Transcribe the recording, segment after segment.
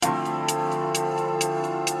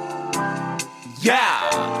Yeah.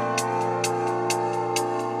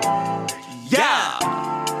 Yeah.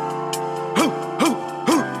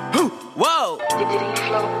 Whoa.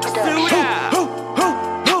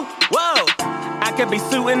 Whoa. I could be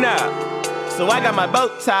suiting up, so I got my bow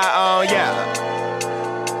tie on, yeah.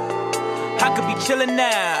 I could be chilling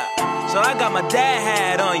now, so I got my dad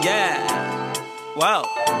hat on, yeah. Whoa.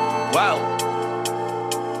 Whoa.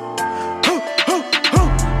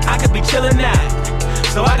 I could be chillin' now,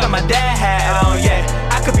 so I got my dad hat on, yeah.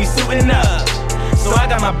 I could be suiting up, so I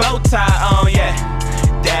got my bow tie on, yeah.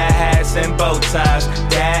 Dad hats and bow ties,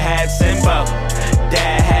 dad hats and bow,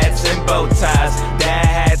 dad hats and bow ties, dad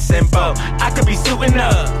hats and bow. I could be suiting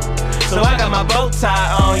up, so I got my bow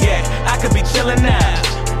tie on, yeah. I could be chillin'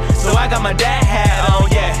 now, so I got my dad hat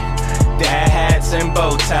on, yeah. Dad hats and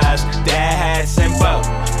bow ties, dad hats and bow,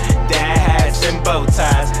 dad hats and bow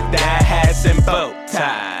ties, dad hats and bow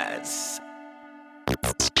ties.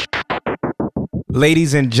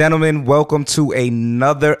 Ladies and gentlemen, welcome to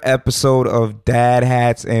another episode of Dad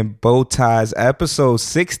Hats and Bow Ties, episode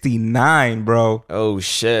 69, bro. Oh,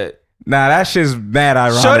 shit. Nah, that shit's mad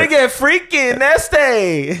ironic. Shorty get freaking, that's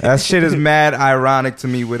day. That shit is mad ironic to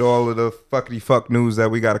me with all of the fuckity fuck news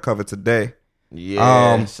that we got to cover today.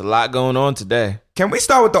 Yeah, it's a lot going on today. Can we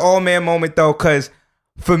start with the old man moment, though? Because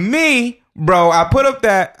for me, bro, I put up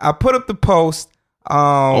the post.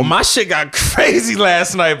 My shit got crazy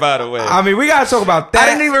last night, by the way. I mean, we gotta talk about that. I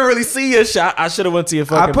didn't even really see your shot. I should have went to your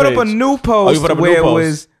fucking I put page. up a new post It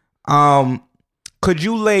was, could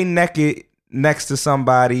you lay naked next to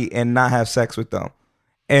somebody and not have sex with them?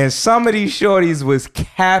 And some of these shorties was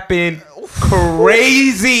capping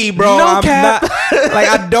crazy, bro. No cap.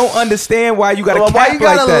 I don't understand why you gotta cap why you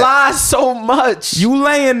gotta like that. lie so much? You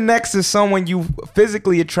laying next to someone you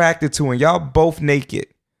physically attracted to and y'all both naked.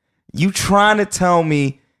 You trying to tell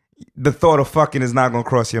me the thought of fucking is not going to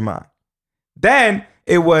cross your mind. Then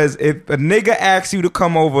it was, if a nigga asks you to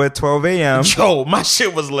come over at 12 a.m. Yo, my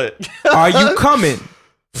shit was lit. Are you coming?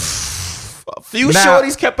 A few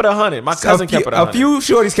shorties kept it 100. My cousin kept it 100. A few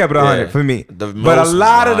shorties kept it 100 for me. But a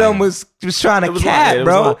lot of them was trying to cap,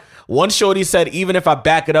 bro. One shorty said, even if I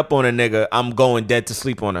back it up on a nigga, I'm going dead to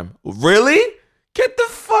sleep on him. Really? Get the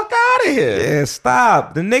fuck out of here. Yeah,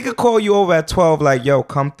 stop. The nigga call you over at 12 like, yo,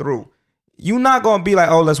 come through. You not going to be like,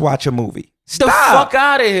 oh, let's watch a movie. Stop. The fuck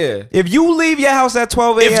out of here. If you leave your house at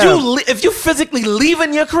 12 a.m. If you physically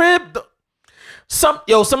leaving your crib,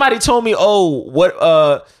 somebody told me,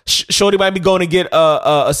 shorty might be going to get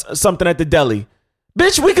something at the deli.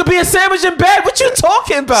 Bitch, we could be a sandwich in bed. What you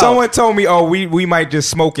talking about? Someone told me, we might just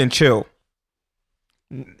smoke and chill.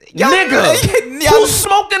 Nigga, who's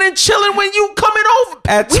smoking and chilling when you coming over?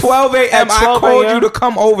 At 12 a.m. I called you to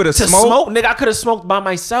come over to smoke. Nigga, I could have smoked by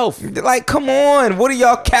myself. Like, come on. What are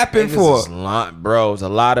y'all capping for? It's a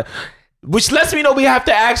lot of... Which lets me know we have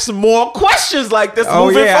to ask some more questions like this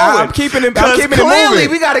moving forward. I'm keeping it moving. Clearly,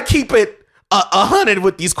 we got to keep it 100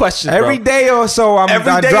 with these questions, Every day or so, I'm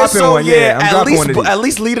dropping one. Yeah, I'm dropping one of these. At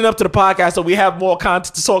least leading up to the podcast so we have more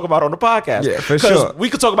content to talk about on the podcast. Yeah, for sure. Because we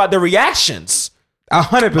could talk about the reactions.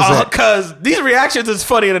 100%. Because these reactions is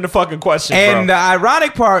funnier than the fucking questions, and bro. the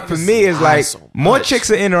ironic part for me is like more chicks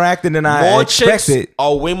are interacting than I expected.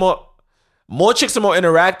 More chicks are more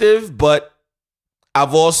interactive, but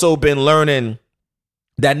I've also been learning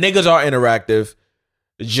that niggas are interactive,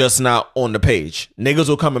 just not on the page. Niggas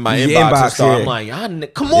will come in my inbox and stuff. Yeah. I'm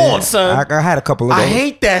like, come on, son. I had a couple of those. I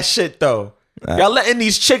hate that shit, though. Y'all letting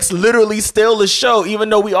these chicks literally steal the show,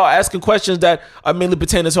 even though we are asking questions that are mainly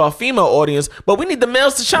pertaining to our female audience. But we need the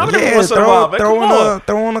males to chime in every once in a while, man.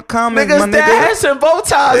 Throw on a comment, niggas, my nigga. Dad hats and bow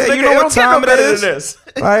ties, nigga. You know what time it is? This.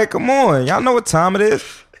 Like, come on. Y'all know what time it is.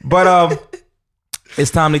 But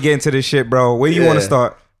it's time to get into this shit, bro. Where you want to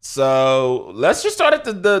start? So let's just start at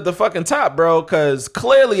the fucking top, bro, because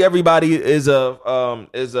clearly everybody is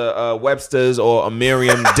a Webster's or a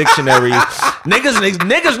Merriam dictionary.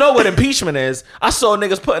 niggas know what impeachment is. I saw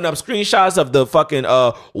niggas putting up screenshots of the fucking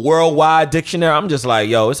worldwide dictionary. I'm just like,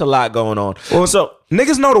 yo, it's a lot going on. Well, so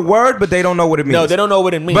niggas know the word, but they don't know what it means. No, they don't know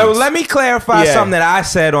what it means. But let me clarify something that I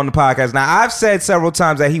said on the podcast. Now, I've said several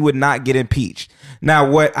times that he would not get impeached. Now,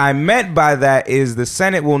 what I meant by that is the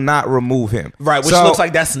Senate will not remove him. Right, which looks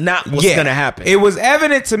like that's not what's going to happen. It was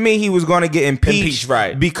evident to me he was going to get impeached.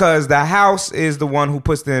 Right. Because the House is the one who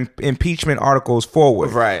puts the impeachment articles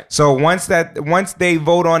forward. Right. So once they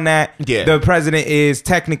vote on that, the president is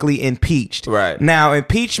technically impeached. Right. Now,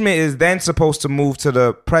 impeachment is then supposed to move to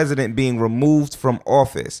the president being removed from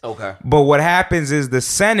office. Okay. But what happens is the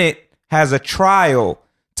Senate has a trial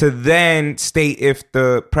to then state if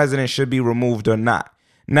the president should be removed or not.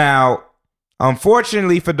 Now,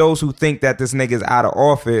 Unfortunately, for those who think that this nigga's out of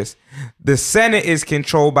office, the Senate is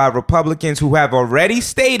controlled by Republicans who have already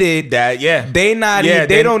stated that they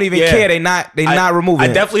don't even care. They not removing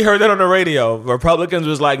I it. definitely heard that on the radio. Republicans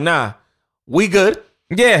was like, nah, we good.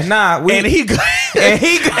 Yeah, nah, And he good. and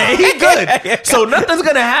he good. So nothing's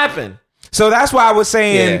gonna happen. So that's why I was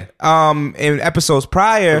saying in episodes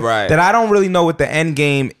prior that I don't really know what the end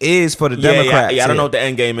game is for the Democrats. Yeah, I don't know what the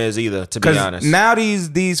end game is either, to be honest. Now these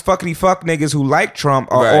fuckity fuck niggas who like Trump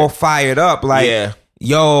are all fired up. Like,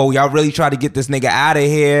 yo, y'all really try to get this nigga out of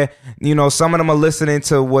here. You know, some of them are listening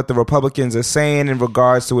to what the Republicans are saying in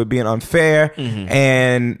regards to it being unfair.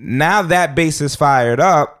 And now that base is fired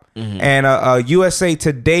up. And a USA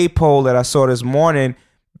Today poll that I saw this morning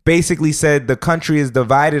basically said the country is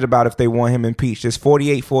divided about if they want him impeached. It's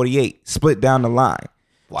 48-48, split down the line.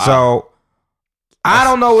 Wow. So I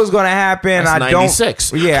don't know what's going to happen. That's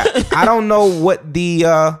 96. I don't know what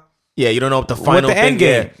the you don't know what the final end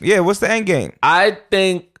game. Yeah, what's the end game? I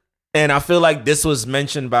think, and I feel like this was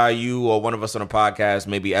mentioned by you or one of us on a podcast,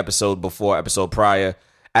 maybe episode before, episode prior.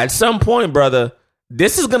 At some point, brother,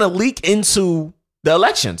 this is going to leak into the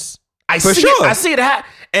elections. I see it happen.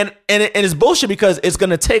 And it's bullshit because it's going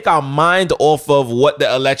to take our mind off of what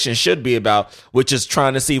the election should be about, which is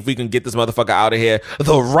trying to see if we can get this motherfucker out of here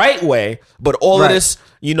the right way. But all of this,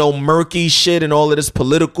 murky shit and all of this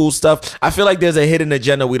political stuff, I feel like there's a hidden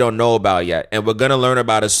agenda we don't know about yet. And we're going to learn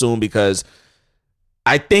about it soon because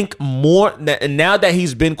I think now that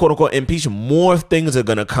he's been quote unquote impeached, more things are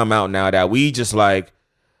going to come out now that we just like,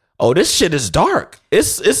 oh, this shit is dark.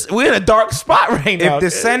 We're in a dark spot right now.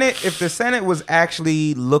 If the Senate was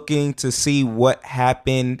actually looking to see what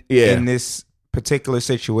happened in this particular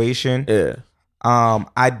situation,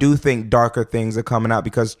 I do think darker things are coming out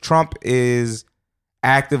because Trump is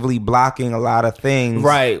actively blocking a lot of things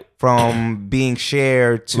from being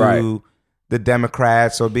shared to the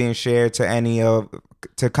Democrats or being shared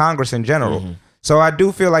to Congress in general. So I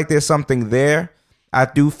do feel like there's something there. I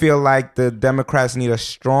do feel like the Democrats need a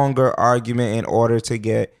stronger argument in order to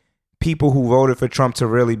get people who voted for Trump to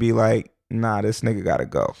really be like, nah, this nigga gotta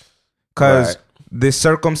go. Because the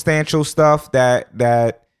circumstantial stuff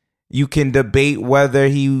that you can debate whether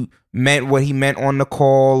he meant what he meant on the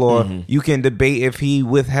call or you can debate if he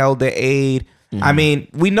withheld the aid. I mean,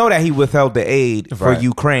 we know that he withheld the aid for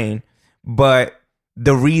Ukraine, but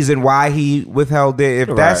the reason why he withheld it,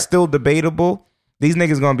 if that's still debatable, these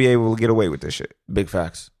niggas gonna be able to get away with this shit. Big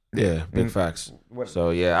facts. Yeah, big facts.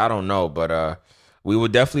 So I don't know, but we will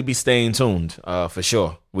definitely be staying tuned for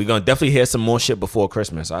sure. We're gonna definitely hear some more shit before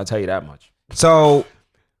Christmas. I'll tell you that much. So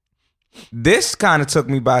this kind of took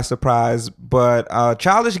me by surprise, but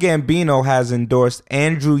Childish Gambino has endorsed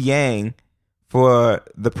Andrew Yang for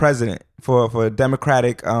the president for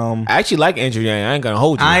Democratic. I actually like Andrew Yang. I ain't gonna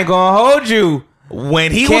hold you.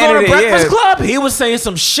 When he was on the Breakfast Club, he was saying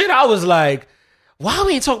some shit. I was like, why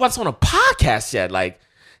we ain't talk about this on a podcast yet? Like,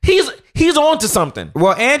 he's on to something.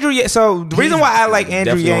 Well, so the reason why I like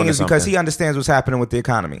Andrew Yang is because he understands what's happening with the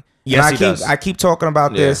economy. Yes, he does. I keep talking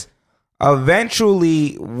about this.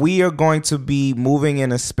 Eventually, we are going to be moving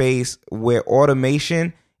in a space where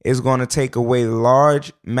automation is going to take away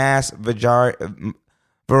large mass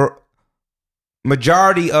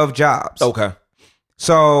majority of jobs. Okay.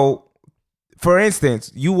 So, for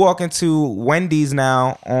instance, you walk into Wendy's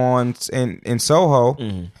now in Soho,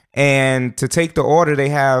 and to take the order, they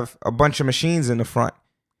have a bunch of machines in the front.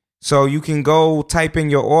 So you can go type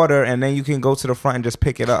in your order, and then you can go to the front and just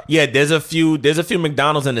pick it up. Yeah, there's a few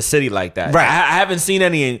McDonald's in the city like that. Right. I haven't seen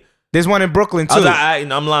any. There's one in Brooklyn too.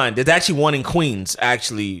 I'm lying. There's actually one in Queens,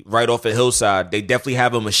 actually, right off at Hillside. They definitely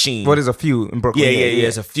have a machine. Well, there's a few in Brooklyn. Yeah.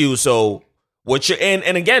 There's a few. So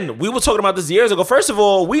and again, we were talking about this years ago. First of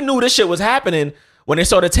all, we knew this shit was happening when they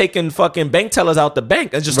started taking fucking bank tellers out the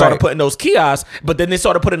bank and just started putting those kiosks. But then they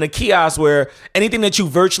started putting a kiosk where anything that you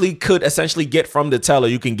virtually could essentially get from the teller,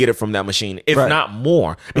 you can get it from that machine, if not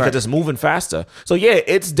more, because it's moving faster. So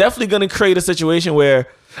it's definitely going to create a situation where,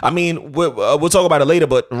 I mean, we'll talk about it later,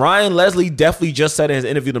 but Ryan Leslie definitely just said in his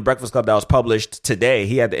interview in the Breakfast Club that was published today,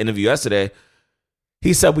 he had the interview yesterday,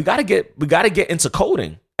 he said, we got to get into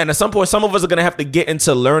coding. And at some point, some of us are going to have to get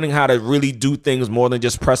into learning how to really do things more than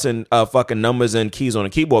just pressing fucking numbers and keys on a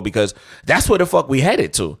keyboard, because that's where the fuck we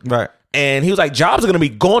headed to. Right. And he was like, jobs are going to be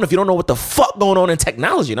gone if you don't know what the fuck going on in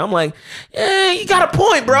technology. And I'm like, yeah, you got a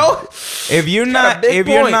point, bro. If you're not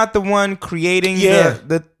the one creating you're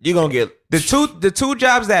going to get the two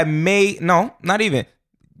jobs that not even.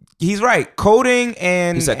 He's right. Coding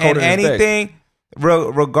and anything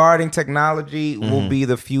regarding technology will be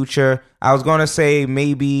the future. I was going to say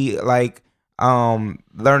maybe like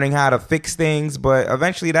learning how to fix things, but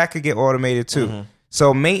eventually that could get automated too. Mm-hmm.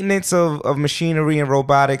 So maintenance of machinery and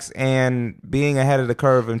robotics and being ahead of the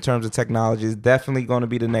curve in terms of technology is definitely going to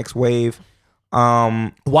be the next wave.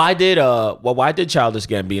 Why did Childish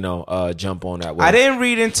Gambino jump on that wave? I didn't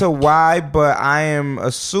read into why, but I am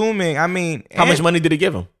assuming. I mean, How much money did he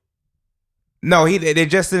give him? No, they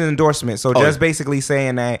just did an endorsement. So Oh, just yeah. basically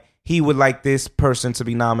saying that he would like this person to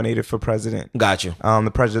be nominated for president. Got you.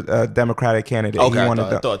 The Democratic candidate. Okay, He I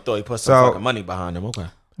wanted thought he put So- some fucking money behind him. Okay.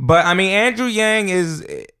 But I mean, Andrew Yang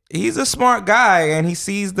he's a smart guy and he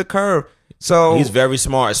sees the curve. So He's very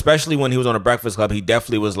smart, especially when he was on a Breakfast Club. He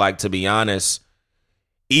definitely was like, to be honest,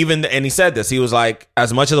 and he said this, he was like,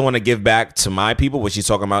 as much as I want to give back to my people, which he's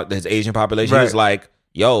talking about his Asian population, he was Right. like,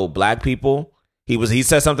 yo, black people. He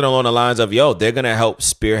said something along the lines of, yo, they're gonna help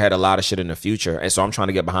spearhead a lot of shit in the future, and so I'm trying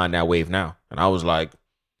to get behind that wave now. And I was like,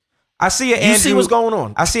 I see you see what's going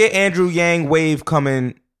on? I see an Andrew Yang wave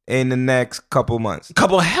coming in the next couple months.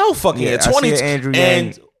 Couple of hell fucking Yeah, years, I see 20, an Andrew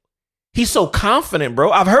and Yang. he's so confident,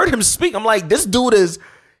 bro. I've heard him speak. I'm like, this dude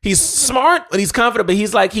he's smart, but he's confident, but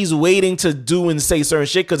he's like, he's waiting to do and say certain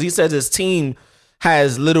shit because he says his team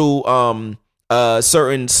has little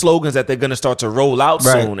certain slogans that they're gonna start to roll out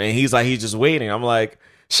Right. soon, and he's just waiting. I'm like,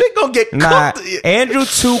 shit gonna get Nah, cooked. Andrew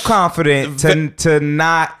too confident to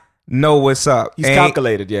not know what's up. He's And-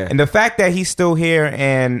 calculated, yeah. And the fact that he's still here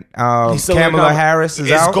and He's still Kamala in- Harris is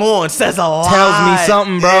it's out gone. Says a lot. tells me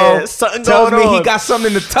something, bro. Yeah, something tells going me on. he got something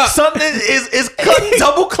in the tuck. Something is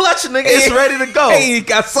double clutch, nigga. It's ready to go. Hey, he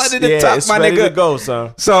got something in the Yeah, tuck, it's my ready nigga. to go,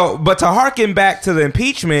 son. So, but to harken back to the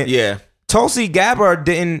impeachment, Yeah. Tulsi Gabbard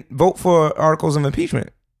didn't vote for articles of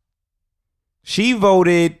impeachment. She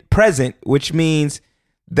voted present, which means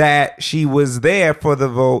that she was there for the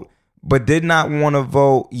vote, but did not want to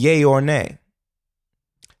vote yay or nay.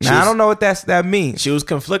 Now, I don't know what that means. She was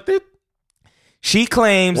conflicted. She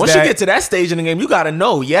claims Once that you get to that stage in the game, you gotta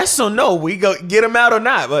know yes or no. We go get him out or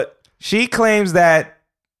not. But she claims that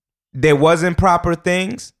there wasn't proper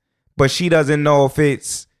things, but she doesn't know if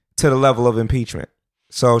it's to the level of impeachment.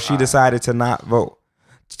 So she decided to not vote.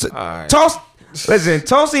 right.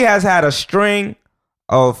 Tulsi has had a string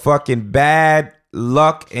of fucking bad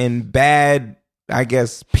luck and bad, I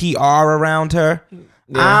guess, PR around her.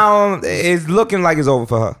 It's looking like it's over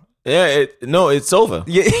for her. yeah, it's over,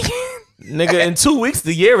 Yeah. nigga. In 2 weeks,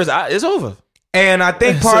 the year is over. And I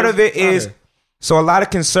think part of it is, Okay. so a lot of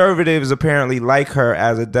conservatives apparently like her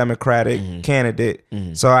as a Democratic candidate.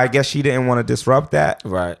 So I guess she didn't want to disrupt that.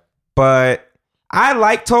 Right. But I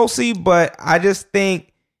like Tulsi, but I just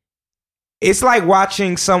think it's like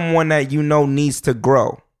watching someone that you know needs to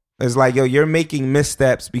grow. It's like, yo, you're making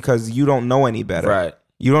missteps because you don't know any better. Right.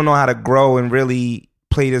 You don't know how to grow and really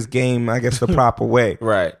play this game, I guess, the proper way.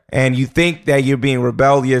 Right. And you think that you're being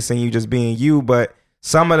rebellious and you're just being you, but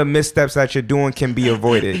some of the missteps that you're doing can be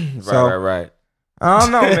avoided. So Right. I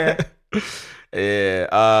don't know, man.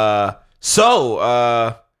 Yeah.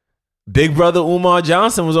 So Big Brother Umar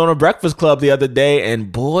Johnson was on a Breakfast Club the other day,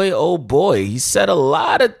 and boy, oh boy, he said a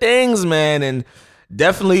lot of things, man. And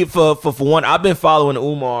definitely for one, I've been following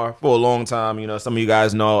Umar for a long time. You know, some of you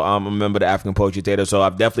guys know I'm a member of the African Poetry Theater, so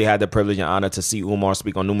I've definitely had the privilege and honor to see Umar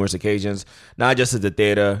speak on numerous occasions, not just at the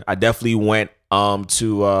theater. I definitely went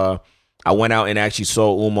I went out and actually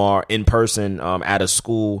saw Umar in person at a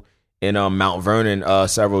school in Mount Vernon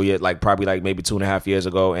several years, probably maybe 2.5 years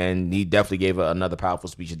ago, and he definitely gave another powerful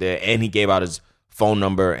speech there, and he gave out his phone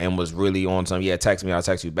number and was really on some, text me, I'll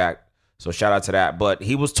text you back. So shout out to that. But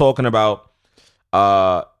he was talking about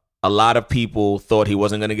a lot of people thought he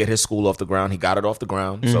wasn't going to get his school off the ground. He got it off the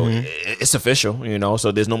ground. So it's official, you know,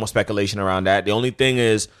 so there's no more speculation around that. The only thing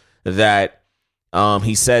is that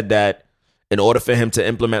he said that in order for him to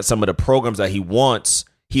implement some of the programs that he wants,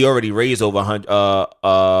 he already raised over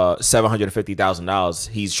 $750,000.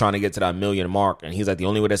 He's trying to get to that $1 million mark, and he's like, the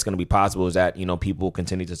only way that's going to be possible is that, you know, people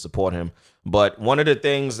continue to support him. But one of the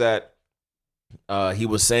things that he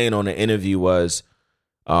was saying on the interview was,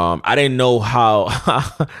 I didn't know how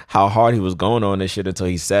hard he was going on this shit until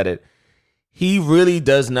he said it. He really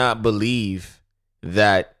does not believe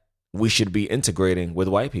that we should be integrating with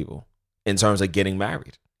white people in terms of getting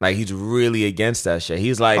married. Like, he's really against that shit.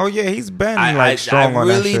 He's like, Oh yeah, he's been I strong on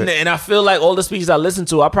really, that shit. and I feel like all the speeches I listened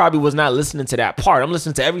to, I probably was not listening to that part. I'm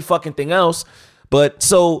listening to every fucking thing else. But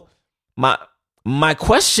so my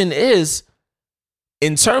question is,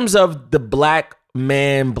 in terms of the black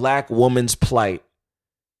man, black woman's plight,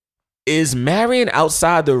 is marrying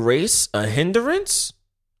outside the race a hindrance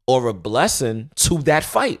or a blessing to that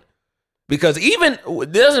fight? Because even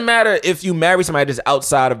it doesn't matter if you marry somebody that's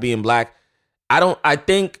outside of being black. I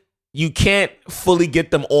think you can't fully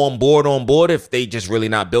get them on board if they just really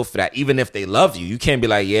not built for that. Even if they love you, you can't be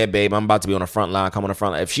like, yeah, babe, I'm about to be on the front line. Come on the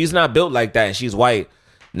front line. If she's not built like that and she's white,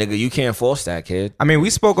 nigga, you can't force that, kid. I mean, we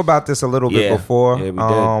spoke about this a little bit before. Yeah,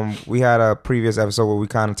 we did. We had a previous episode where we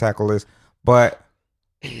kind of tackled this, but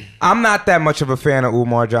I'm not that much of a fan of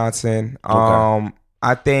Umar Johnson. Okay.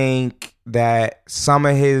 I think that some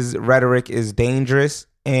of his rhetoric is dangerous,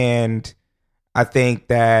 and I think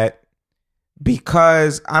that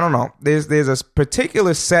because, I don't know, there's a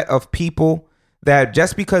particular set of people that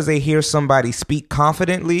just because they hear somebody speak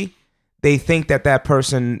confidently, they think that that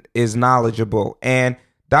person is knowledgeable. And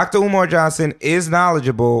Dr. Umar Johnson is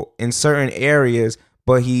knowledgeable in certain areas,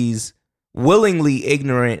 but he's willingly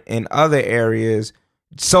ignorant in other areas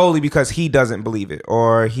solely because he doesn't believe it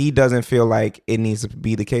or he doesn't feel like it needs to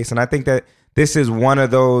be the case. And I think that this is one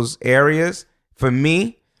of those areas for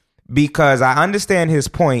me, because I understand his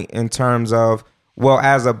point in terms of, well,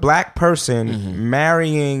 as a black person,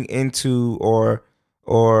 marrying into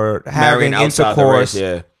or having intercourse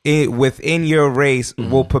within your race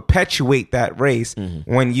will perpetuate that race.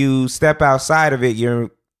 When you step outside of it, you're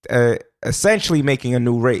essentially making a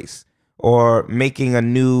new race or making a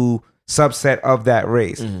new subset of that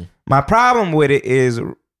race. My problem with it is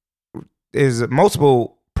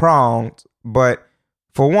multiple pronged, but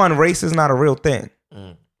for one, race is not a real thing.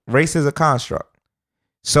 Race is a construct.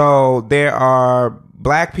 So there are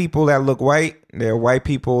black people that look white, there are white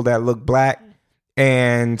people that look black,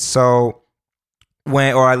 and so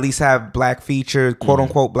or at least have black features, quote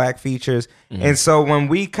unquote black features. And so when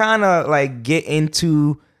we kind of like get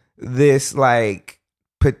into this, like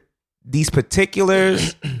these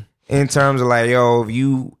particulars in terms of like, yo, if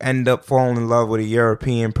you end up falling in love with a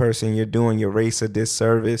European person, you're doing your race a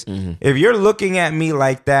disservice. If you're looking at me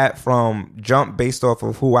like that from jump based off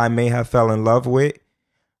of who I may have fell in love with,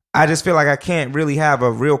 I just feel like I can't really have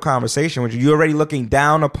a real conversation with you. You're already looking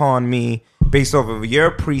down upon me based off of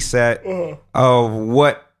your preset of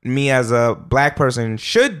what me as a black person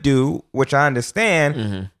should do, which I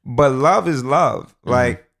understand, but love is love.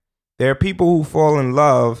 Like, there are people who fall in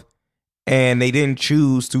love and they didn't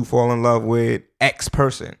choose to fall in love with X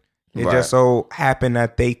person. It just so happened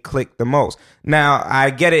that they clicked the most. Now, I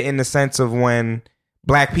get it in the sense of when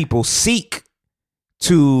black people seek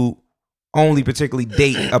to only particularly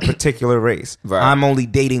date a particular race. I'm only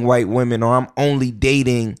dating white women, or I'm only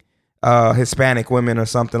dating Hispanic women or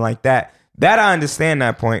something like that. That I understand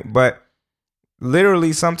that point. But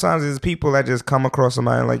literally sometimes there's people that just come across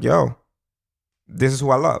somebody like, yo, this is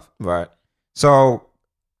who I love. So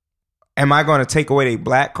am I going to take away their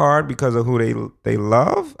black card because of who they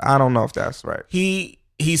love? I don't know if that's right. He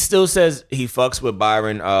still says he fucks with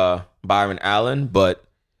Byron Allen, but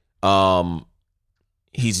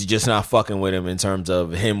he's just not fucking with him in terms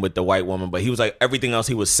of him with the white woman. But he was like, everything else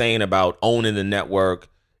he was saying about owning the network,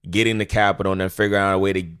 getting the capital, and then figuring out a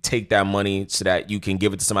way to take that money so that you can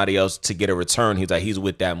give it to somebody else to get a return. He's like, he's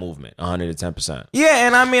with that movement 110%. Yeah,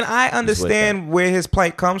 and I mean, I understand where his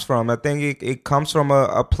plight comes from. I think it comes from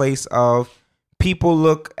a place of people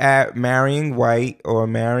look at marrying white or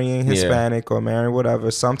marrying Hispanic or marrying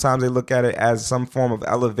whatever. Sometimes they look at it as some form of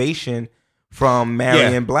elevation from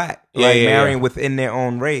marrying black, marrying within their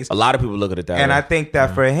own race. A lot of people look at it that way. And I think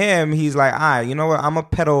that for him, he's like, all right, you know what? I'm going to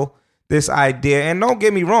peddle this idea. And don't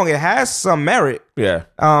get me wrong, it has some merit. Yeah.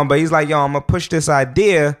 But he's like, yo, I'm going to push this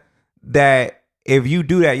idea that if you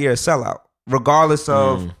do that, you're a sellout. Regardless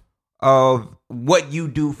of what you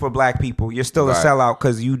do for black people, you're still a sellout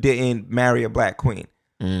because you didn't marry a black queen.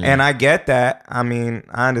 And I get that. I mean,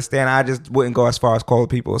 I understand. I just wouldn't go as far as calling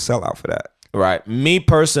people a sellout for that. Right. Me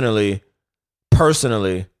personally,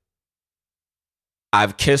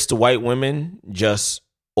 I've kissed white women just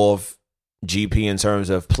off GP in terms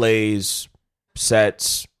of plays,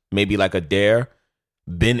 sets, maybe like a dare.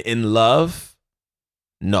 Been in love?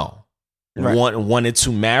 No. Right. Wanted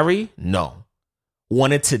to marry? No.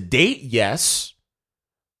 Wanted to date? Yes.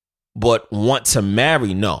 But want to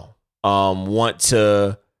marry? No. Want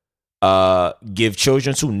to give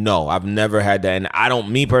children to? No. I've never had that. And I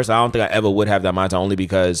don't think I ever would have that mindset, only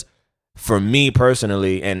because for me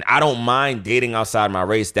personally, and I don't mind dating outside my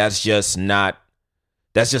race, that's just not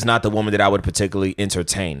the woman that I would particularly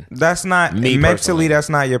entertain. That's not me mentally. Personally. That's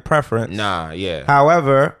not your preference. Nah, yeah.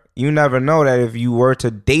 However, you never know that if you were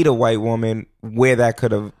to date a white woman, where that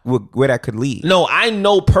could lead. No, I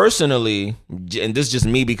know personally, and this is just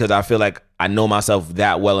me because I feel like I know myself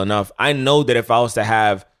that well enough. I know that if I was to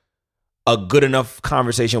have a good enough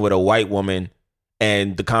conversation with a white woman,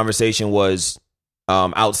 and the conversation was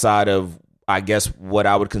outside of, I guess, what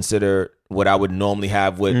I would normally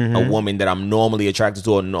have with a woman that I'm normally attracted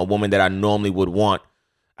to, or a woman that I normally would want,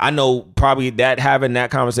 I know probably that having that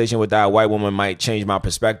conversation with that white woman might change my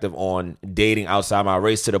perspective on dating outside my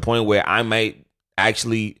race to the point where I might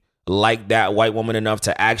actually like that white woman enough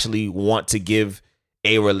to actually want to give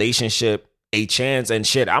a relationship a chance, and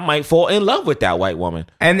shit, I might fall in love with that white woman.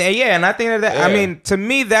 And I think that I mean, to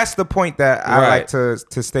me, that's the point that I like to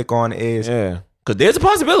stick on is because there's a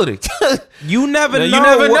possibility. You never know. You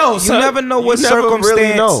never know. You never know what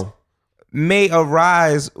circumstance may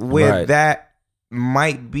arise where that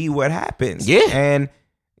might be what happens. Yeah. And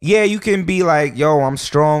yeah, you can be like, yo, I'm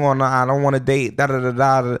strong on I don't want to date, da da da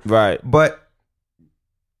da. Right. But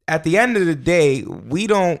at the end of the day, we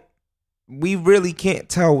really can't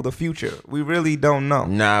tell the future. We really don't know.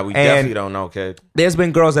 Nah, we definitely don't know, kid. There's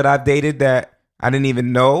been girls that I've dated that I didn't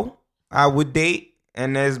even know I would date.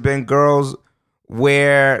 And there's been girls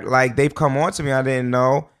where like they've come on to me I didn't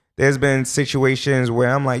know. There's been situations where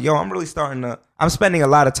I'm like, yo, I'm spending a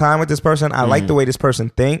lot of time with this person. I like the way this person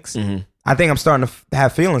thinks. I think I'm starting to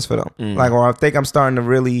have feelings for them. Like, or I think I'm starting to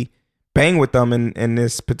really bang with them in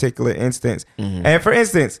this particular instance. And for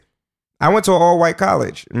instance, I went to an all-white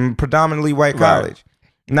college, predominantly white college.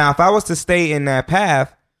 Now, if I was to stay in that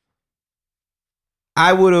path,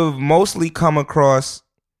 I would have mostly come across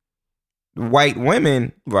white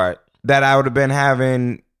women that I would have been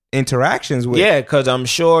having interactions with. Yeah, because I'm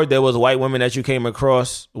sure there was white women that you came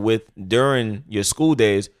across with during your school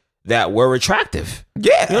days that were attractive.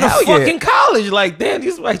 Yeah, you're in a fucking college. Like, damn,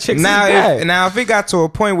 these white chicks now if it got to a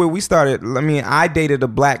point where we started, I mean, I dated a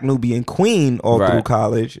black Nubian queen all through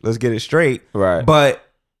college. Let's get it straight. Right. But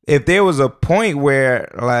if there was a point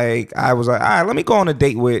where, like, I was like, all right, let me go on a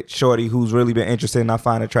date with shorty who's really been interested and I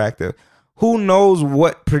find attractive, who knows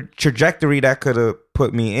what trajectory that could have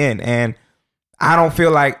put me in. And I don't feel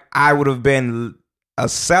like I would have been a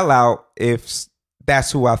sellout if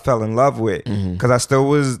that's who I fell in love with. Because I still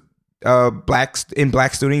was Black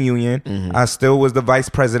Student Union. I still was the vice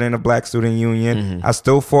president of Black Student Union. I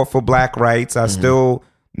still fought for black rights. I still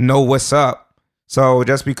know what's up. So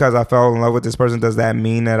just because I fell in love with this person, does that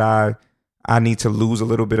mean that I need to lose a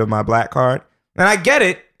little bit of my black card? And I get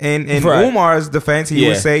it. In Umar's defense, he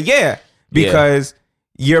would say, because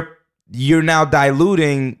you're now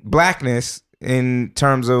diluting blackness in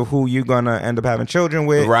terms of who you're gonna end up having children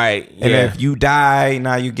with, right? And if you die,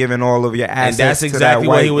 now you're giving all of your assets. And that's exactly to that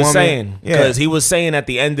what white he was woman. saying, because he was saying at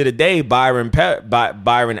the end of the day, Byron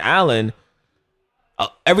Allen,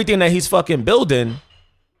 everything that he's fucking building,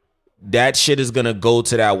 that shit is gonna go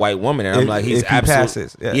to that white woman. And I'm like, he's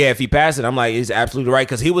absolutely if he passes, I'm like, he's absolutely right,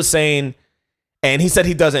 because he was saying, and he said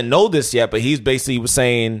he doesn't know this yet, but he's basically was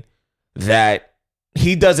saying that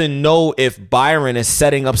he doesn't know if Byron is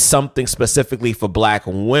setting up something specifically for black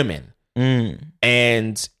women.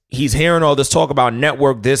 And he's hearing all this talk about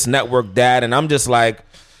network this, network that. And I'm just like,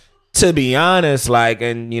 to be honest, like,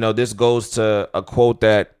 and, you know, this goes to a quote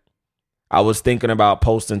that I was thinking about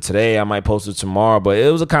posting today. I might post it tomorrow, but it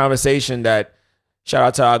was a conversation that, shout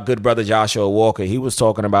out to our good brother Joshua Walker. He was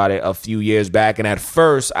talking about it a few years back. And at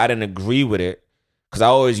first, I didn't agree with it, because I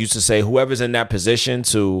always used to say whoever's in that position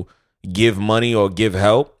to give money or give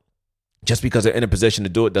help, just because they're in a position to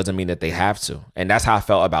do it doesn't mean that they have to. And that's how I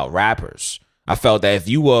felt about rappers. I felt that if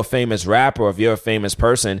you were a famous rapper, or if you're a famous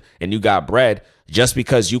person and you got bread, just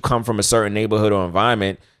because you come from a certain neighborhood or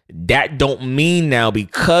environment, that don't mean now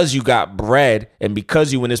because you got bread and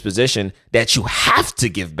because you in this position that you have to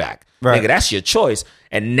give back. Nigga, that's your choice.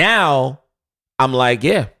 And now I'm like,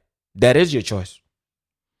 yeah, that is your choice.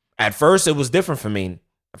 At first, it was different for me.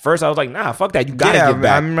 At first, I was like, nah, fuck that. You gotta give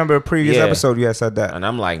back. I remember a previous episode you had said that. And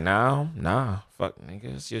I'm like, nah, fuck,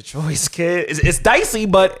 nigga, it's your choice, kid. It's dicey,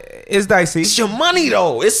 but it's dicey. It's your money,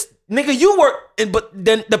 though. It's, nigga, you work, but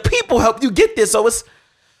then the people help you get this. So it's,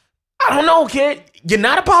 I don't know, kid. You're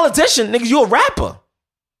not a politician, nigga. You're a rapper.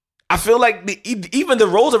 I feel like even the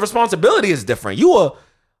roles of responsibility is different. You a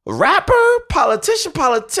rapper, politician,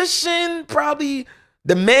 probably.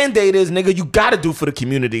 The mandate is, nigga, you gotta do for the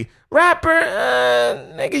community. Rapper,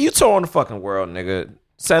 nigga, you touring the fucking world, nigga.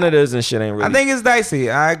 Senators and shit ain't really. I think it's dicey.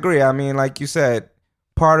 I agree. I mean, like you said,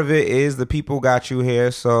 part of it is the people got you here.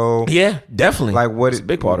 So yeah, definitely. Like, what is a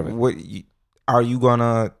big part of it? What are you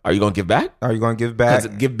gonna give back? Are you gonna give back?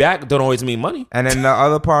 Because give back don't always mean money. And then the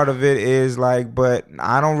other part of it is like, but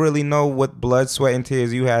I don't really know what blood, sweat, and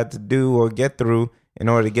tears you had to do or get through in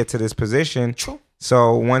order to get to this position. True.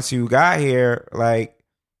 So once you got here, like,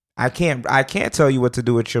 I can't tell you what to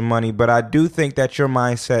do with your money, but I do think that your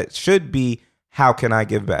mindset should be, how can I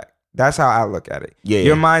give back? That's how I look at it. Yeah.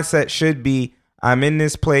 Your mindset should be, I'm in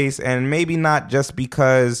this place, and maybe not just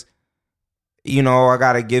because, you know, I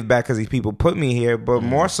got to give back because these people put me here, but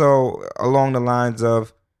more so along the lines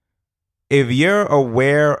of, if you're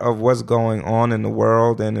aware of what's going on in the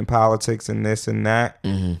world and in politics and this and that,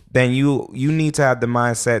 then you need to have the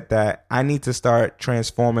mindset that I need to start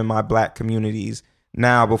transforming my black communities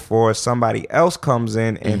now before somebody else comes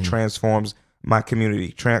in and transforms my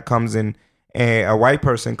community. Comes in, and a white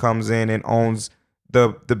person comes in and owns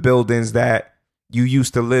the buildings that you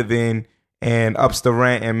used to live in and ups the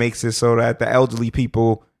rent and makes it so that the elderly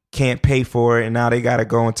people can't pay for it, and now they got to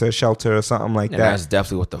go into a shelter or something like that. That's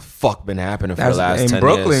definitely what the fuck been happening for the last 10 years. In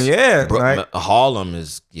Brooklyn, yeah. Right? Harlem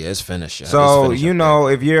is, it's finished. Yeah. So, it's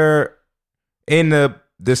finished if you're in the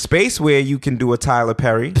space where you can do a Tyler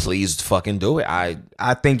Perry, please fucking do it. I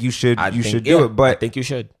think you should do it. But I think you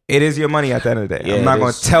should. It is your money at the end of the day. Yeah, I'm not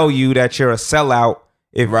going to tell you that you're a sellout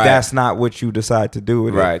if that's not what you decide to do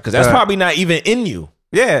with it. Right, because that's probably not even in you.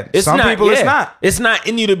 Yeah, it's some people it's not. It's not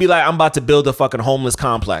in you to be like, I'm about to build a fucking homeless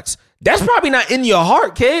complex. That's probably not in your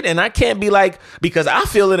heart, kid. And I can't be like, because I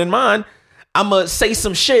feel it in mine, I'm going to say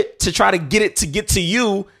some shit to try to get to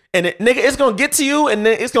you. And nigga, it's going to get to you and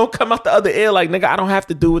then it's going to come out the other ear like, nigga, I don't have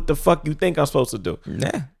to do what the fuck you think I'm supposed to do.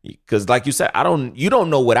 Yeah. Because like you said, you don't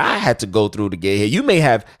know what I had to go through to get here. You may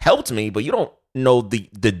have helped me, but you don't know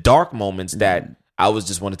the dark moments that I was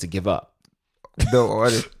just wanted to give up.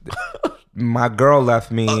 My girl left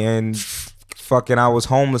me and fucking I was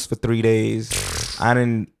homeless for 3 days. I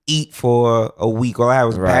didn't eat for a week. All I had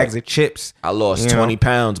was bags of chips. I lost 20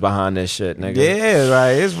 pounds behind this shit, nigga. Yeah,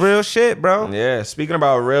 right. It's real shit, bro. Yeah, speaking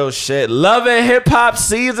about real shit, Love and Hip Hop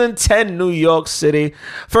Season 10, New York City.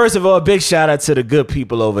 First of all, big shout out to the good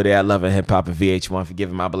people over there at Love and Hip Hop and VH1 for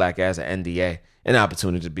giving my black ass an NDA, an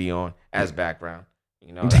opportunity to be on as background.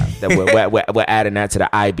 You know, that we're adding that to the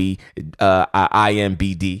IMBD.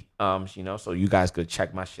 So you guys could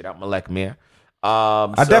check my shit out, Malek Mir.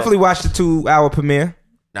 I definitely watched the 2-hour premiere.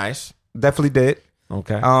 Nice. Definitely did.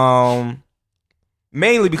 Okay.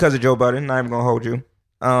 Mainly because of Joe Budden. Not even gonna hold you.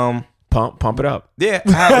 Pump it up.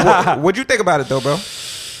 Yeah. What'd you think about it though, bro?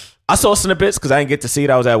 I saw snippets because I didn't get to see it.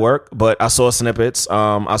 I was at work, but I saw snippets.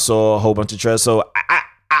 I saw a whole bunch of trailers. So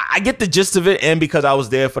I get the gist of it, and because I was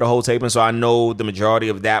there for the whole taping, so I know the majority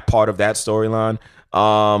of that part of that storyline.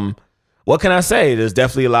 What can I say? There's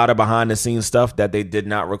definitely a lot of behind the scenes stuff that they did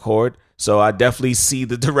not record. So I definitely see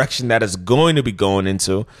the direction that it's going to be going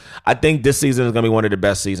into. I think this season is going to be one of the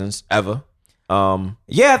best seasons ever. I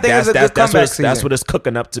think it's a good comeback season. That's what it's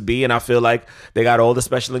cooking up to be, and I feel like they got all the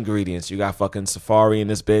special ingredients. You got fucking Safari in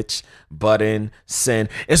this bitch, Budden, Sin.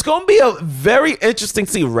 It's gonna be a very interesting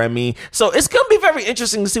to see Remy. So it's gonna be very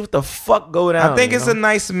interesting to see what the fuck go down. I think it's a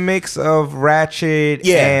nice mix of ratchet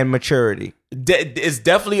and maturity. It's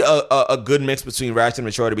definitely a good mix between ratchet and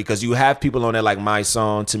maturity because you have people on there like My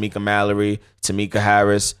Song, Tamika Mallory, Tamika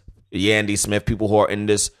Harris, Yandy Smith, people who are in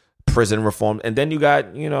this prison reform, and then you got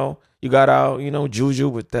our, Juju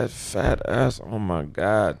with that fat ass. Oh my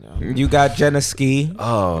God. You got Jenna Ski.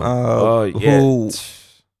 Who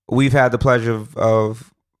we've had the pleasure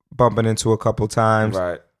of bumping into a couple times.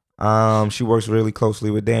 Right. She works really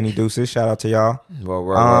closely with Danny Deuces. Shout out to y'all.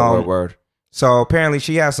 Word. So apparently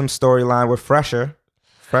she has some storyline with Fresher.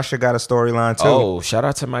 Fresher got a storyline too. Oh, shout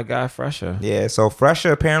out to my guy Fresher. Yeah, so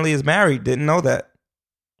Fresher apparently is married. Didn't know that.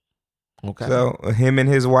 Okay. So him and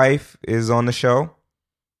his wife is on the show.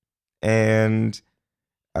 And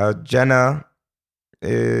Jenna,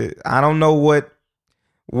 I don't know what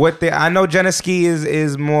I know Jenna Ski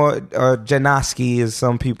is more, Janaski as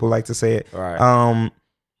some people like to say it. Right.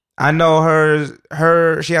 I know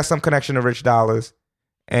her she has some connection to Rich Dollars,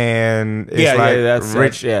 and it's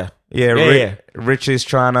Rich. Rich is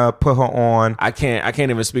trying to put her on. I can't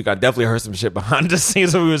even speak. I definitely heard some shit behind the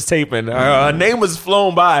scenes when we was taping. Her name was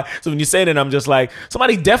flown by. So when you say that, I'm just like,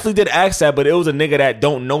 somebody definitely did ask that, but it was a nigga that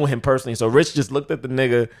don't know him personally. So Rich just looked at the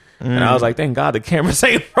nigga, and I was like, thank God the cameras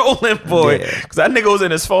ain't rolling for it. Because that nigga was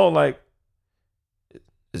in his phone like,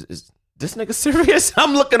 is this nigga serious?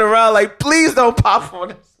 I'm looking around like, please don't pop on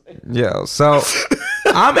this. Yeah, so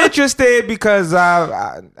I'm interested because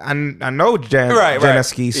I know Jenna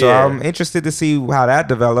Ski, so I'm interested to see how that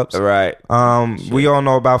develops. Right. We all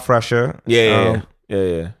know about Fresher. Yeah.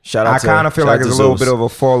 Shout out. I kind of feel like it's a little bit of a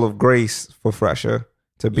fall of grace for Fresher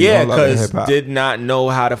to be on Love and Hip Hop. Did not know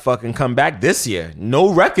how to fucking come back this year.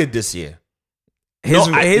 No record this year.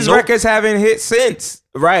 His records haven't hit since.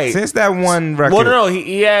 Right. Since that one record. Well, no,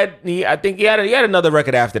 I think he had another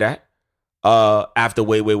record after that. After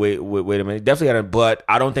wait a minute, definitely had it, but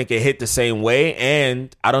I don't think it hit the same way,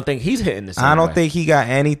 and I don't think he's hitting the same way. I don't think he got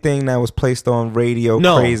anything that was placed on radio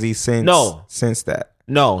crazy since that.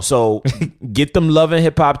 No, so get them Love and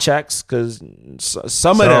Hip Hop checks because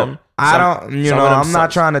some of them. I'm not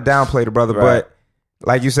trying to downplay the brother, but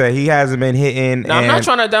Like you said, he hasn't been hitting. Now, I'm not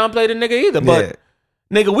trying to downplay the nigga either, but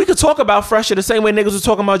nigga, we could talk about Fresher the same way niggas was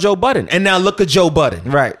talking about Joe Budden. And now look at Joe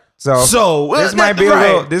Budden. Right. So this might be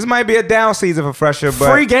this might be a down season for Fresher,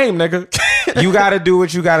 but free game, nigga. You got to do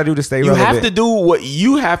what you got to do to stay relevant. You have to do what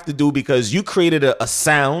you have to do because you created a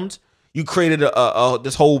sound. You created a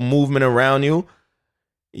this whole movement around you.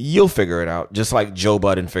 You'll figure it out, just like Joe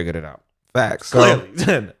Budden figured it out. Facts. So,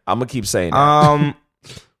 clearly, I'm gonna keep saying that.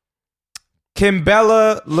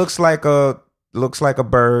 Kimbella looks like a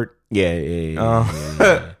bird. Yeah.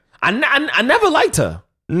 I never liked her.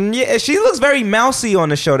 Yeah, she looks very mousy on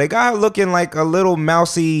the show. They got her looking like a little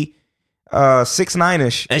mousy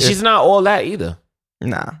 6'9"ish. And she's not all that either.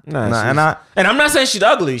 Nah. And I'm not saying she's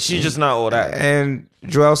ugly. She's just not all that. And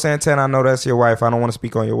Joelle Santana, I know that's your wife. I don't want to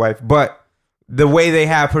speak on your wife, but the way they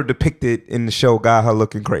have her depicted in the show got her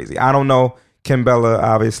looking crazy. I don't know Kimbella,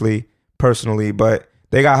 obviously, personally, but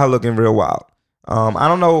they got her looking real wild. I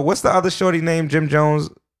don't know. What's the other shorty named Jim Jones?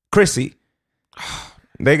 Chrissy.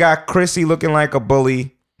 They got Chrissy looking like a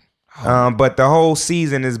bully. But the whole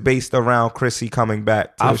season is based around Chrissy coming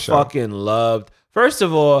back to the show. I fucking loved. First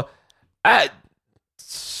of all, no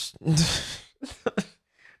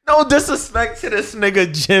disrespect to this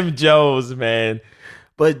nigga Jim Jones, man.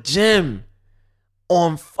 But Jim,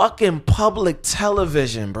 on fucking public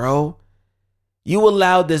television, bro, you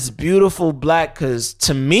allowed this beautiful black, because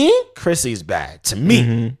to me, Chrissy's bad. To me.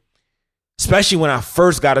 Mm-hmm. Especially when I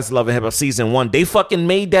first got us Love and Hip Hop season 1. They fucking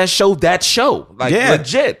made that show. Like,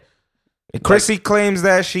 legit. Chrissy claims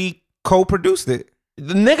that she co-produced it.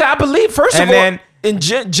 The nigga, I believe, first of all, and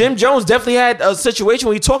Jim Jones definitely had a situation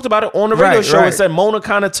where he talked about it on the radio show and said Mona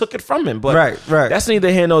kind of took it from him. But that's neither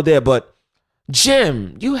here nor there. But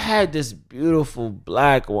Jim, you had this beautiful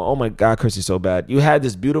black woman. Oh my God, Chrissy's so bad. You had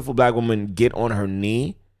this beautiful black woman get on her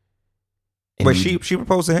knee. But she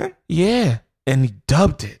proposed to him? Yeah. And he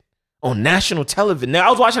dubbed it on national television. Now, I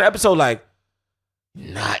was watching the episode like,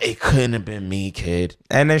 nah, it couldn't have been me, kid.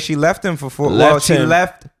 And then she left him for 4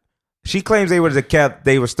 left. She claims they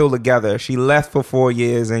were still together. She left for 4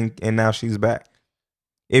 years and now she's back.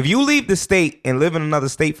 If you leave the state and live in another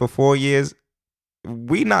state for 4 years,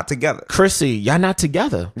 we not together. Chrissy, y'all not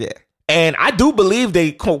together. Yeah. And I do believe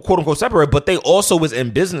they quote unquote separate, but they also was in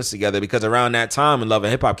business together because around that time when Love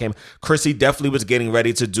and Hip Hop came, Chrissy definitely was getting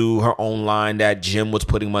ready to do her own line that Jim was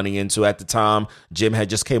putting money into at the time. Jim had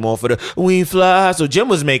just came off of the We Fly. So Jim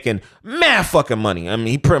was making mad fucking money. I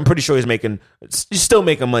mean, I'm pretty sure he's still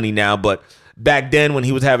making money now, but back then when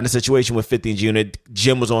he was having a situation with 50 and Unit,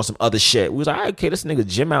 Jim was on some other shit. We was like, all right, okay, this nigga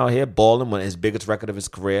Jim out here balling on his biggest record of his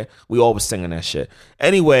career. We all was singing that shit.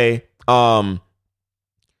 Anyway,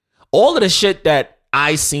 all of the shit that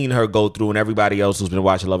I seen her go through and everybody else who's been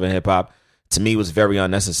watching Love and Hip Hop, to me was very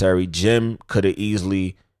unnecessary. Jim could have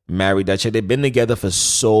easily married that chick. They've been together for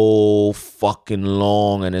so fucking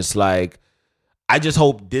long. And it's like, I just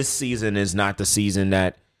hope this season is not the season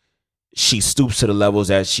that she stoops to the levels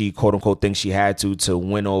that she quote unquote thinks she had to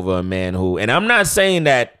win over a man who, and I'm not saying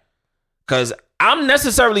that because I'm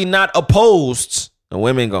necessarily not opposed. And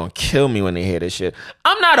women gonna kill me when they hear this shit.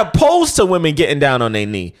 I'm not opposed to women getting down on their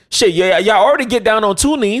knee. Shit, yeah, y'all already get down on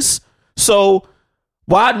 2 knees. So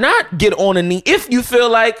why not get on a knee if you feel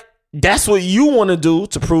like that's what you want to do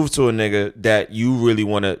to prove to a nigga that you really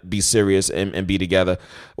want to be serious and be together?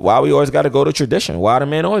 Why we always got to go to tradition? Why the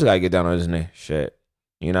man always got to get down on his knee? Shit,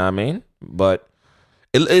 you know what I mean? But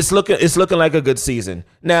it's looking like a good season.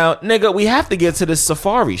 Now, nigga, we have to get to this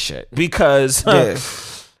Safari shit because.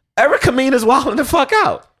 Erica Mena is wilding the fuck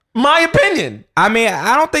out. My opinion. I mean,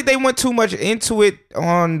 I don't think they went too much into it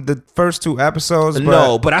on the first 2 episodes.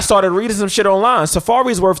 No, but I started reading some shit online.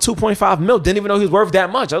 Safari's worth $2.5 million. Didn't even know he was worth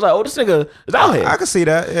that much. I was like, oh, this nigga is out here. I can see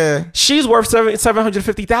that, yeah. She's worth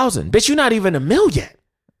 $750,000. Bitch, you not even $1 million.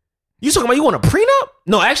 You talking about you want a prenup?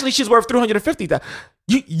 No, actually, she's worth $350,000.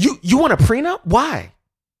 You want a prenup? Why?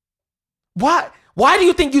 Why do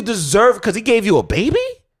you think you deserve? Because he gave you a baby?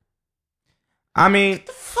 I mean, get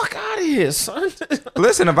the fuck out of here, son.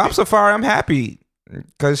 Listen, if I'm Safari, I'm happy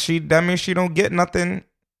because that means she don't get nothing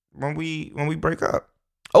when we break up.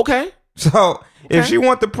 Okay. So if she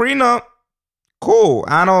want the prenup, cool.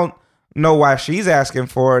 I don't know why she's asking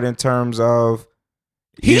for it in terms of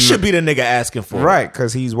he should be the nigga asking for it, right?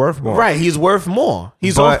 Because he's worth more. Right, he's worth more.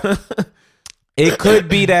 It could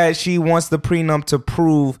be that she wants the prenup to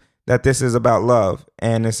prove that this is about love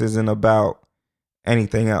and this isn't about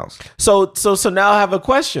anything else. So now I have a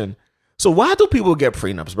question. So why do people get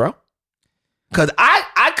prenups, bro? Because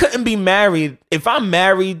I couldn't be married. If I'm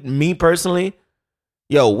married, me personally,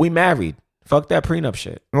 we married. Fuck that prenup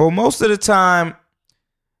shit. Well, most of the time,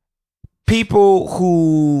 people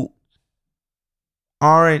who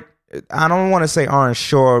aren't, I don't want to say aren't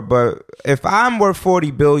sure, but if I'm worth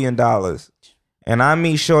 $40 billion and I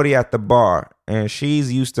meet shorty at the bar and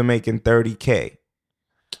she's used to making $30K,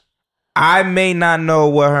 I may not know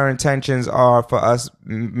what her intentions are for us.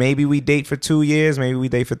 Maybe we date for 2 years, maybe we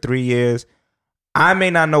date for 3 years. I may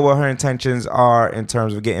not know what her intentions are in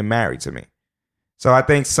terms of getting married to me. So I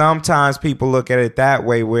think sometimes people look at it that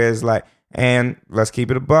way, where it's like, and let's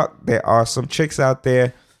keep it a buck, there are some chicks out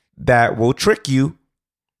there that will trick you,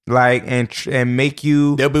 like, and make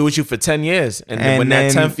you. They'll be with you for 10 years. And then when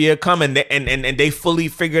that 10th year come and they fully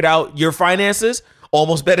figured out your finances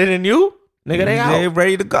almost better than you, nigga, they out. They're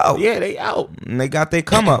ready to go. Yeah, they out. And they got their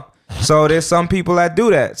come up. So there's some people that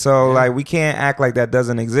do that. So like, we can't act like that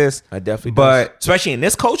doesn't exist. I definitely but does. Especially in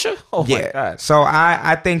this culture. Oh yeah. my God. So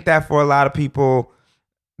I think that for a lot of people,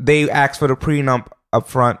 they ask for the prenup up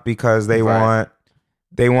front because they want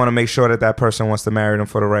to make sure that person wants to marry them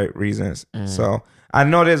for the right reasons. So I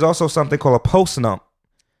know there's also something called a postnup.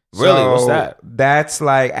 Really? What's that? That's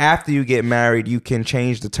like after you get married, you can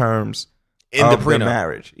change the terms in of the prenup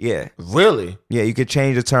marriage. Yeah. Really? Yeah, you could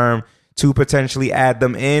change the term to potentially add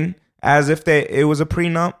them in as if it was a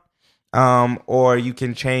prenup, or you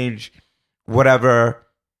can change whatever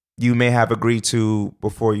you may have agreed to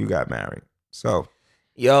before you got married. So,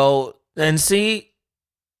 yo, and see,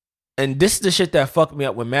 and this is the shit that fucked me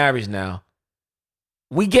up with marriage now.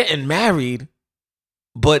 We getting married,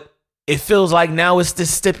 but it feels like now it's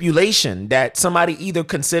this stipulation that somebody either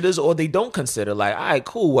considers or they don't consider. Like, all right,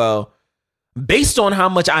 cool, well, based on how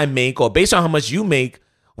much I make or based on how much you make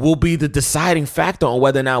will be the deciding factor on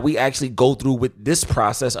whether or not we actually go through with this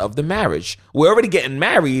process of the marriage. We're already getting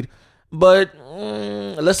married, but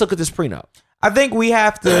let's look at this prenup. I think we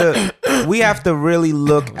have to really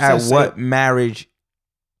look at what marriage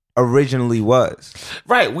originally was.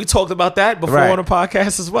 Right. We talked about that before on the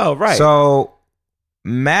podcast as well. Right. So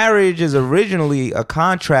marriage is originally a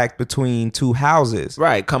contract between two houses.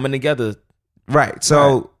 Right. Coming together. Right.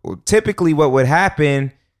 So typically what would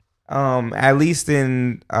happen, at least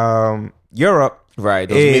in Europe, right?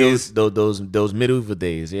 Those medieval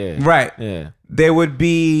days, yeah. Right. Yeah. There would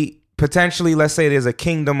be potentially, let's say there's a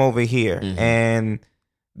kingdom over here and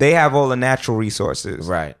they have all the natural resources.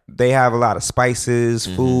 Right. They have a lot of spices,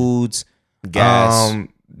 foods, gas.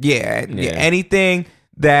 Anything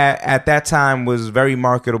that at that time was very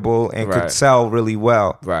marketable and could sell really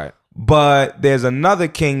well. Right. But there's another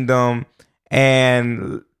kingdom,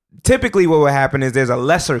 and typically what would happen is there's a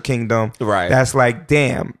lesser kingdom that's like,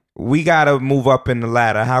 damn, we got to move up in the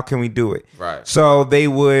ladder. How can we do it? Right. So they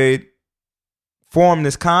would form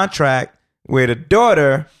this contract where the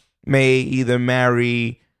daughter may either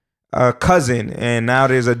marry a cousin, and now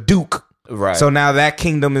there's a duke. Right. So now that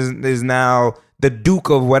kingdom is now the duke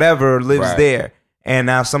of whatever lives there. And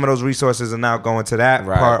now some of those resources are now going to that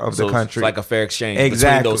part of the country. It's like a fair exchange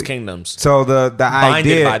between those kingdoms. So the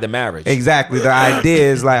idea by the marriage. Exactly. The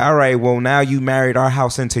idea is like, all right, well, now you married our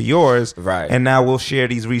house into yours. Right. And now we'll share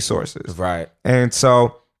these resources. Right. And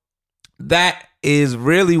so that is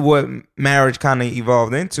really what marriage kind of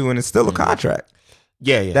evolved into, and it's still a contract.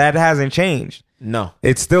 Yeah. That hasn't changed. No.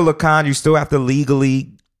 It's still a con. You still have to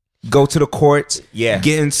legally go to the courts,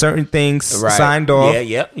 getting certain things signed off.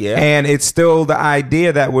 Yeah. And it's still the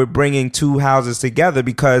idea that we're bringing two houses together,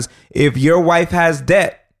 because if your wife has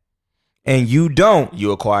debt and you don't,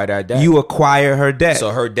 you acquire that debt. You acquire her debt.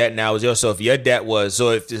 So her debt now is yours. So if your debt was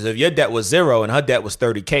if your debt was $0 and her debt was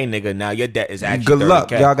 $30K, nigga, now your debt is actually good luck.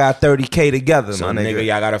 30K. Y'all got $30K together, so my nigga.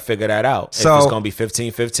 Y'all gotta figure that out. So if it's gonna be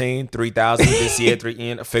 15, 3,000 this year,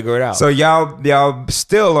 figure it out. So y'all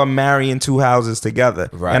still are marrying two houses together,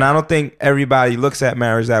 right? And I don't think everybody looks at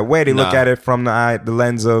marriage that way. They look at it from the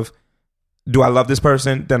lens of, do I love this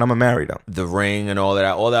person? Then I'm gonna marry them. The ring and all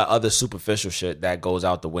that other superficial shit that goes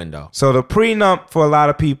out the window. So the prenup for a lot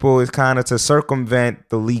of people is kind of to circumvent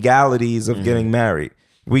the legalities of getting married.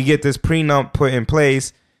 We get this prenup put in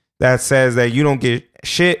place that says that you don't get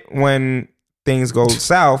shit when things go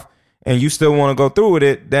south, and you still want to go through with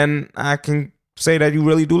it. Then I can say that you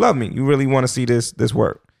really do love me. You really want to see this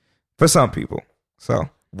work. For some people. So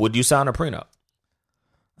would you sign a prenup?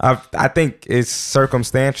 I think it's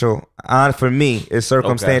circumstantial. For me, it's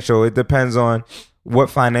circumstantial. Okay. It depends on what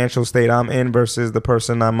financial state I'm in versus the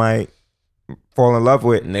person I might fall in love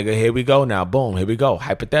with. Nigga, here we go now. Boom, here we go.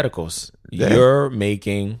 Hypotheticals. Yeah. You're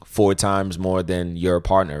making 4 times more than your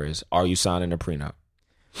partner is. Are you signing a prenup?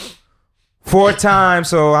 4 times.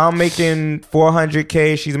 So I'm making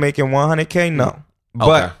 $400K. She's making $100K. No.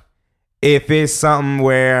 But if it's something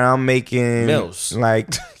where I'm making Mills,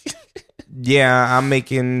 like Yeah, I'm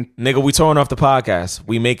making. Nigga, we touring off the podcast.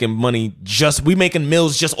 We making money we making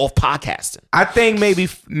mills just off podcasting. I think maybe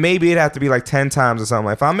it'd have to be like 10 times or something.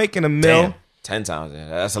 Like if I'm making a mil, Damn, 10 times. Yeah,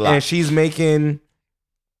 that's a lot. and she's making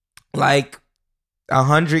like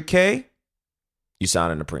 100K, You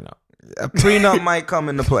signing a prenup. a prenup might come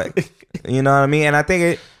into play. You know what I mean? And I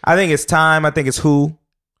think it's time. I think it's who,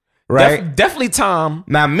 right? Definitely Tom.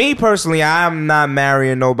 Now, me personally, I'm not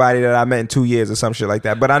marrying nobody that I met in 2 years or some shit like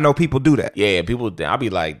that. But I know people do that. Yeah, people. I'll be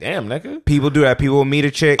like, damn, nigga. People do that. People will meet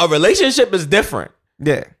a chick. A relationship is different.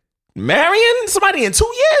 Yeah. Marrying somebody in 2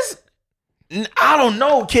 years? I don't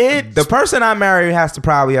know, kid. The person I marry has to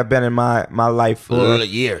probably have been in my life for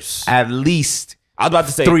years. at least I was about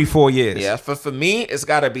to say 3-4 years. Yeah, for me, it's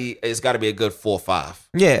gotta be a good 4 or 5.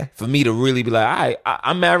 Yeah. For me to really be like, all right,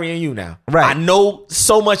 I'm marrying you now. Right. I know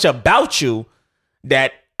so much about you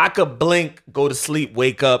that I could blink, go to sleep,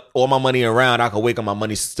 wake up, all my money around. I could wake up, my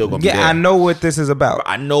money's still gonna be there. Yeah, I know what this is about.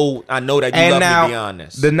 I know that you And love now, me beyond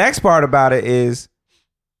this. the next part about it is,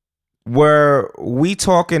 were we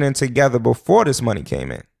talking and together before this money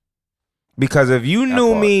came in? Because if you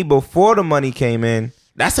knew me before the money came in,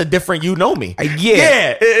 that's a different you know me.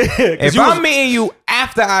 Yeah. If I'm I'm meeting you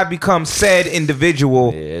after I become said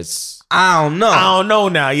individual, it's I don't know. I don't know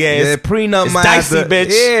now. Yeah, Yeah, prenup it's might dicey, have to- bitch.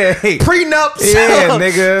 Yeah. Prenups. Yeah,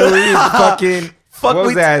 nigga. We fucking Fuck what was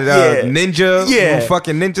we- that? yeah. Ninja? Yeah.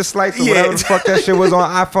 Fucking Ninja Slice or Yeah. whatever the fuck that shit was on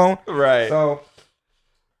iPhone. Right. So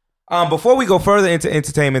before we go further into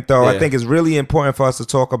entertainment though, I Yeah. think it's really important for us to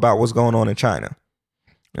talk about what's going on in China.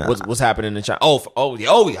 What's happening in China? Oh,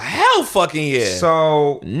 hell fucking yeah.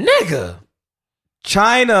 So Nigga.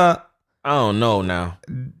 China I don't know now.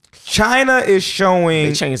 is They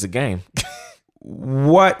showing changed the game.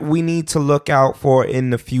 what we need to look out for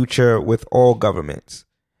in the future with all governments.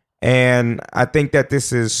 And I think that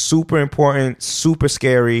this is super important, super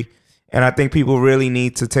scary, and I think people really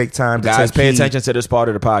need to take time to Guys, take pay heed attention to this part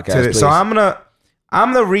of the podcast, to this. please. So I'm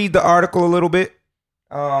gonna read the article a little bit.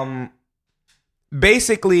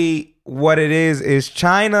 Basically, what it is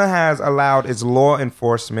China has allowed its law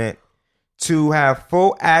enforcement to have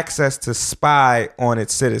full access to spy on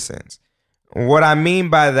its citizens. What I mean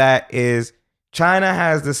by that is China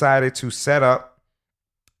has decided to set up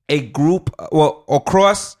a group, well,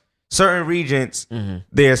 across certain regions,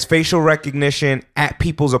 there's facial recognition at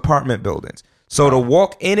people's apartment buildings. So to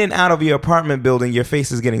walk in and out of your apartment building, your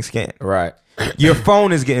face is getting scanned. Right. Your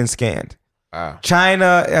phone is getting scanned. Wow.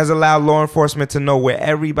 China has allowed law enforcement to know where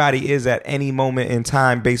everybody is at any moment in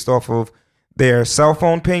time based off of their cell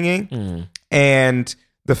phone pinging and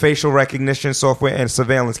the facial recognition software and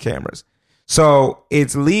surveillance cameras. So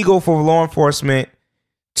it's legal for law enforcement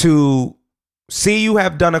to see you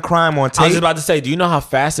have done a crime on I was tape. just about to say, do you know how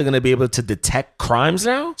fast they're going to be able to detect crimes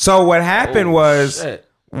now? So what happened was shit.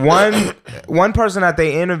 one person that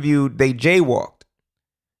they interviewed, they jaywalked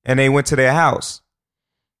and they went to their house.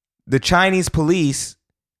 The Chinese police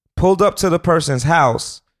pulled up to the person's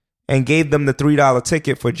house and gave them the $3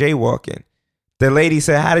 ticket for jaywalking. The lady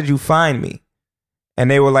said, "How did you find me?" And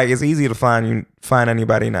they were like, "It's easy to find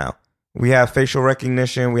anybody now. We have facial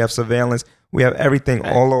recognition, we have surveillance, we have everything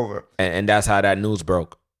all over." And that's how that news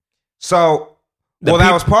broke. So, The that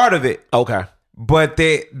peop- was part of it. Okay. But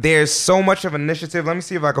there's so much of initiative. Let me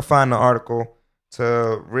see if I can find the article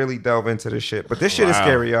to really delve into this shit. But this shit is Wow.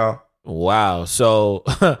 scary, y'all. Wow. So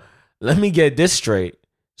let me get this straight.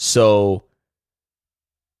 So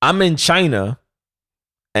I'm in China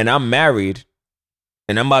and I'm married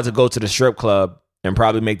and I'm about to go to the strip club and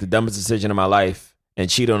probably make the dumbest decision of my life and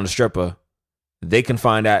cheat on a stripper. They can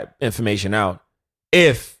find that information out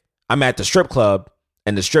if I'm at the strip club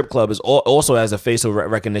and the strip club is also has a facial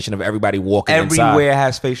recognition of everybody walking Everywhere inside.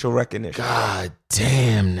 has facial recognition. God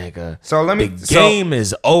damn, nigga. So let me. The game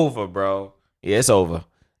is over, bro. Yeah, it's over.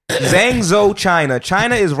 Zhangzhou, China.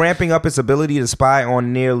 China is ramping up its ability to spy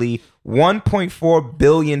on nearly 1.4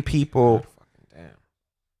 billion people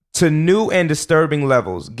to new and disturbing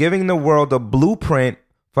levels, giving the world a blueprint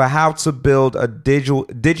for how to build a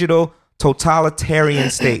digital totalitarian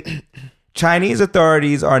state. Chinese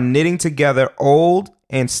authorities are knitting together old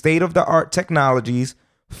and state-of-the-art technologies,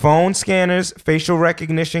 phone scanners, facial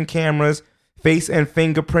recognition cameras, face and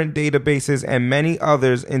fingerprint databases, and many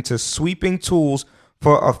others into sweeping tools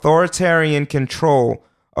for authoritarian control,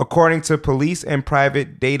 according to police and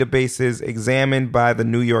private databases examined by the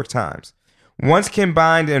New York Times. Once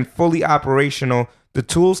combined and fully operational, the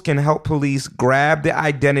tools can help police grab the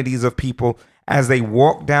identities of people as they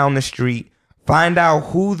walk down the street, find out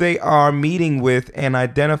who they are meeting with, and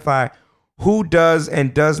identify who does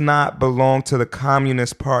and does not belong to the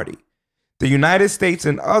Communist Party. The United States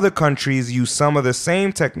and other countries use some of the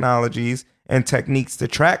same technologies and techniques to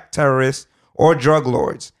track terrorists or drug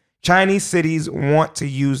lords. Chinese cities want to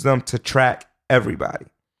use them to track everybody.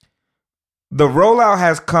 The rollout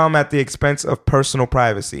has come at the expense of personal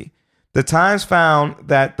privacy. The Times found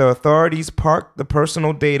that the authorities parked the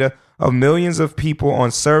personal data of millions of people on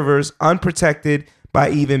servers unprotected by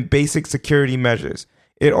even basic security measures.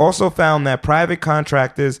 It also found that private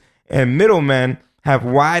contractors and middlemen have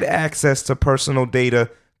wide access to personal data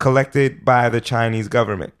collected by the Chinese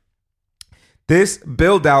government. This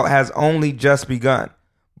build-out has only just begun,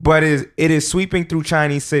 but it is sweeping through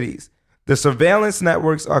Chinese cities. The surveillance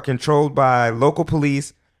networks are controlled by local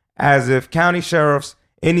police, as if county sheriffs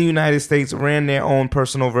in the United States ran their own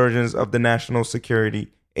personal versions of the National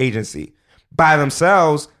Security Agency. By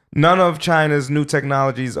themselves, none of China's new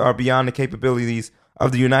technologies are beyond the capabilities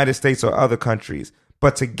of the United States or other countries,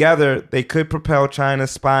 but together they could propel China's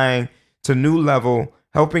spying to new level,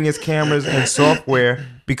 helping its cameras and software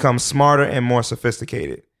become smarter and more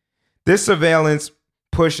sophisticated. This surveillance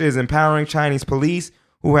push is empowering Chinese police,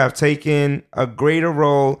 who have taken a greater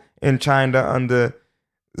role in China under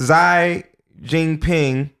Xi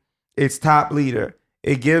Jinping, its top leader.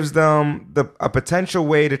 It gives them a potential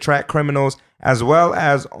way to track criminals as well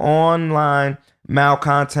as online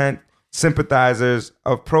malcontent sympathizers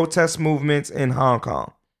of protest movements in Hong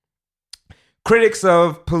Kong. Critics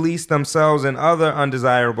of police themselves and other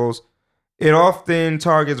undesirables, it often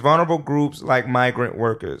targets vulnerable groups like migrant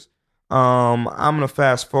workers. I'm going to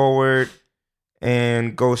fast forward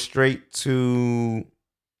and go straight to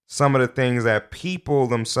some of the things that people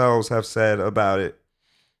themselves have said about it.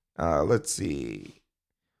 Let's see.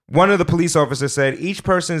 One of the police officers said, each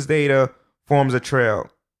person's data forms a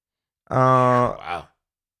trail. Wow.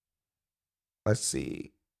 Let's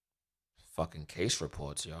see. Fucking case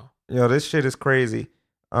reports, yo. Yo, this shit is crazy.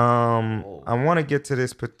 I want to get to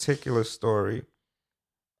this particular story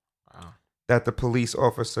that the police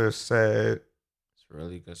officer said.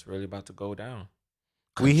 It's really about to go down.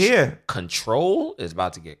 We hear. Control is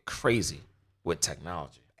about to get crazy with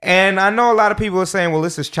technology. And I know a lot of people are saying, well,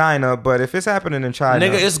 this is China, but if it's happening in China...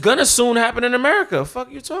 Nigga, it's gonna soon happen in America.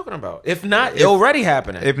 Fuck you talking about? If not, it's already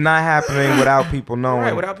happening. If not happening without people knowing.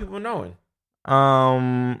 Right, without people knowing.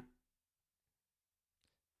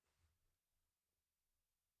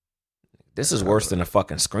 This is worse than a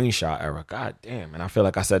fucking screenshot era. God damn. And I feel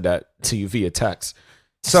like I said that to you via text.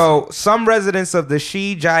 So some residents of the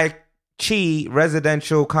Shijiaqi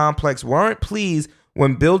residential complex weren't pleased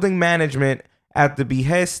when building management, at the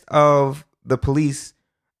behest of the police,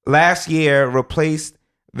 last year replaced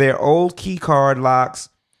their old keycard locks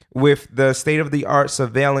with the state-of-the-art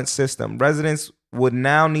surveillance system. Residents would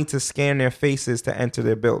now need to scan their faces to enter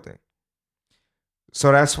their building.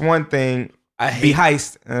 So that's one thing.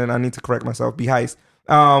 Beheist, and I need to correct myself. Beheist.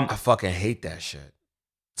 I fucking hate that shit.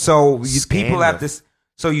 So people have this.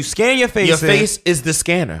 So you scan your face. Your face is the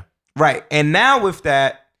scanner, right? And now with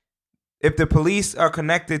that, if the police are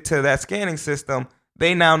connected to that scanning system,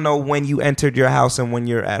 they now know when you entered your house and when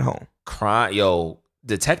you're at home.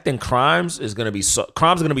 Detecting crimes is gonna be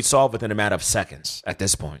solved within a matter of seconds at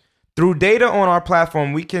this point. Through data on our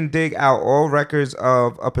platform, we can dig out all records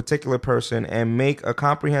of a particular person and make a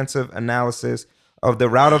comprehensive analysis of the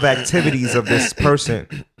route of activities of this person.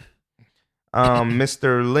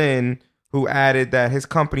 Mr. Lin, who added that his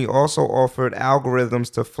company also offered algorithms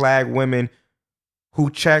to flag women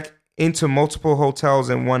who check into multiple hotels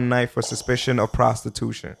in one night for suspicion of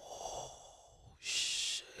prostitution. Oh,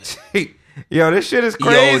 shit. Yo, this shit is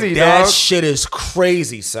crazy, yo, that dog. shit is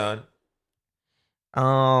crazy, son.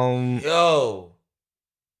 Yo.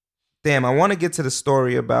 Damn, I want to get to the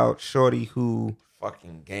story about Shorty who...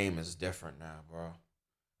 Fucking game is different now, bro.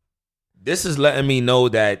 This is letting me know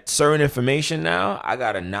that certain information now, I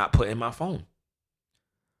gotta not put in my phone.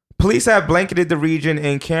 Police have blanketed the region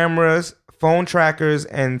in cameras, phone trackers,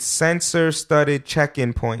 and sensor-studded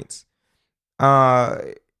check-in points.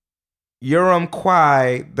 Urumqi,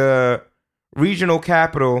 the regional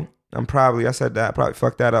capital... I probably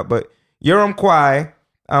fucked that up, but... Urumqi,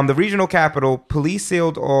 the regional capital, police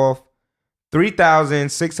sealed off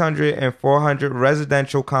 3,600 and 400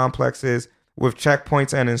 residential complexes with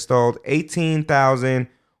checkpoints and installed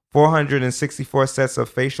 18,464 sets of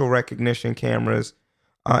facial recognition cameras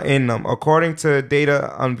in them. According to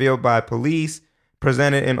data unveiled by police,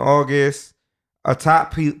 presented in August, a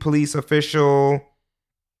top police official,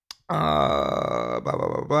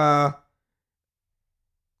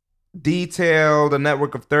 detailed a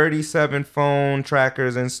network of 37 phone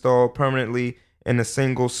trackers installed permanently in a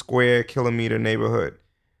single square kilometer neighborhood.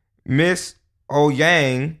 Miss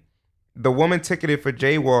Ouyang, the woman ticketed for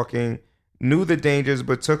jaywalking, knew the dangers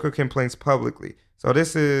but took her complaints publicly. So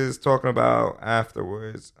this is talking about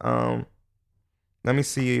afterwards. Let me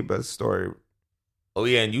see the story. Oh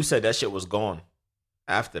yeah, and you said that shit was gone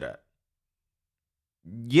after that.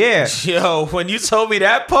 Yeah. Yo, when you told me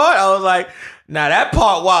that part, I was like, nah, that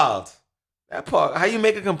part wild. That part, how you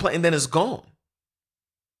make a complaint and then it's gone?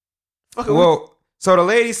 Well, so the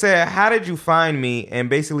lady said, "How did you find me?" And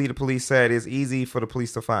basically the police said it's easy for the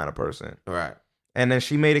police to find a person. Right. And then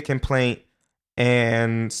she made a complaint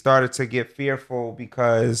and started to get fearful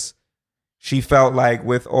because she felt like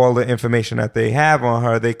with all the information that they have on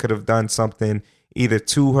her, they could have done something either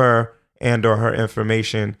to her and or her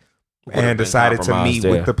information, and decided to meet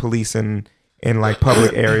with the police in like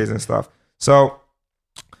public areas and stuff. So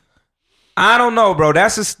I don't know, bro.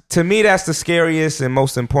 That's just, to me, that's the scariest and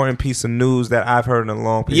most important piece of news that I've heard in a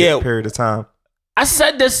long period of time. I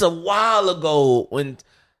said this a while ago when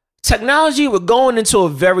technology was going into a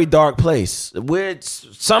very dark place. Where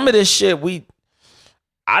some of this shit,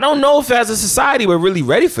 I don't know if as a society we're really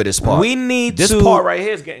ready for this part. This part right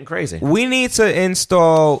here is getting crazy. We need to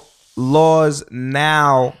install laws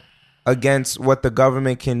now against what the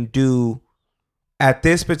government can do at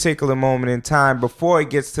this particular moment in time before it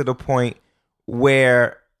gets to the point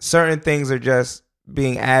where certain things are just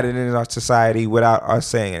being added in our society without us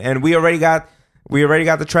saying it. And we already got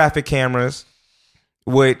the traffic cameras,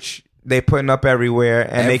 which they putting up everywhere,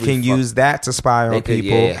 and they can use that to spy on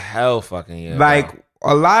people. Yeah, hell fucking yeah. Like bro.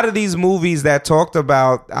 A lot of these movies that talked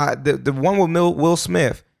about the one with Will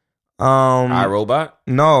Smith, iRobot.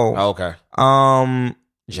 No. Oh, okay.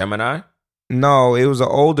 Gemini. No, it was an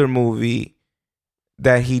older movie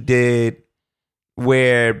that he did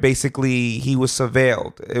where basically he was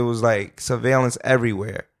surveilled. It was like surveillance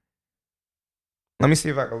everywhere. Let me see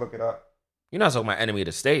if I can look it up. You're not talking about Enemy of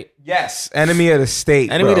the State. Yes, Enemy of the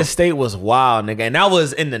State. Enemy of the State was wild, nigga. And that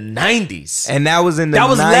was in the 90s. And that was in the 90s. That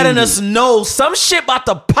was letting us know some shit about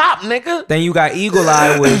to pop, nigga. Then you got Eagle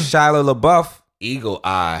Eye with Shia LaBeouf. Eagle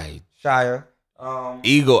Eye. Shia.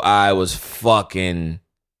 Eagle Eye was fucking...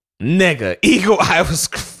 Nigga. Eagle Eye was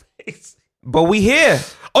crazy. But we here.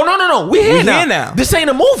 Oh, no. We here now. This ain't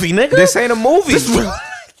a movie, nigga. This ain't a movie.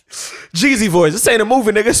 Jeezy voice. This ain't a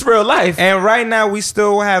movie, nigga. It's real life. And right now we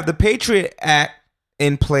still have the Patriot Act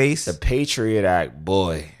in place. The Patriot Act,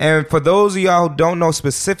 boy. And for those of y'all who don't know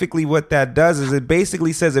specifically what that does, is it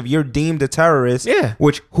basically says if you're deemed a terrorist,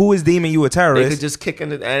 which who is deeming you a terrorist? They could just kick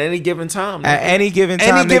in at any given time. At any given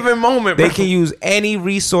time. Any given moment, bro. They can use any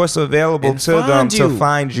resource available to them to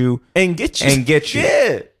find you. And get you.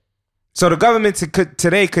 Yeah. So the government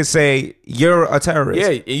today could say, you're a terrorist. Yeah,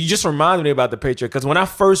 you just reminded me about the Patriot. Because when I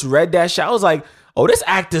first read that shit, I was like, oh, this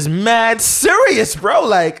act is mad serious, bro.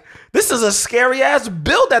 Like, this is a scary-ass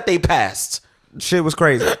bill that they passed. Shit was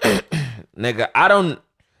crazy. Nigga, I don't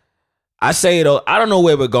know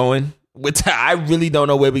where we're going. I really don't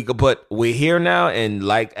know where we could put. We're here now, and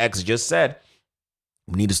like X just said,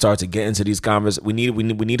 we need to start to get into these conversations. We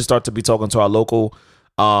need to start to be talking to our local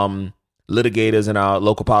litigators and our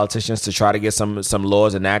local politicians to try to get some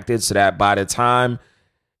laws enacted so that by the time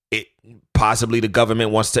possibly the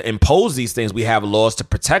government wants to impose these things, we have laws to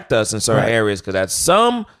protect us in certain areas. Because at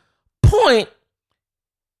some point,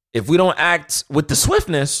 if we don't act with the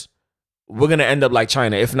swiftness, we're going to end up like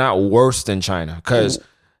China, if not worse than China. Because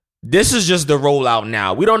this is just the rollout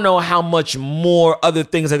now. We don't know how much more other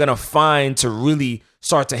things they're going to find to really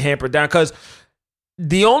start to hamper down. Because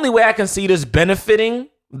the only way I can see this benefiting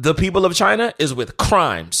the people of China is with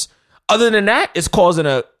crimes. Other than that, it's causing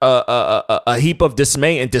a heap of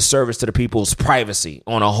dismay and disservice to the people's privacy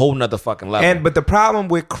on a whole nother fucking level. But the problem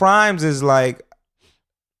with crimes is like,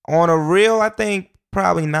 on a real, I think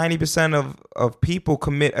probably 90% of people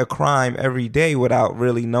commit a crime every day without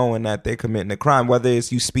really knowing that they're committing a crime. Whether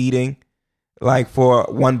it's you speeding, like for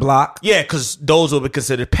one block. Yeah, because those will be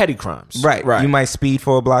considered petty crimes. Right. You might speed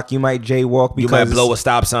for a block. You might jaywalk because... You might blow a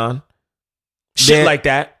stop sign. Shit like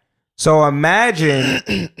that. So imagine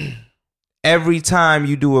every time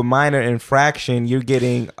you do a minor infraction, you're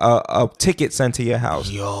getting a ticket sent to your house.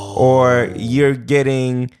 Or you're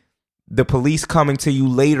getting the police coming to you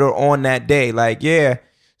later on that day. Like, yeah.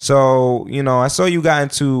 So, I saw you got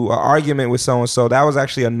into an argument with so-and-so. That was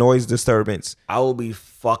actually a noise disturbance. I will be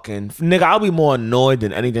nigga, I'll be more annoyed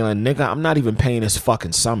than anything. Like, nigga, I'm not even paying this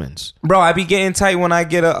fucking summons. Bro, I be getting tight when I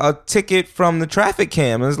get a ticket from the traffic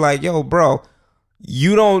cam. It's like, yo, bro,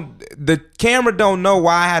 the camera don't know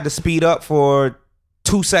why I had to speed up for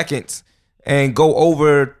 2 seconds and go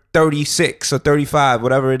over 36 or 35,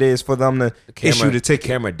 whatever it is, for them to issue the ticket. The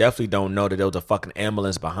camera definitely don't know that there was a fucking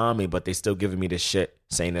ambulance behind me, but they still giving me this shit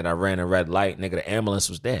saying that I ran a red light. Nigga, the ambulance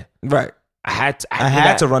was there. Right. I had to. I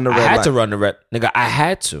had to run the red I had light. to run the red. Nigga, I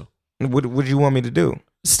had to. What would you want me to do?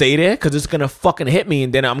 Stay there because it's going to fucking hit me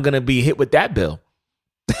and then I'm going to be hit with that bill.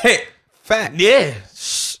 Fact. Yeah.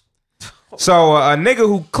 So a nigga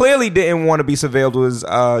who clearly didn't want to be surveilled was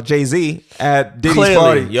Jay-Z at Diddy's Clearly,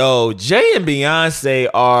 party. yo, Jay and Beyonce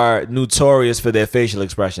are notorious for their facial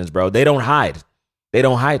expressions, bro. They don't hide. They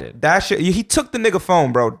don't hide it. That shit, he took the nigga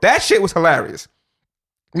phone, bro. That shit was hilarious.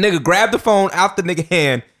 Nigga grabbed the phone out the nigga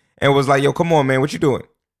hand and was like, yo, come on, man, what you doing?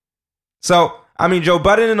 So, I mean, Joe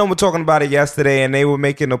Budden and them were talking about it yesterday, and they were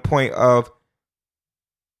making a point of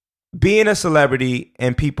being a celebrity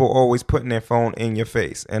and people always putting their phone in your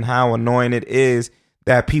face and how annoying it is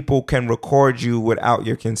that people can record you without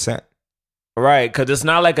your consent. Right, because it's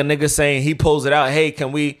not like a nigga saying he pulls it out. Hey,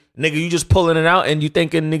 can we, nigga, you just pulling it out and you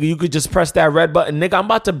thinking, nigga, you could just press that red button. Nigga, I'm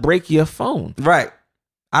about to break your phone. Right.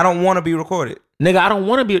 I don't want to be recorded. Nigga, I don't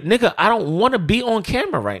want to be on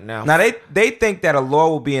camera right now. Now, they think that a law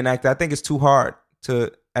will be enacted. I think it's too hard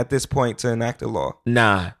at this point to enact a law.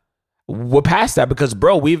 Nah, we're past that because,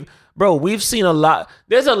 bro, we've seen a lot.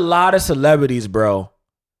 There's a lot of celebrities, bro,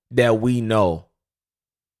 that we know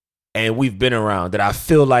and we've been around that I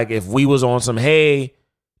feel like if we was on some, hey,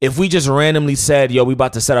 if we just randomly said, yo, we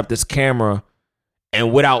about to set up this camera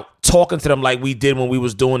and without talking to them like we did when we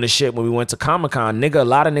was doing the shit when we went to Comic-Con, nigga, a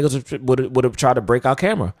lot of niggas would have tried to break our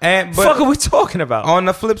camera. But fuck are we talking about? On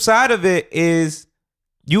the flip side of it is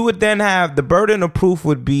you would then have the burden of proof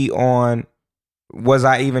would be on, was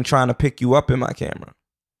I even trying to pick you up in my camera?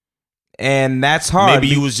 And that's hard. Maybe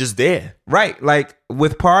you was just there. Right. Like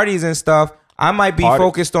with parties and stuff, I might be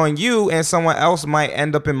focused on you and someone else might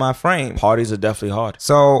end up in my frame. Parties are definitely hard.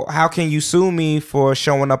 So how can you sue me for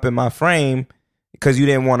showing up in my frame because you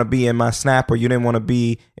didn't want to be in my Snap or you didn't want to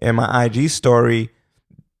be in my IG story?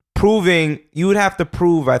 You would have to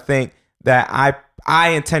prove, I think, that I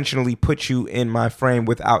intentionally put you in my frame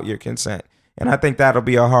without your consent. And I think that'll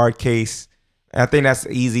be a hard case. I think that's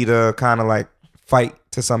easy to kind of like fight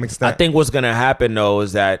to some extent. I think what's going to happen, though,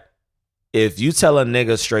 is that if you tell a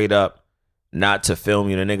nigga straight up not to film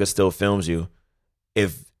you, the nigga still films you.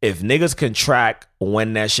 If niggas can track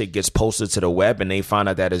when that shit gets posted to the web and they find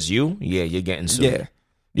out that is you, yeah, you're getting sued.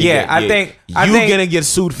 Yeah. I think you're gonna get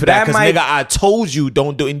sued for that because nigga, I told you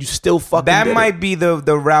don't do it and you still fucking that did might it. be the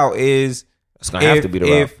route is it's gonna have to be the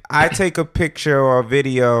route. If I take a picture or a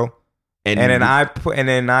video and then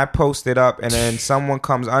I post it up and then someone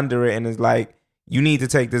comes under it and is like, you need to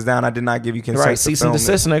take this down. I did not give you consent. Right, cease and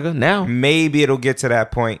desist, nigga. Now maybe it'll get to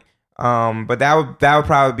that point. But that would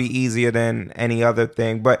probably be easier than any other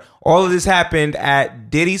thing. But all of this happened at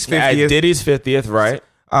Diddy's 50th. At Diddy's 50th, right?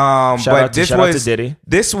 Shout out to Diddy.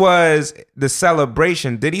 This was the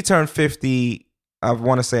celebration. Diddy turned 50, I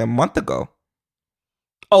want to say a month ago.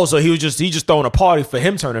 Oh, so he just throwing a party for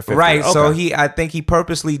him turning 50. Right. Okay. So I think he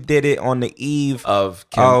purposely did it on the eve of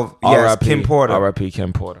Kim Porter. R.I.P.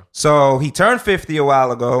 Kim Porter. So he turned 50 a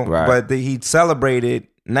while ago, right. but he celebrated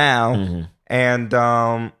now. Mm-hmm.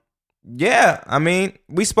 And yeah, I mean,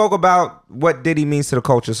 we spoke about what Diddy means to the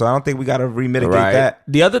culture, so I don't think we got to remitigate that.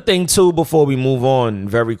 The other thing, too, before we move on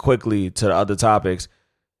very quickly to the other topics,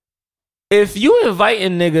 if you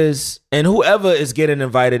inviting niggas and whoever is getting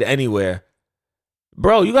invited anywhere,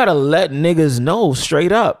 bro, you got to let niggas know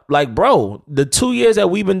straight up. Like, bro, the 2 years that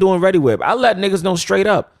we've been doing Ready Whip, I let niggas know straight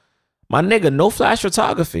up. My nigga, no flash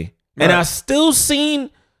photography. Right. And I still seen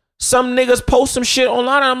some niggas post some shit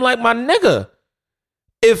online, and I'm like, my nigga,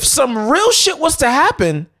 if some real shit was to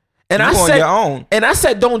happen, and I said,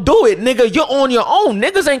 don't do it, nigga, you're on your own.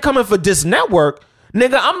 Niggas ain't coming for this network.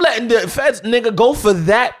 Nigga, I'm letting the feds, nigga, go for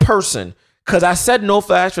that person. Because I said no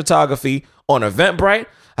flash photography on Eventbrite.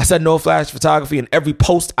 I said no flash photography in every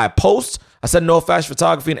post I post. I said no flash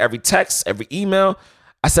photography in every text, every email.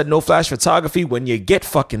 I said no flash photography when you get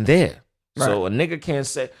fucking there. Right. So a nigga can't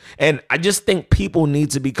say. And I just think people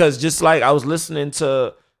need to, because just like I was listening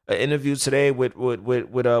to an interview today with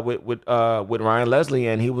Ryan Leslie,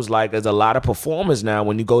 and he was like, there's a lot of performers now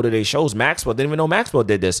when you go to their shows. Maxwell didn't even know Maxwell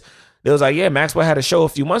did this. They was like, yeah, Maxwell had a show a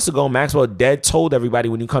few months ago. Maxwell told everybody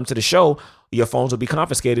when you come to the show, your phones will be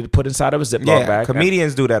confiscated, put inside of a Ziploc bag.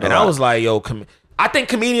 Comedians do that. And I was like, yo, I think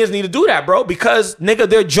comedians need to do that, bro, because nigga,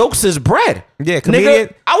 their jokes is bread. Yeah,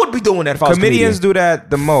 nigga, I would be doing that if I was comedians do that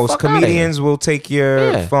the most. Comedians will take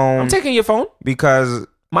your phone. I'm taking your phone because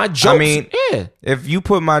my jokes. I mean, if you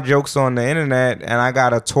put my jokes on the internet and I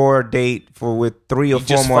got a tour date with 3 or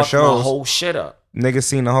 4 more shows, my whole shit up. Niggas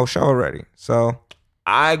seen the whole show already. So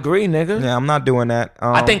I agree, nigga. Yeah, I'm not doing that.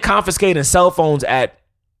 I think confiscating cell phones at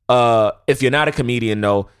if you're not a comedian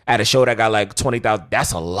though, at a show that got like 20,000,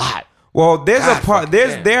 that's a lot. Well, there's God fucking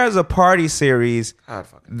damn. there's a party series God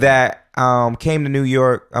fucking that came to New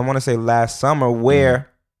York, I want to say last summer, where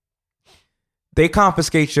they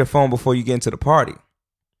confiscate your phone before you get into the party.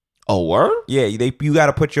 Oh, word? Yeah, you got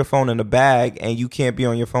to put your phone in the bag, and you can't be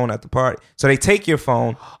on your phone at the party. So they take your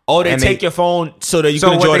phone. Oh, they take your phone so that you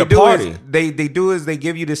can enjoy the party. They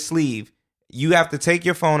give you the sleeve. You have to take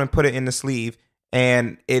your phone and put it in the sleeve,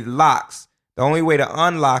 and it locks. The only way to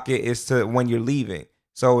unlock it is to when you're leaving.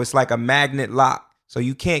 So it's like a magnet lock. So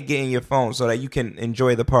you can't get in your phone so that you can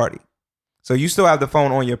enjoy the party. So you still have the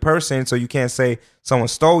phone on your person, so you can't say someone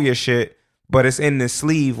stole your shit, but it's in the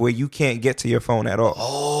sleeve where you can't get to your phone at all.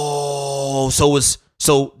 Oh,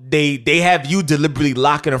 so they have you deliberately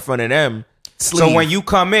locking in front of them. Sleeve. So when you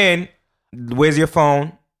come in, where's your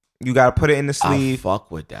phone? You got to put it in the sleeve. I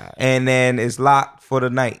fuck with that. And then it's locked for the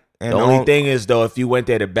night. And the only thing is, though, if you went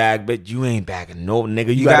there to bag, but you ain't bagging no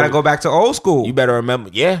nigga. You got to go back to old school. You better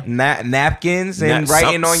remember, yeah. Napkins and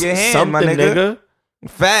writing on your hand, my nigga.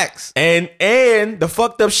 Facts. And the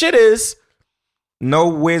fucked up shit is, no,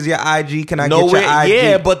 where's your IG? Can I get your IG?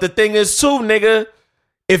 Yeah, but the thing is, too, nigga,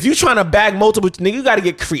 if you trying to bag multiple, nigga, you got to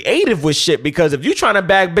get creative with shit, because if you trying to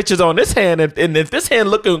bag bitches on this hand, and if this hand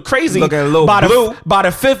looking crazy, looking a little by blue, by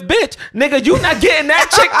the fifth bitch, nigga, you not getting that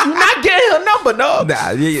chick, you not getting her number,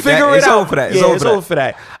 no. Figure it out. Over for that. It's over for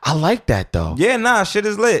that. I like that though. Yeah, nah, shit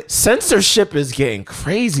is lit. Censorship is getting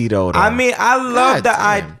crazy though. I mean, I love the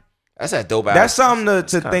idea. That's that dope. That's something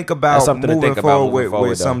to think about. That's something to think about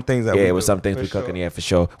with some things. That with some things we cooking. Yeah, for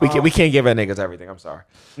sure. We can't give our niggas everything. I'm sorry.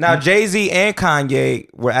 Now Jay-Z and Kanye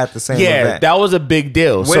were at the same event. Yeah, that was a big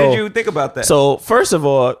deal. What did you think about that? So first of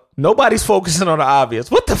all, nobody's focusing on the obvious.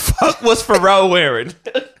 What the fuck was Pharrell wearing?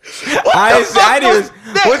 What's this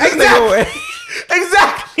nigga wearing?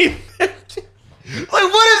 Exactly. Like,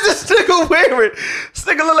 what is this nigga wearing? This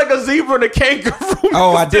nigga look like a zebra and a kangaroo.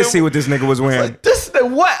 Oh, I did see what this nigga was wearing.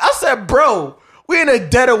 Like, what? I said, bro, we in a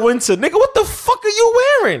dead of winter. Nigga, what the fuck are you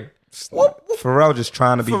wearing? Pharrell just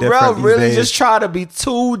trying to be different Pharrell really days. just trying to be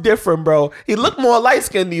too different, bro. He look more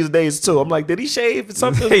light-skinned these days, too. I'm like, did he shave?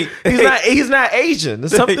 Something? He's not Asian.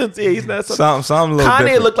 Something. Yeah, he's not something. A little Kanye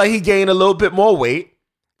different. looked like he gained a little bit more weight.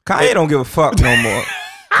 Kanye don't give a fuck no more.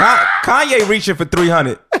 Kanye reaching for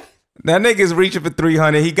 300. That nigga's reaching for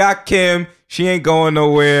 300. He got Kim. She ain't going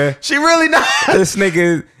nowhere. She really not. This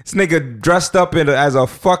nigga dressed up as a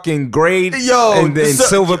fucking grade in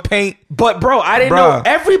silver paint. But bro, I didn't know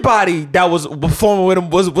everybody that was performing with him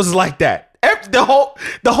was like that. The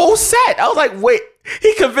whole set. I was like, wait,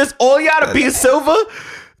 he convinced all y'all to be in silver?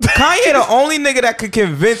 Kanye the only nigga that could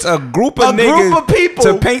convince a group of people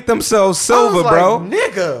to paint themselves silver, bro.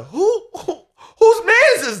 Nigga, whose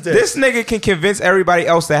mans is this? This nigga can convince everybody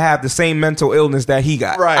else to have the same mental illness that he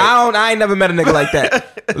got. Right. I ain't never met a nigga like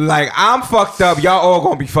that. Like, I'm fucked up. Y'all all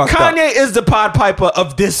gonna be fucked up. Kanye is the Pied Piper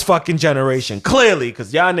of this fucking generation. Clearly,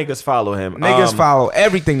 because y'all niggas follow him. Niggas follow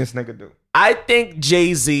everything this nigga do. I think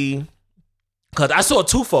Jay-Z, because I saw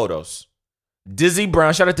two photos. Dizzy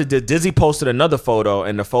Brown, shout out to Dizzy, posted another photo,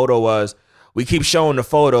 and the photo was, we keep showing the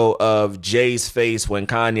photo of Jay's face when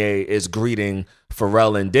Kanye is greeting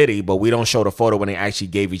Pharrell and Diddy, but we don't show the photo when they actually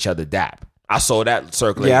gave each other dap. I saw that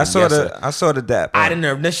circulating. Yeah, I saw the dap. I didn't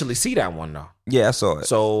initially see that one though. Yeah, I saw it.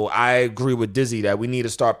 So I agree with Dizzy that we need to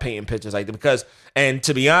start painting pictures like that, because, and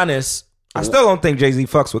to be honest, I still don't think Jay-Z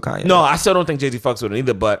fucks with Kanye. No, I still don't think Jay-Z fucks with him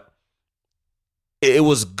either, but it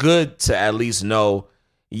was good to at least know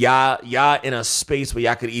y'all in a space where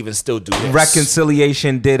y'all could even still do this.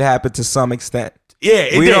 Reconciliation did happen to some extent.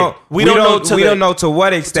 Yeah, we don't know to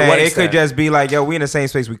what extent. It could just be like, yo, we in the same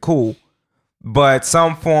space, we cool. But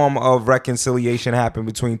some form of reconciliation happened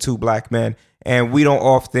between two black men, and we don't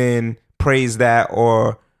often praise that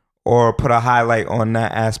or put a highlight on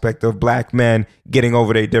that aspect of black men getting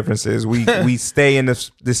over their differences. We stay in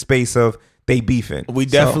this space of they beefing. We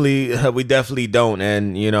definitely don't,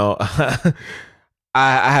 and you know.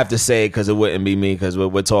 I have to say, because it wouldn't be me, because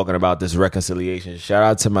we're talking about this reconciliation. Shout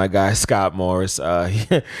out to my guy Scott Morris.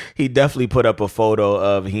 He definitely put up a photo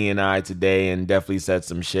of he and I today, and definitely said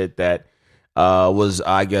some shit that was,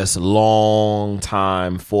 I guess, long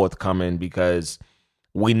time forthcoming, because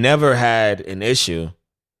we never had an issue,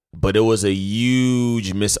 but it was a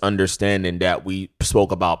huge misunderstanding that we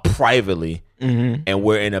spoke about privately, and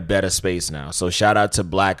we're in a better space now. So shout out to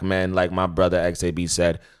black men, like my brother XAB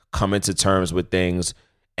said, coming to terms with things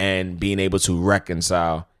and being able to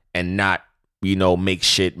reconcile and not, make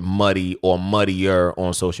shit muddy or muddier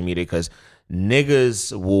on social media, because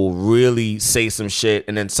niggas will really say some shit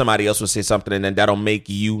and then somebody else will say something and then that'll make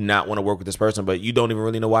you not want to work with this person, but you don't even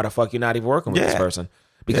really know why the fuck you're not even working with this person.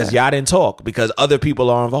 because y'all didn't talk because other people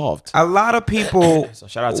are involved. A lot of people So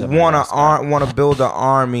shout out to want to build an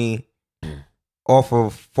army off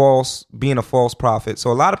of being a false prophet.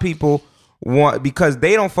 So a lot of people want, because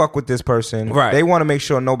they don't fuck with this person, right? They want to make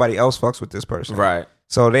sure nobody else fucks with this person, right?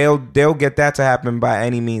 So they'll get that to happen by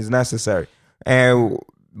any means necessary. And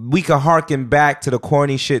we can harken back to the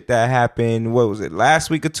corny shit that happened, what was it, last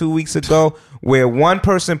week or 2 weeks ago, where one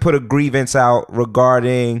person put a grievance out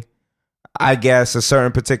regarding, I guess, a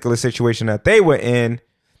certain particular situation that they were in,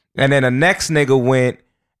 and then the next nigga went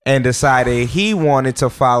and decided he wanted to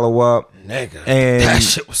follow up, nigga, and that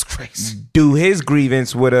shit was crazy. Do his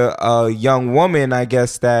grievance with a young woman, I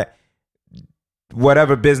guess, that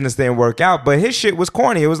whatever business didn't work out, but his shit was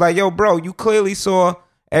corny. It was like, yo, bro, you clearly saw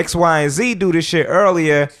X, Y, and Z do this shit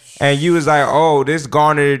earlier, and you was like, oh, this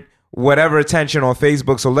garnered whatever attention on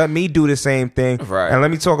Facebook, so let me do the same thing. Right. And let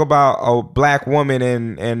me talk about a black woman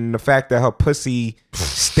and the fact that her pussy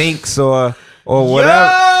stinks or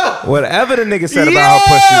whatever the nigga said about her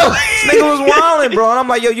pussy. This nigga was wilding, bro. And I'm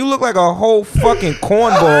like, yo, you look like a whole fucking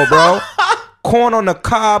cornball, bro. Corn on the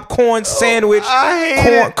cob, corn sandwich,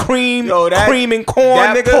 corn cream, cream and corn.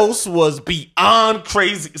 That nigga. Post was beyond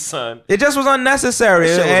crazy, son. It just was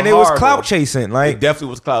unnecessary, and it horrible. was clout chasing. Like, it definitely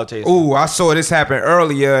was clout chasing. Ooh, I saw this happen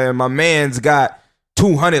earlier, and my man's got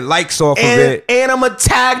 200 likes off of it. And I'm gonna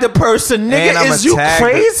tag the person, nigga. Is you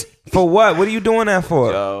crazy? For what? What are you doing that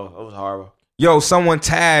for? Yo, it was horrible. Yo, someone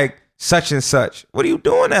tagged such and such. What are you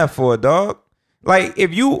doing that for, dog? Like,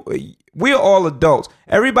 we're all adults.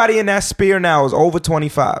 Everybody in that sphere now is over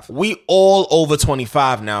 25. We all over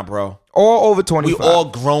 25 now, bro. All over 25. We all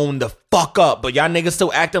grown the fuck up, but y'all niggas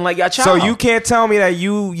still acting like y'all child. So you can't tell me that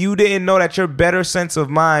you didn't know that your better sense of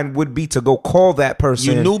mind would be to go call that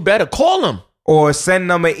person. You knew better. Call them. Or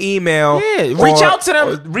send them an email. Yeah, reach out to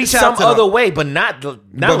them. Reach some other way, but not like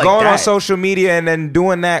going that. On social media and then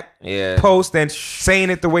doing that Yeah. post and saying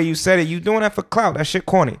it the way you said it. You doing that for clout. That shit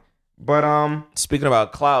corny. But speaking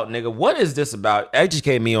about clout, nigga, what is this about?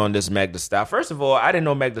 Educate me on this Meg Thee Stallion. First of all, I didn't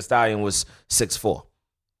know Meg Thee Stallion was 6'4".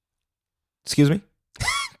 Excuse me?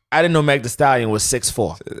 I didn't know Meg Thee Stallion was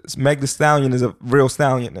 6'4". Meg Thee Stallion is a real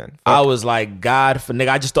stallion then. I was like, God for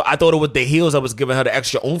nigga. I thought it was the heels that was giving her the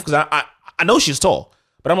extra oomph because I know she's tall,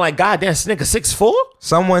 but I'm like, God damn, this nigga 6'4".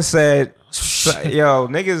 Someone said, yo,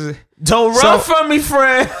 niggas don't run from me,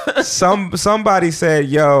 friend. Somebody said,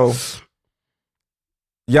 yo,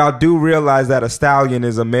 y'all do realize that a stallion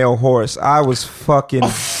is a male horse. I was fucking,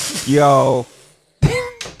 yo.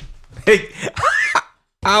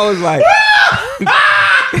 I was like,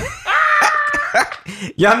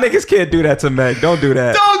 y'all niggas can't do that to Meg. Don't do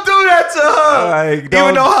that. Don't do that to her. Like,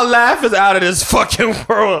 even though her laugh is out of this fucking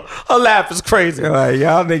world. Her laugh is crazy. Like,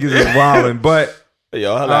 y'all niggas is wilding. But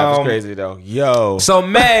yo, her laugh is crazy though. Yo. So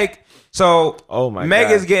Meg, oh Meg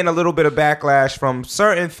God. is getting a little bit of backlash from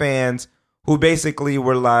certain fans who basically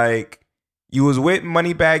were like, you was with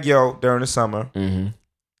Moneybagg Yo during the summer. Mm-hmm.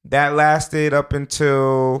 That lasted up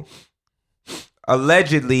until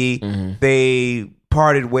allegedly they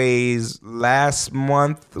parted ways last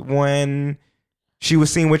month when she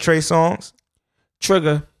was seen with Trey Songz.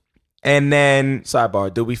 Trigger. And then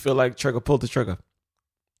sidebar, do we feel like Trigger pulled the trigger?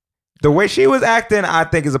 The way she was acting, I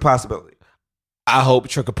think is a possibility. I hope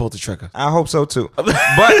Trigger pulled the trigger. I hope so too. But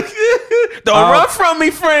don't run from me,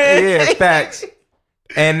 friend. Yeah, facts.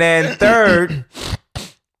 And then third,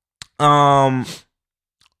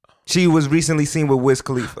 she was recently seen with Wiz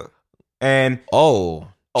Khalifa. And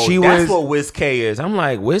that's what Wiz K is. I'm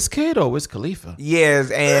like, Wiz Kid or Wiz Khalifa?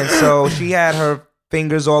 Yes, and so she had her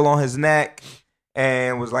fingers all on his neck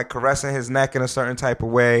and was like caressing his neck in a certain type of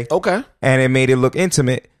way. Okay. And it made it look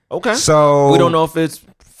intimate. Okay. So we don't know if it's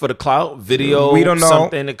for the clout video. We don't know.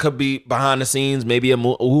 Something that could be behind the scenes, maybe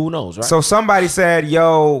who knows, right? So somebody said,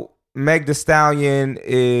 yo, Meg Thee Stallion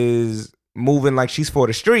is moving like she's for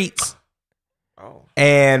the streets. Oh.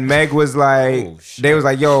 And Meg was like, they was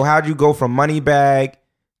like, yo, how'd you go from Moneybagg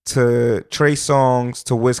to Trey Songz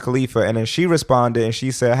to Wiz Khalifa? And then she responded and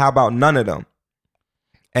she said, how about none of them?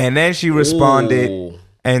 And then she responded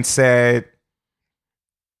and said,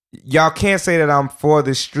 y'all can't say that I'm for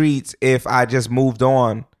the streets if I just moved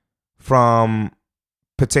on from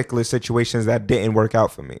particular situations that didn't work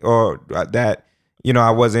out for me or that, you know,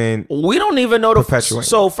 I wasn't. We don't even know perpetuating.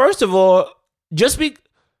 So first of all, we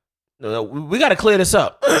got to clear this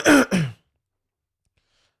up.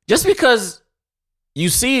 Just because you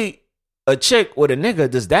see a chick with a nigga,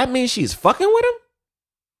 does that mean she's fucking with him?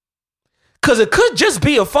 Because it could just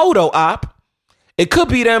be a photo op. It could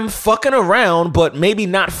be them fucking around, but maybe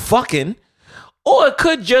not fucking. Or it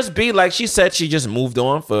could just be, like she said, she just moved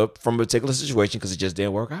on from a particular situation because it just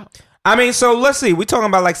didn't work out. I mean, so let's see. We're talking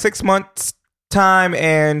about like 6 months time,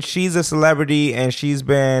 and she's a celebrity, and she's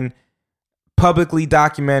been publicly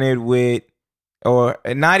documented with, or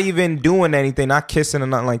not even doing anything, not kissing or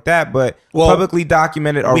nothing like that, but publicly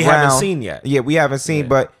documented around. We haven't seen yet. Yeah, we haven't seen,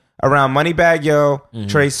 but around Moneybagg Yo,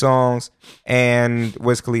 Trey Songz, and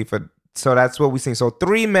Wiz Khalifa. So that's what we've seen. So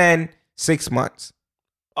 3 men, 6 months.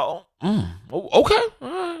 Oh, okay.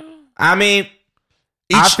 I mean,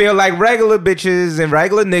 I feel like regular bitches and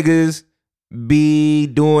regular niggas be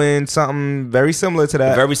doing something very similar to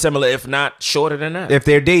that. Very similar, if not shorter than that. If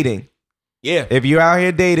they're dating. Yeah. If you're out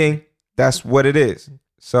here dating, that's what it is.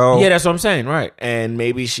 So yeah, that's what I'm saying, right? And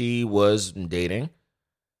maybe she was dating,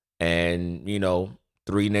 and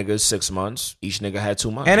 3 niggas, 6 months. Each nigga had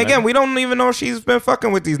 2 months. And again, we don't even know if she's been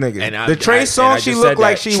fucking with these niggas. And the Trey Songz, she looked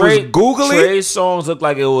like she was googly. Trey Songz looked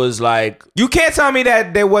like it was like... You can't tell me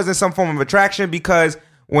that there wasn't some form of attraction, because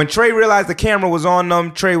when Trey realized the camera was on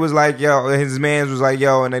them, Trey was like, yo, his man was like,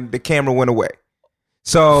 yo, and then the camera went away.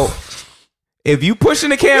 So if you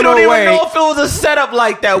pushing the camera away... We don't even know if it was a setup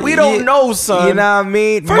like that. We don't know, son. You know what I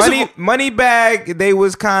mean? Moneybagg, they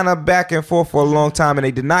was kind of back and forth for a long time, and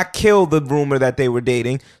they did not kill the rumor that they were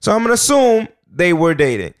dating. So I'm going to assume they were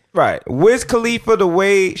dating. Right. Wiz Khalifa, the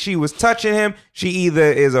way she was touching him, she either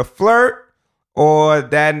is a flirt or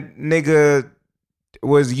that nigga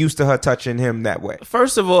was used to her touching him that way.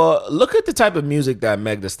 First of all, look at the type of music that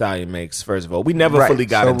Meg Thee Stallion makes, first of all. We never fully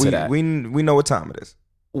got into that. We know what time it is.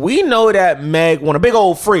 We know that Meg want a big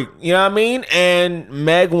old freak, you know what I mean? And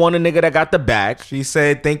Meg want a nigga that got the bag. She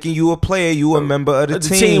said, thinking you a player, you a member of the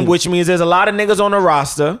team. Which means there's a lot of niggas on the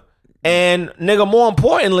roster. And nigga, more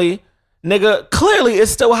importantly, nigga, clearly it's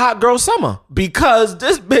still hot girl summer, because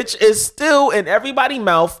this bitch is still in everybody's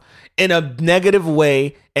mouth in a negative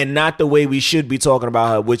way, and not the way we should be talking about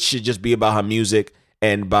her, which should just be about her music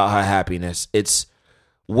and about her happiness. It's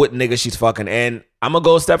what nigga she's fucking. And I'm gonna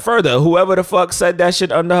go a step further. Whoever the fuck said that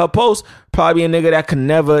shit under her post, probably a nigga that could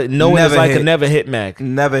never hit Meg.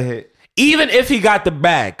 Never hit. Even if he got the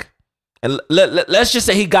bag, and let's just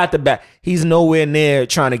say he got the bag, he's nowhere near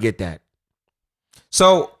trying to get that.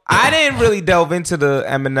 So I didn't really delve into the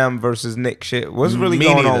Eminem versus Nick shit. What's really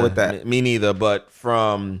going on with that? Me neither. But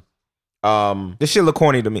from this shit look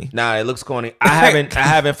corny to me. Nah, it looks corny. I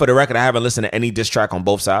haven't for the record, I haven't listened to any diss track on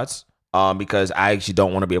both sides. Because I actually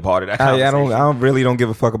don't want to be a part of that conversation. I really don't give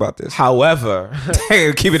a fuck about this. However,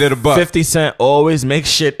 keep it at a buck. 50 Cent always makes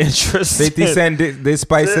shit interesting. 50 Cent did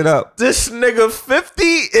spice it up. This nigga 50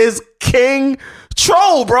 is king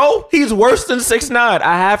troll, bro. He's worse than 6ix9ine.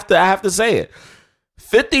 I have to say it.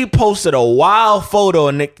 50 posted a wild photo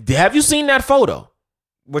of Nick. Have you seen that photo?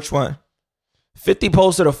 Which one? 50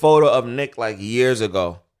 posted a photo of Nick like years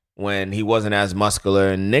ago, when he wasn't as muscular,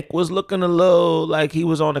 and Nick was looking a little like he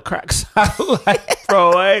was on the crack side. Like,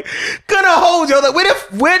 bro, I gonna hold you. Like,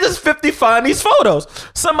 where does 50 find these photos?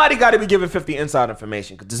 Somebody got to be giving 50 inside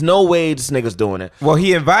information, because there's no way this nigga's doing it. Well,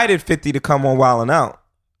 he invited 50 to come on Wildin' Out.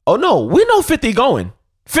 Oh no, we know 50 going.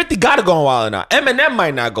 50 got to go on Wildin' Out. Eminem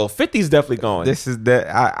might not go. 50's definitely going. This is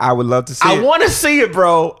I would love to see it. I want to see it,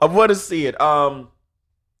 bro. I want to see it.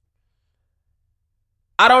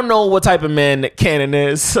 I don't know what type of man Nick Cannon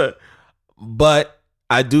is, but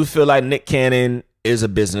I do feel like Nick Cannon is a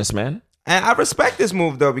businessman. And I respect this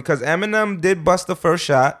move, though, because Eminem did bust the first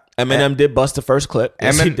shot. Eminem did bust the first clip.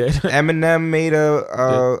 Yes, he did. Eminem made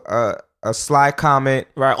a sly comment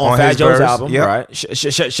on Fat Joe's verse. album. Yep. Right.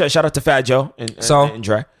 Shout out to Fat Joe and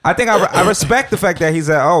Dre. I think I respect the fact that he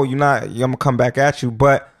said, "Oh, I'm gonna come back at you,"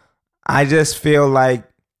 but I just feel like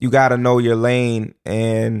you got to know your lane,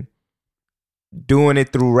 and doing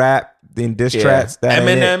it through rap, then diss tracks.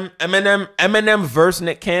 Eminem versus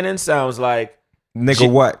Nick Cannon sounds like nigga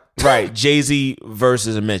what? Right, Jay-Z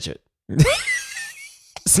versus a midget.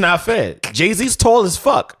 It's not fair. Jay-Z's tall as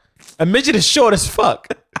fuck. A midget is short as fuck.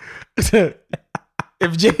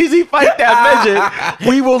 If Jay-Z fight that midget,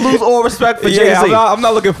 we will lose all respect for Jay-Z. I'm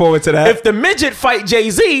not looking forward to that. If the midget fight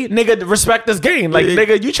Jay-Z, nigga, respect this game. Like,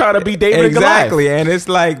 nigga, you trying to be David and Goliath. Exactly, and it's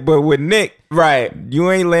like, but with Nick, right, you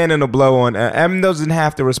ain't landing a blow on. M doesn't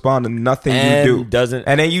have to respond to nothing you do. Doesn't,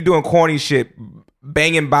 and then you doing corny shit,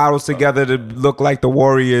 banging bottles together to look like the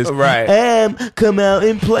Warriors. Right, come out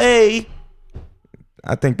and play.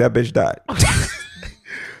 I think that bitch died.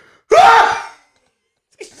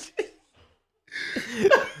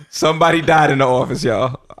 Somebody died in the office,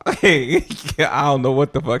 y'all. I don't know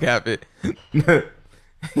what the fuck happened.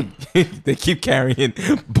 They keep carrying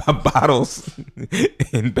bottles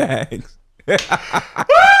in bags. Don't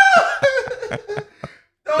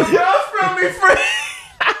y'all from me free.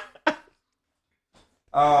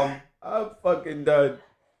 I'm fucking done.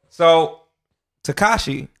 So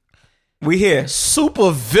Tekashi, We here.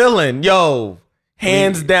 Super villain, yo.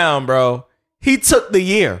 Hands down, bro. He took the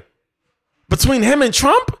year. Between him and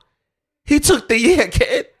Trump, he took the year,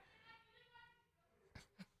 kid.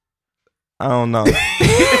 I don't know.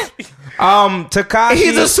 Tekashi.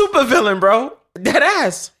 He's a super villain, bro. Dead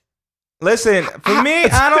ass. Listen, for me,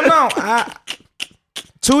 I don't know.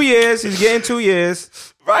 2 years. He's getting 2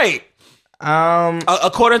 years. Right.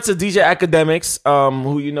 According to DJ Academics,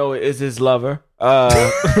 who you know is his lover.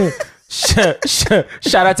 Shout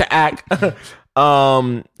out to Ak.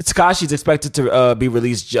 Tekashi's expected to be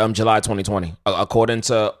released July 2020. According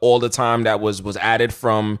to all the time that was added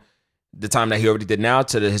from the time that he already did now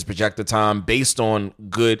to his projected time, based on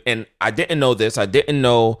good. And I didn't know this. I didn't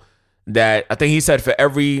know that. I think he said for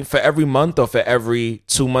every month or for every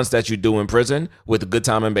 2 months that you do in prison with good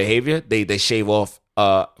time and behavior, they shave off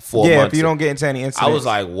 4 months. Yeah, if you don't get into any incidents. I was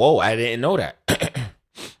like, whoa, I didn't know that.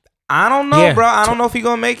 I don't know, bro. I don't know if he's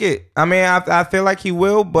gonna make it. I mean, I feel like he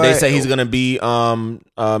will, but they say he's gonna be for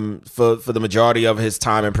the majority of his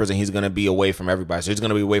time in prison, he's gonna be away from everybody. So he's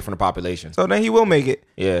gonna be away from the population. So then he will make it.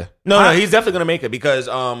 Yeah. No, he's definitely gonna make it because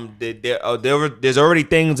there's already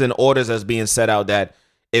things and orders that's being set out that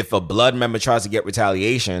if a blood member tries to get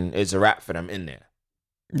retaliation, it's a wrap for them in there.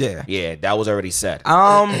 Yeah. Yeah, that was already said.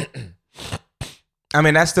 I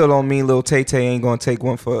mean, that still don't mean Lil Tay Tay ain't gonna take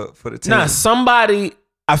one for the team. Nah, somebody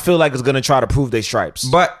I feel like is gonna try to prove their stripes.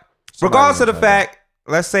 But regardless of the fact,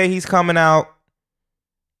 let's say he's coming out.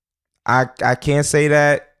 I can't say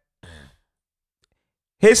that.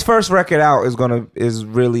 His first record out is gonna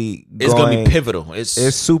be pivotal. It's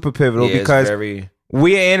super pivotal because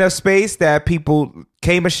we're in a space that people.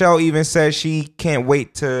 K Michelle even said she can't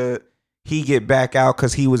wait to he get back out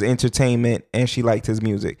because he was entertainment and she liked his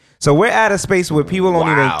music. So we're at a space where people don't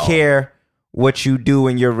even care what you do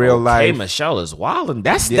in your real life. K Michelle is wild, and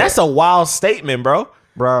that's a wild statement, bro.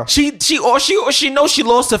 She knows she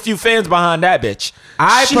lost a few fans behind that bitch.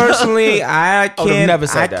 I personally I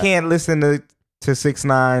can't listen to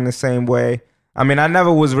 6ix9ine the same way. I mean, I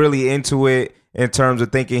never was really into it in terms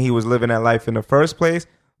of thinking he was living that life in the first place.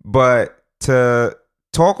 But to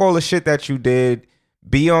talk all the shit that you did,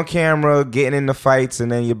 be on camera, getting into fights,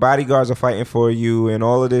 and then your bodyguards are fighting for you and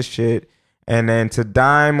all of this shit. And then to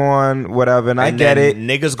dime on whatever, and I get it.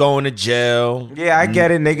 Niggas going to jail. Yeah, I get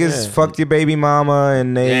it. Niggas fucked your baby mama,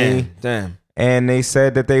 and they and they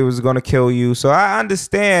said that they was gonna kill you. So I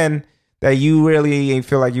understand that you really ain't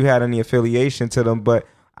feel like you had any affiliation to them. But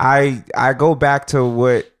I go back to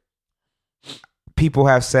what people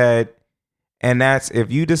have said, and that's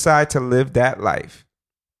if you decide to live that life,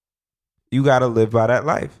 you gotta live by that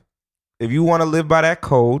life. If you want to live by that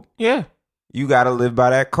code, you gotta live by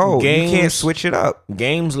that code. You can't switch it up.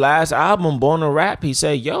 Game's last album, Born to Rap, he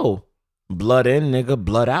said, yo, blood in, nigga,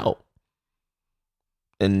 blood out.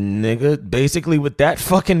 And nigga, basically what that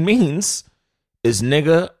fucking means is,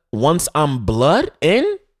 nigga, once I'm blood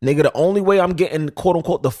in, nigga, the only way I'm getting quote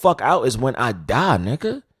unquote the fuck out is when I die,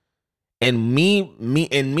 nigga. And me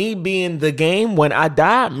being the game when I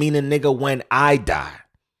die, meaning nigga when I die.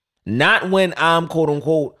 Not when I'm quote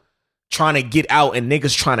unquote trying to get out and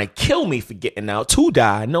niggas trying to kill me for getting out to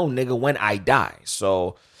die. No, nigga, when I die.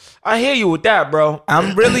 So I hear you with that, bro.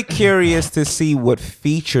 I'm really curious to see what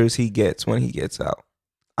features he gets when he gets out.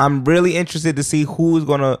 I'm really interested to see who's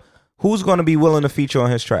gonna be willing to feature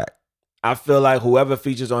on his track. I feel like whoever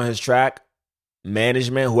features on his track,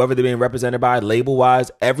 management, whoever they're being represented by, label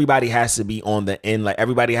wise, everybody has to be on the end. Like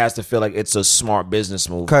everybody has to feel like it's a smart business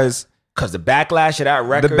move. Because the backlash of that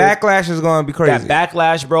record. The backlash is going to be crazy. That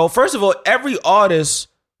backlash, bro. First of all, every artist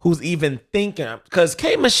who's even thinking, because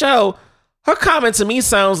K Michelle, her comment to me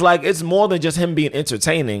sounds like it's more than just him being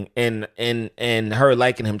entertaining and her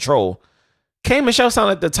liking him troll. K Michelle sound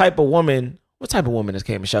like the type of woman. What type of woman is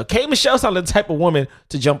K Michelle? K Michelle sound like the type of woman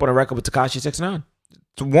to jump on a record with Tekashi 6ix9ine.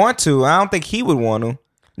 Want to. I don't think he would want to.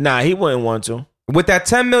 Nah, he wouldn't want to. With that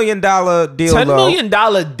 $10 million deal, $10 million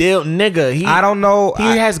deal, nigga. I don't know. He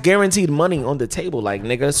has guaranteed money on the table. Like,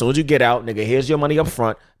 nigga, as soon as you get out, nigga, here's your money up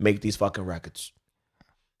front. Make these fucking records.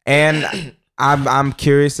 And I'm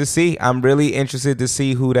curious to see. I'm really interested to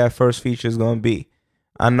see who that first feature is going to be.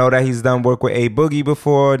 I know that he's done work with A Boogie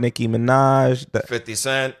before, Nicki Minaj, 50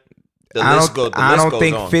 Cent. I don't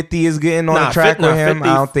think 50 is getting on a track with him. 50.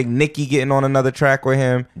 I don't think Nicki getting on another track with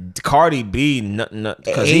him. Cardi B,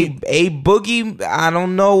 A Boogie, I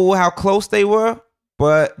don't know how close they were,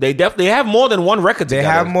 but they definitely have more than one record together. They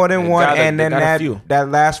have more than one, and then that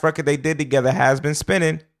last record they did together has been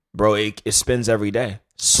spinning. Bro, it spins every day.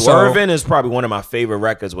 Swervin' is probably one of my favorite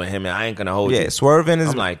records with him, and I ain't gonna hold you. Yeah, Swervin' is.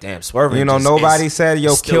 I'm like, damn, Swervin'. You know, just nobody is said,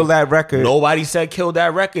 yo, still- kill that record. Nobody said kill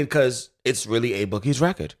that record because it's really A Boogie's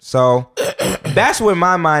record. So that's where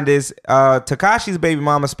my mind is. Tekashi's baby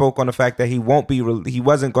mama spoke on the fact that he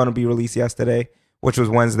wasn't going to be released yesterday, which was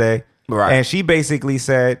Wednesday. Right. And she basically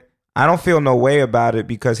said, I don't feel no way about it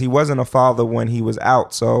because he wasn't a father when he was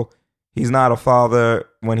out. So he's not a father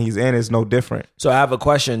when he's in. It's no different. So I have a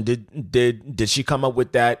question. Did she come up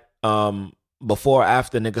with that before or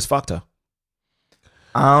after niggas fucked her?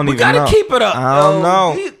 I don't We even know. gotta keep it up. I don't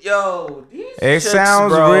know. These It chicks,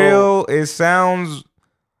 sounds bro. real. It sounds.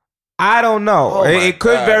 I don't know. Oh my it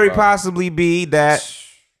could God, very bro. possibly be that.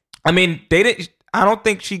 I mean, they didn't. I don't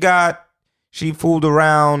think she fooled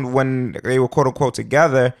around when they were quote unquote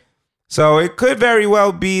together. So it could very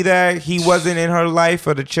well be that he wasn't in her life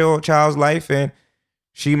or the child's life, and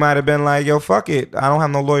she might have been like, "Yo, fuck it. I don't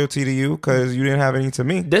have no loyalty to you because you didn't have any to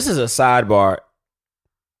me." This is a sidebar.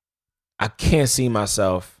 I can't see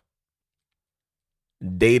myself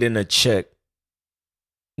dating a chick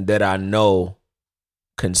that I know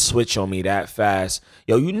can switch on me that fast.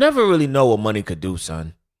 Yo, you never really know what money could do,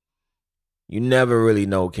 son. You never really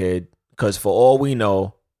know, kid. Because for all we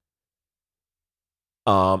know,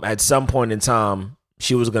 at some point in time,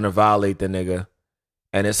 she was going to violate the nigga.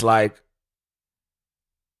 And it's like,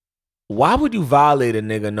 why would you violate a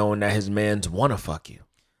nigga knowing that his mans want to fuck you?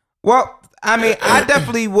 Well, I mean, I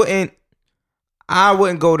definitely wouldn't. I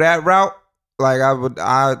wouldn't go that route. Like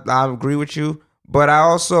I agree with you, but I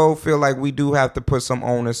also feel like we do have to put some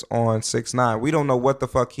onus on 6ix9ine. We don't know what the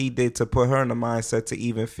fuck he did to put her in the mindset to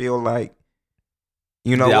even feel like,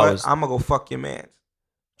 you know what, I'm gonna go fuck your man.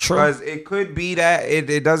 True. Because it could be that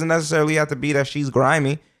it doesn't necessarily have to be that she's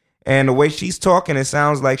grimy, and the way she's talking, it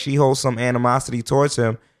sounds like she holds some animosity towards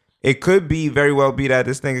him. It could be very well be that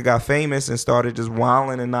this nigga got famous and started just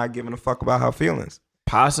wilding and not giving a fuck about her feelings.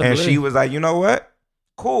 Possibly. And she was like, you know what?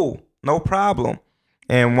 Cool. No problem.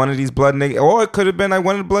 And one of these blood niggas, or it could have been like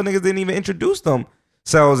one of the blood niggas didn't even introduce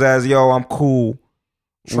themselves as, yo, I'm cool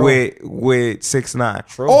with 6ix9ine.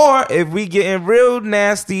 True. Or if we getting real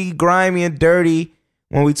nasty, grimy, and dirty,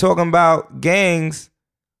 when we talking about gangs,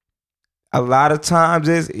 a lot of times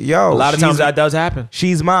that does happen.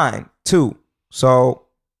 She's mine too. So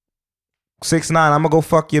 6ix9ine, I'm gonna go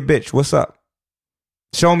fuck your bitch. What's up?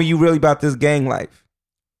 Show me you really about this gang life.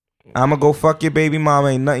 I'm gonna go fuck your baby mama.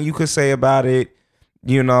 Ain't nothing you could say about it.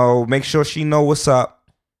 You know, make sure she know what's up.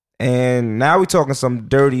 And now we talking some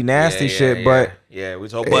dirty, nasty shit. But we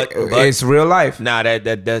talk. But it's real life. Nah, that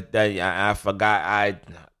I forgot.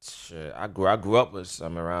 I grew up with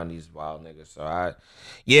some around these wild niggas. So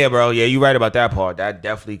you right about that part. That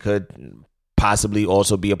definitely could possibly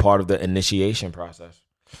also be a part of the initiation process.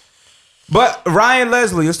 But Ryan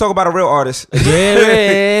Leslie, let's talk about a real artist.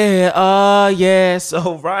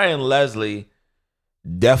 So Ryan Leslie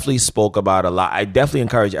definitely spoke about a lot. I definitely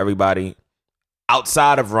encourage everybody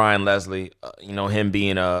outside of Ryan Leslie, him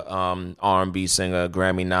being a R&B singer,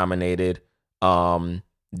 Grammy nominated,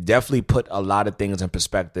 definitely put a lot of things in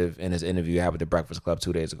perspective in his interview he had with the Breakfast Club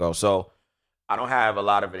 2 days ago. So I don't have a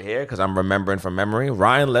lot of it here because I'm remembering from memory.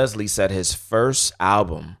 Ryan Leslie said his first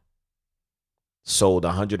album sold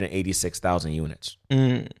 186,000 units.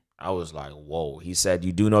 I was like, whoa. He said,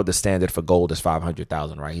 you do know the standard for gold is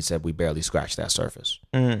 500,000, right? He said, we barely scratched that surface.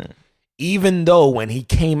 Even though when he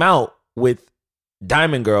came out with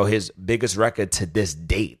Diamond Girl, his biggest record to this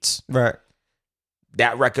date, right,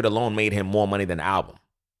 that record alone made him more money than the album.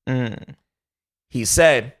 He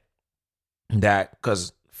said that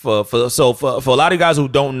because for a lot of you guys who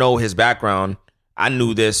don't know his background, I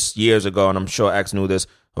knew this years ago, and I'm sure X knew this.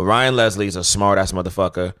 Ryan Leslie is a smart ass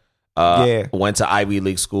motherfucker. Went to Ivy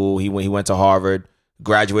League school. He went to Harvard,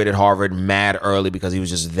 graduated Harvard mad early because he was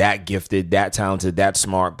just that gifted, that talented, that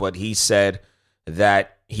smart. But he said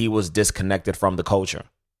that he was disconnected from the culture.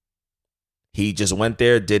 He just went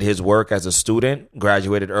there, did his work as a student,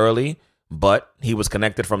 graduated early, but he was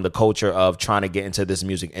connected from the culture of trying to get into this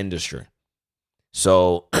music industry.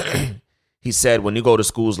 So he said when you go to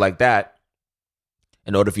schools like that,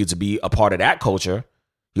 in order for you to be a part of that culture,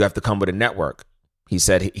 you have to come with a network. He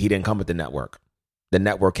said he didn't come with the network. The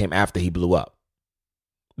network came after he blew up.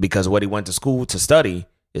 Because what he went to school to study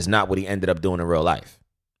is not what he ended up doing in real life.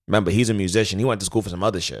 Remember, he's a musician. He went to school for some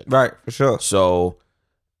other shit. Right, for sure. So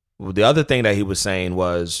the other thing that he was saying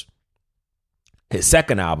was his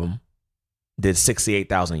second album did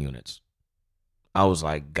 68,000 units. I was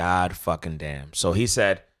like, God fucking damn. So he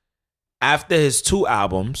said after his 2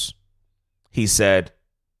 albums, he said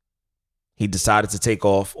he decided to take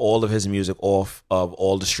off all of his music off of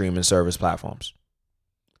all the streaming service platforms.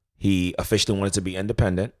 he officially wanted to be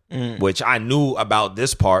independent, which I knew about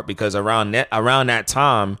this part because around that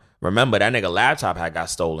time, remember that nigga laptop had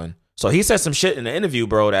got stolen. So he said some shit in the interview,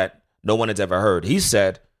 bro, that no one has ever heard. He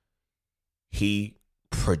said he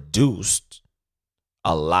produced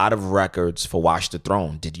a lot of records for Watch the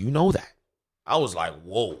Throne. Did you know that? I was like,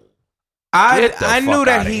 whoa. I knew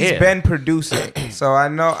that he's been producing, so I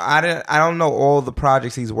don't know all the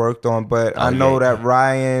projects he's worked on, but I know that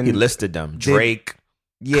Ryan, he listed them. Drake,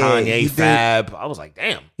 Kanye, Fab. I was like,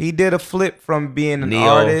 damn. He did a flip from being an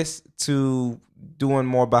artist to doing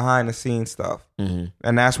more behind the scenes stuff, and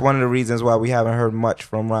that's one of the reasons why we haven't heard much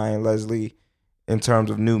from Ryan Leslie in terms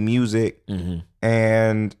of new music.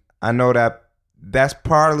 And I know that that's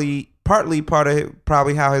partly part of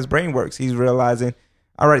probably how his brain works. He's realizing,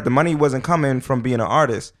 all right, the money wasn't coming from being an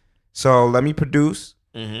artist, so let me produce,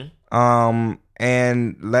 and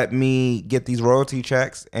let me get these royalty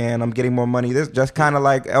checks, and I'm getting more money. This just kind of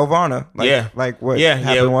like Elvana, like what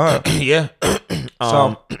happened with her.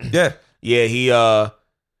 He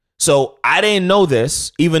so I didn't know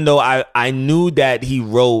this, even though I knew that he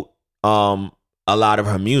wrote a lot of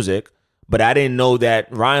her music, but I didn't know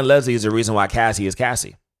that Ryan Leslie is the reason why Cassie is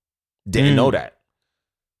Cassie. Didn't know that.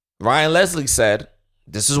 Ryan Leslie said,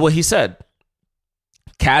 this is what he said.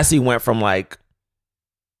 Cassie went from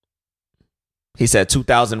he said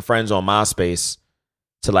 2,000 friends on MySpace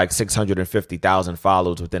to 650,000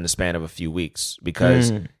 followers within the span of a few weeks,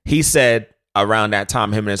 because he said around that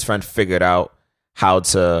time, him and his friend figured out how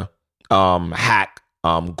to hack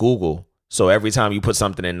Google. So every time you put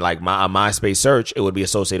something in a MySpace search, it would be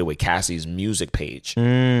associated with Cassie's music page.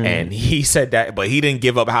 And he said that, but he didn't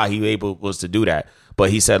give up how he was to do that. But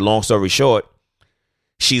he said, long story short,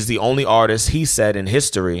 she's the only artist, he said, in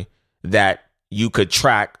history that you could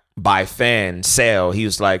track by fan sale. He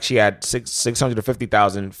was like, she had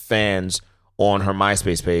 650,000 fans on her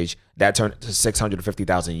MySpace page. That turned to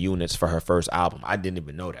 650,000 units for her first album. I didn't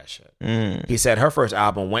even know that shit. He said her first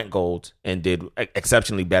album went gold and did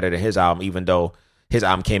exceptionally better than his album, even though his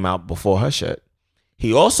album came out before her shit.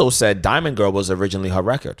 He also said Diamond Girl was originally her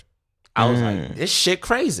record. I was like, this shit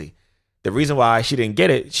crazy. The reason why she didn't get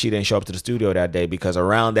it, she didn't show up to the studio that day, because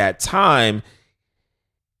around that time,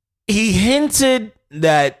 he hinted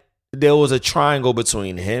that there was a triangle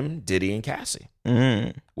between him, Diddy, and Cassie.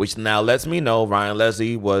 Which now lets me know Ryan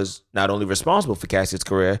Leslie was not only responsible for Cassie's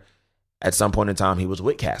career, at some point in time, he was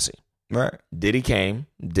with Cassie. Right. Diddy came.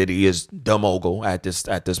 Diddy is the mogul at this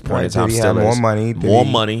point in time. Diddy still had more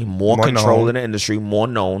money. More control in the industry, more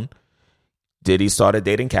known. Diddy started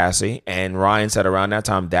dating Cassie, and Ryan said around that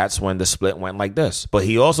time, that's when the split went like this. But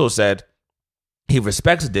he also said he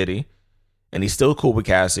respects Diddy, and he's still cool with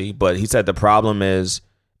Cassie, but he said the problem is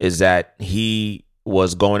that he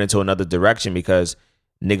was going into another direction because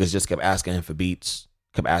niggas just kept asking him for beats,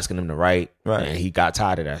 kept asking him to write, and he got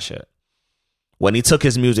tired of that shit. When he took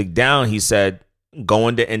his music down, he said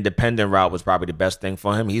going the independent route was probably the best thing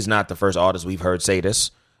for him. He's not the first artist we've heard say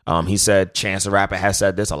this. He said Chance the Rapper has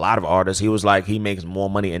said this. A lot of artists. He was like, he makes more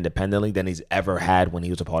money independently than he's ever had when he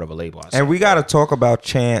was a part of a label. And we got to talk about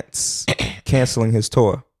Chance canceling his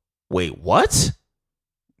tour. Wait, what?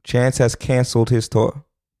 Chance has canceled his tour.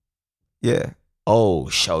 Yeah. Oh,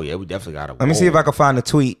 yeah, we definitely got to. Let me see if I can find the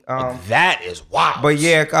tweet. That is wild. But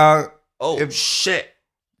yeah. Shit.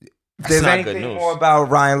 If there's anything more about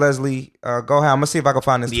Ryan Leslie, go ahead. I'm going to see if I can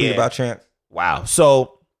find this tweet about Chance. Wow.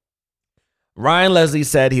 So Ryan Leslie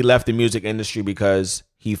said he left the music industry because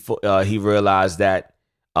he realized that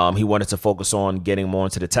he wanted to focus on getting more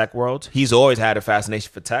into the tech world. He's always had a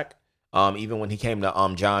fascination for tech. Even when he came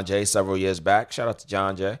to John Jay several years back. Shout out to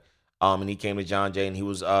John Jay. And he came to John Jay and he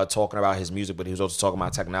was talking about his music, but he was also talking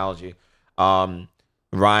about technology.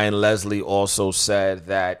 Ryan Leslie also said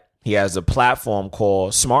that he has a platform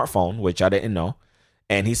called Smartphone, which I didn't know.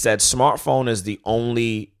 And he said Smartphone is the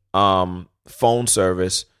only phone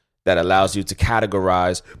service that allows you to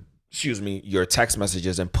categorize, your text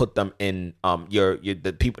messages and put them in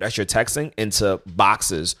the people that you're texting into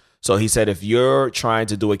boxes. So he said if you're trying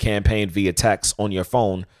to do a campaign via text on your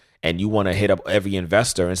phone and you want to hit up every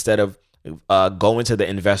investor, instead of going to the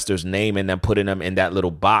investor's name and then putting them in that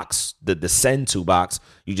little box, the send to box,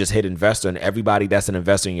 you just hit investor, and everybody that's an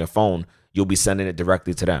investor in your phone, you'll be sending it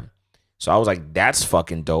directly to them. So I was like, that's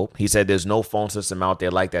fucking dope. He said there's no phone system out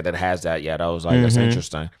there like that has that yet. I was like, that's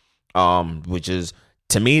interesting. Which is,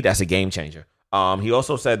 to me, that's a game changer. He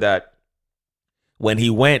also said that when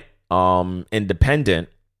he went independent,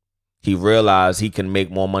 he realized he can make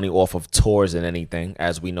more money off of tours than anything.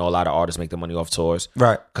 As we know, a lot of artists make their money off tours.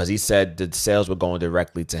 Right. Because he said the sales were going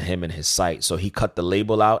directly to him and his site. So he cut the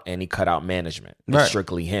label out and he cut out management. It's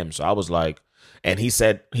strictly him. So I was like, And he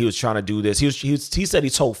said he was trying to do this. He said he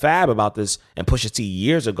told Fab about this and Pusha T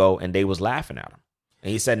years ago, and they was laughing at him.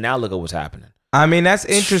 And he said, now look at what's happening. I mean, that's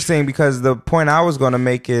interesting because the point I was going to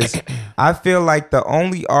make is I feel like the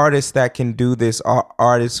only artists that can do this are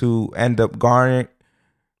artists who end up garnering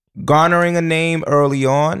a name early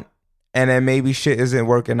on, and then maybe shit isn't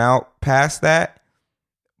working out past that,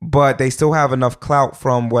 but they still have enough clout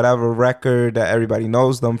from whatever record that everybody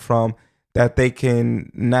knows them from that they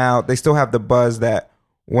still have the buzz that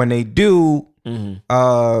when they do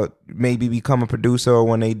maybe become a producer, or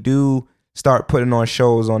when they do start putting on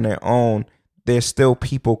shows on their own, there's still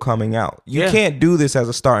people coming out. You can't do this as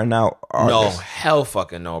a starting out artist. No, hell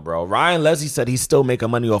fucking no, bro. Ryan Leslie said he's still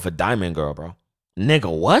making money off of Diamond Girl, bro.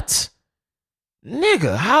 Nigga, what?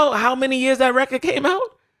 Nigga, how many years that record came out?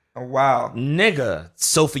 Oh, wow. Nigga.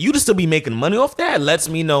 So for you to still be making money off that lets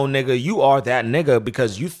me know, nigga, you are that nigga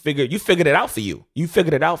because you figured it out for you. You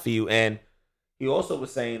figured it out for you. And he also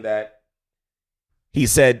was saying that he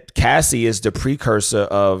said Cassie is the precursor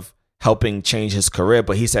of helping change his career,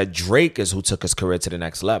 but he said Drake is who took his career to the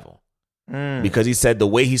next level. Because he said the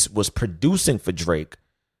way he was producing for Drake,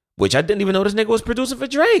 which I didn't even know this nigga was producing for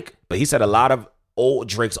Drake, but he said a lot of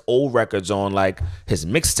Drake's old records on like his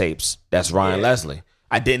mixtapes, that's Ryan Leslie.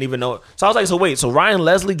 I didn't even know. So I was like, so wait, so Ryan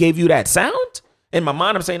Leslie gave you that sound? In my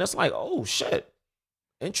mind, I'm saying that's like, oh shit,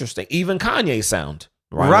 interesting. Even Kanye's sound.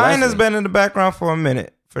 Ryan has been in the background for a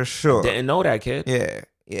minute, for sure. Didn't know that, kid.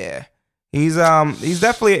 Yeah. He's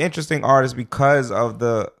definitely an interesting artist because of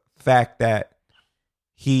the fact that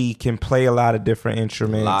he can play a lot of different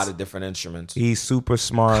instruments. He's super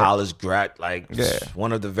smart. College grad,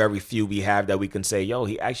 one of the very few we have that we can say, yo,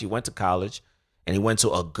 he actually went to college and he went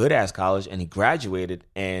to a good ass college and he graduated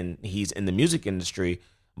and he's in the music industry,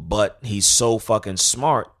 but he's so fucking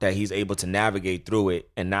smart that he's able to navigate through it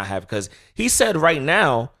and not have, because he said right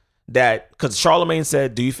now that, because Charlamagne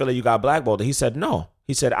said, do you feel like you got blackballed? And he said, no.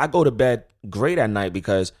 He said, I go to bed great at night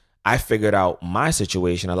because I figured out my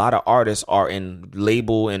situation. A lot of artists are in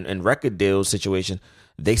label and record deal situation.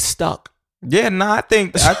 They stuck. Yeah, no, I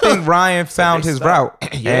think Ryan found his route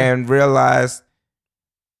and realized,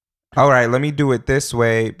 all right, let me do it this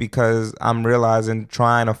way because I'm realizing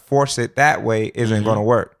trying to force it that way isn't going to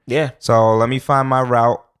work. Yeah. So let me find my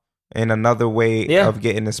route in another way of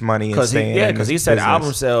getting this money and staying. Because he said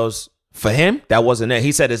album sales. For him, that wasn't it.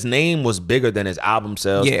 He said his name was bigger than his album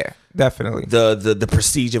sales. Yeah, definitely. The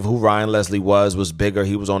prestige of who Ryan Leslie was bigger.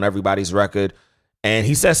 He was on everybody's record. And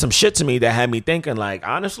he said some shit to me that had me thinking, like,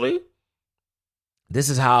 honestly, this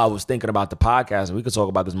is how I was thinking about the podcast. And we could talk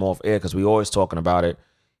about this more off air because we always talking about it.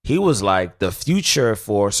 He was like, the future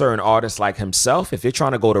for certain artists like himself, if you're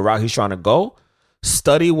trying to go the route he's trying to go,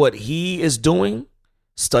 study what he is doing.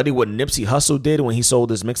 Study what Nipsey Hussle did when he sold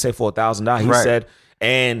his mixtape for $1,000. He said...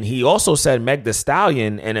 And he also said Meg Thee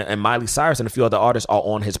Stallion and Miley Cyrus and a few other artists are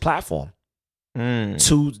on his platform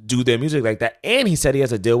to do their music like that. And he said he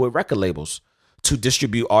has a deal with record labels to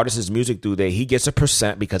distribute artists' music through there. He gets a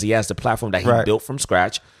 % because he has the platform that he built from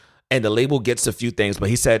scratch. And the label gets a few things. But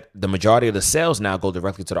he said the majority of the sales now go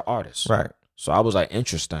directly to the artist. Right. So I was like,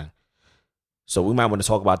 interesting. So we might want to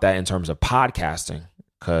talk about that in terms of podcasting.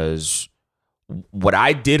 Because what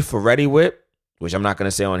I did for Ready Whip, which I'm not going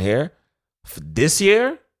to say on here, for this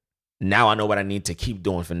year, now I know what I need to keep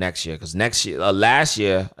doing for next year. Because last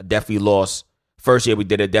year, I definitely lost. First year we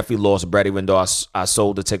did it, definitely lost bread, even though I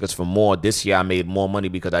sold the tickets for more. This year I made more money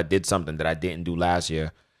because I did something that I didn't do last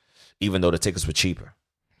year, even though the tickets were cheaper.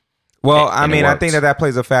 Well, I mean, I think that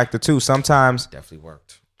plays a factor too. Sometimes definitely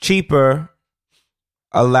worked. Cheaper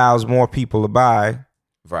allows more people to buy.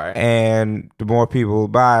 Right. And the more people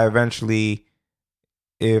buy, eventually...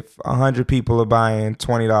 If 100 people are buying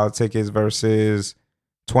 $20 tickets versus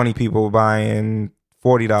 20 people buying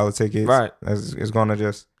 $40 tickets, right, it's going to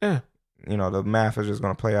just, the math is just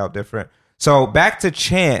going to play out different. So back to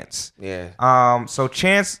Chance. Yeah. So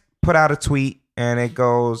Chance put out a tweet and it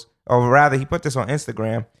goes, or rather he put this on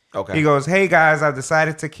Instagram. Okay. He goes, hey guys, I've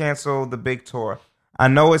decided to cancel the big tour. I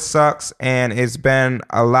know it sucks and it's been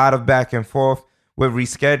a lot of back and forth with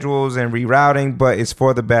reschedules and rerouting, but it's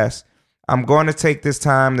for the best. I'm going to take this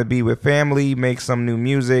time to be with family, make some new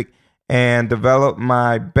music, and develop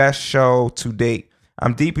my best show to date.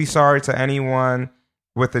 I'm deeply sorry to anyone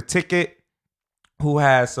with a ticket who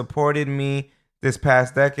has supported me this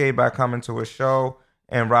past decade by coming to a show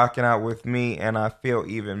and rocking out with me, and I feel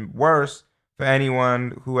even worse for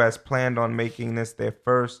anyone who has planned on making this their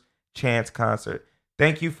first Chance concert.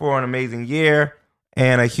 Thank you for an amazing year,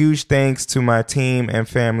 and a huge thanks to my team and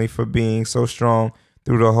family for being so strong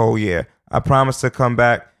through the whole year. I promise to come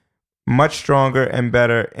back much stronger and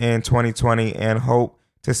better in 2020 and hope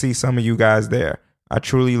to see some of you guys there. I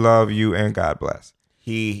truly love you and God bless.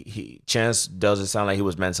 Chance doesn't sound like he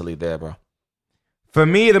was mentally there, bro. For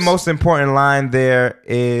me, the most important line there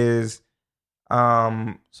is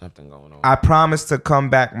something going on. I promise to come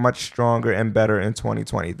back much stronger and better in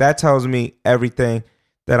 2020. That tells me everything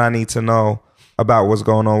that I need to know about what's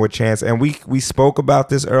going on with Chance. And we spoke about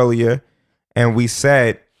this earlier, and we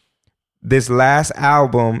said this last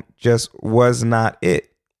album just was not it.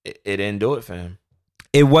 It didn't do it for him.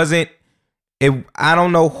 It wasn't. I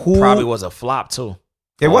don't know who. Probably was a flop too.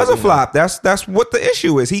 It was a flop. That's what the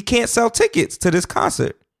issue is. He can't sell tickets to this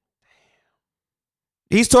concert.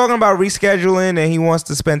 He's talking about rescheduling and he wants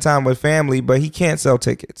to spend time with family, but he can't sell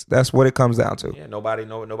tickets. That's what it comes down to. Yeah,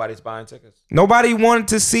 nobody's buying tickets. Nobody wanted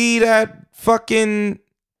to see that fucking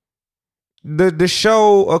the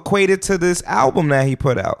show equated to this album that he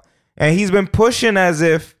put out. And he's been pushing as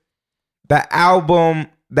if the album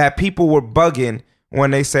that people were bugging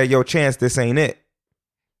when they said, yo, Chance, this ain't it.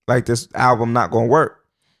 Like, this album not gonna work.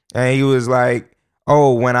 And he was like,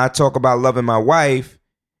 oh, when I talk about loving my wife,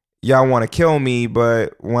 y'all want to kill me,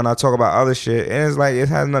 but when I talk about other shit, and it's like, it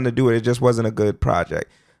has nothing to do with it. It just wasn't a good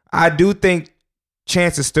project. I do think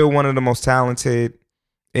Chance is still one of the most talented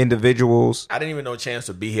individuals. I didn't even know Chance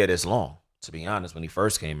would be here this long, to be honest, when he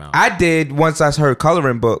first came out. I did once I heard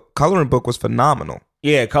Coloring Book. Coloring Book was phenomenal.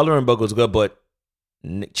 Yeah, Coloring Book was good, but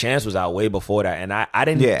Chance was out way before that, and I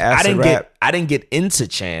didn't get into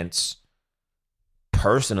Chance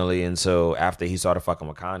personally until after he started fucking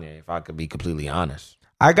with Kanye, if I could be completely honest.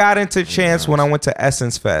 I got into Chance when I went to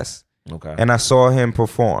Essence Fest. Okay. And I saw him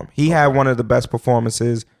perform. He had one of the best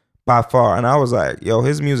performances by far. And I was like, yo,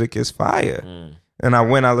 his music is fire. And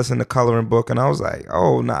I listened to Coloring Book, and I was like,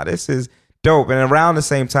 oh, nah, this is dope. And around the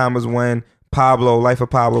same time was when Life of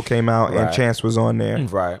Pablo came out, and Chance was on there.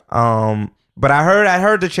 Right. But I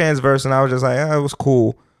heard the Chance verse, and I was just like, it was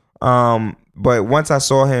cool. But once I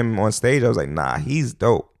saw him on stage, I was like, nah, he's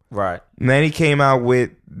dope. Right. And then he came out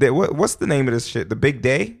with what's the name of this shit? The Big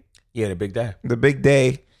Day? Yeah, The Big Day. The Big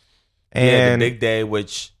Day. And The Big Day,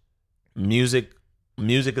 which music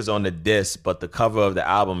is on the disc, but the cover of the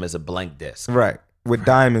album is a blank disc. Right. With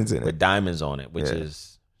diamonds in it. With diamonds on it, which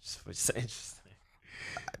is interesting.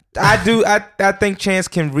 I think Chance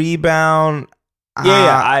can rebound.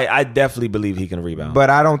 I definitely believe he can rebound. But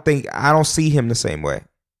I don't see him the same way.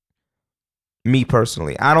 Me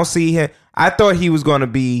personally. I don't see him. I thought he was going to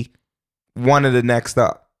be one of the next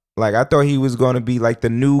up. Like, I thought he was going to be like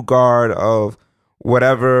the new guard of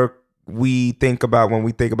whatever we think about when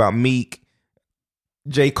we think about Meek,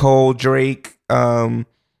 J. Cole, Drake,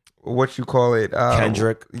 what you call it?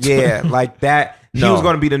 Kendrick. Yeah, like that. He was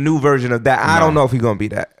going to be the new version of that. I don't know if he's going to be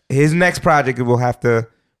that. His next project will have to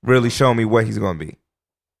really show me what he's going to be.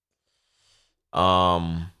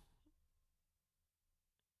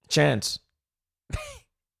 Chance.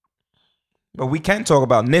 But we can talk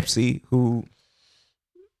about Nipsey, who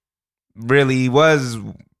really was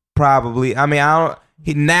probably,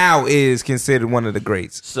 he now is considered one of the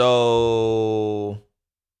greats. So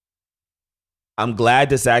I'm glad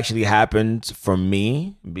this actually happened for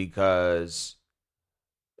me, because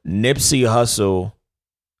Nipsey Hussle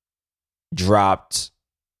dropped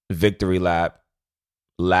Victory Lap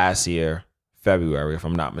last year, February, if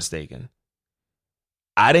I'm not mistaken.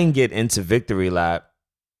 I didn't get into Victory Lap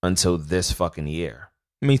until this fucking year.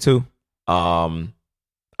 Me too. I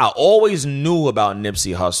always knew about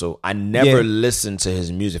Nipsey Hussle. I never listened to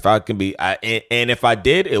his music. If I can be, and if I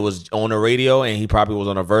did, it was on the radio, and he probably was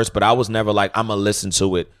on a verse. But I was never like, I'm gonna listen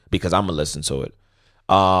to it because I'm gonna listen to it.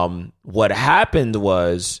 What happened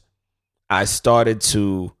was, I started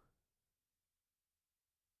to,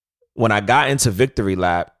 when I got into Victory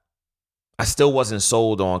Lap, I still wasn't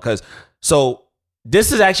sold on,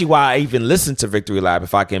 this is actually why I even listened to Victory Lap,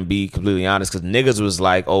 if I can be completely honest, because niggas was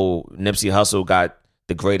like, oh, Nipsey Hussle got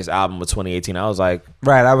the greatest album of 2018. I was like...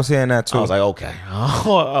 Right, I was hearing that too. I was like, okay.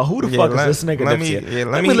 Who the fuck is this nigga Nipsey?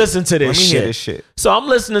 Let me listen to this shit. Hear this shit. So I'm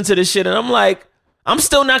listening to this shit, and I'm like, I'm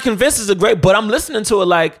still not convinced it's a great, but I'm listening to it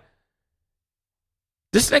like,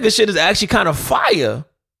 this nigga shit is actually kind of fire,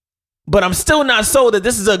 but I'm still not sold that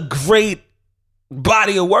this is a great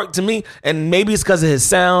body of work to me. And maybe it's because of his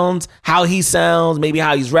sounds, how he sounds, maybe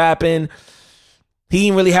how he's rapping. He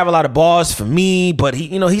didn't really have a lot of bars for me, but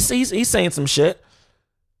he's saying some shit.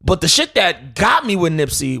 But the shit that got me with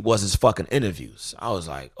Nipsey was his fucking interviews. I was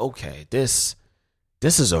like, okay, this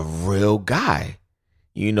is a real guy.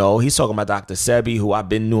 He's talking about Dr. Sebi, who I've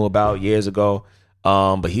been knew about years ago.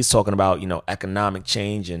 But he's talking about, economic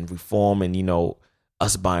change and reform and,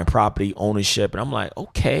 us buying property, ownership. And I'm like,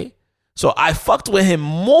 okay. So I fucked with him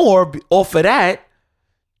more off of that.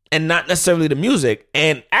 and not necessarily the music.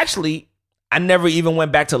 And actually, I never even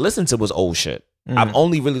went back to listen to his old shit. I've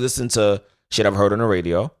only really listened to shit I've heard on the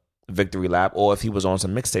radio, Victory Lap, or if he was on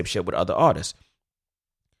some mixtape shit with other artists.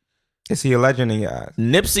 Is he a legend in your eyes?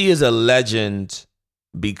 Nipsey is a legend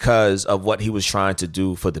because of what he was trying to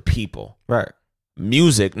do for the people. Right.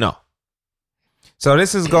 Music, no. So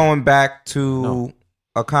this is going back to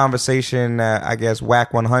a conversation that I guess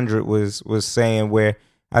Whack 100 was saying, where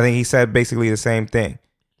I think he said basically the same thing.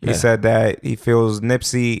 He said that he feels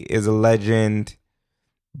Nipsey is a legend,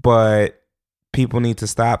 but people need to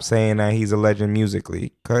stop saying that he's a legend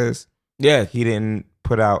musically, because he didn't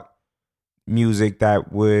put out music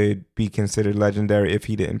that would be considered legendary if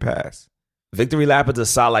he didn't pass. Victory Lap is a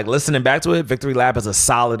solid, like listening back to it, Victory Lap is a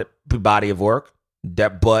solid body of work.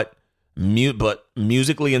 But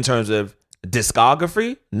musically, in terms of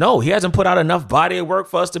discography, no, he hasn't put out enough body of work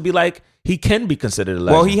for us to be like, he can be considered a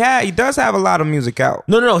legend. Well, he does have a lot of music out.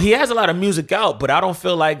 No, he has a lot of music out, but I don't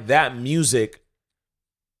feel like that music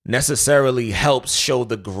necessarily helps show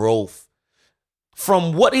the growth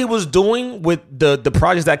from what he was doing with the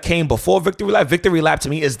projects that came before Victory Lap. Victory Lap to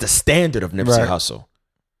me is the standard of Nipsey Hussle.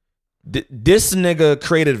 This nigga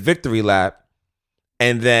created Victory Lap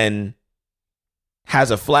and then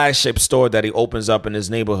has a flagship store that he opens up in his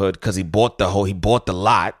neighborhood because he bought the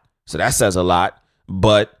lot. So that says a lot.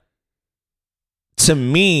 But to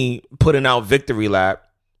me, putting out Victory Lap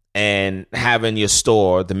and having your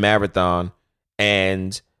store, the Marathon,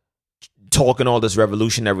 and talking all this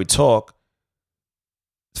revolutionary talk,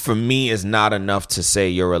 for me, is not enough to say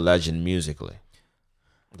you're a legend musically.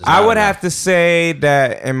 I would have to say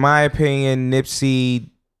that, in my opinion,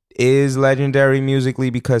 Nipsey is legendary musically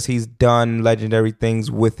because he's done legendary things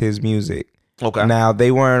with his music. Okay. Now,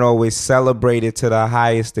 they weren't always celebrated to the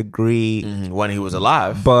highest degree when he was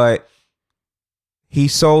alive, but he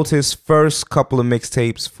sold his first couple of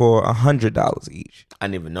mixtapes for $100 each. I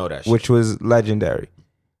didn't even know that shit. Which was legendary.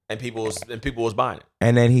 And people was buying it.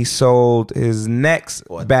 And then he sold his next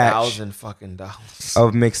batch $1,000 fucking dollars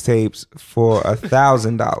of mixtapes for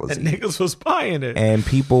 $1,000. And niggas was buying it. And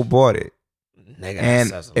people bought it. Nigga,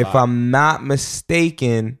 and if I'm not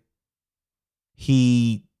mistaken,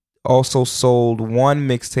 he also sold one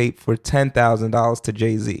mixtape for $10,000 to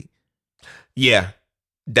Jay-Z. Yeah.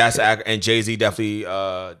 That's and Jay-Z definitely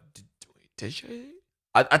did Jay-Z?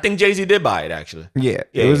 I think Jay-Z did buy it actually. Yeah.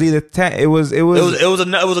 It was either 10. It was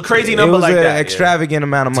a crazy number like that. It was an extravagant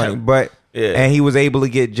amount of money, but and he was able to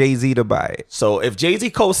get Jay-Z to buy it. So if Jay-Z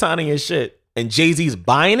co-signing his shit and Jay-Z's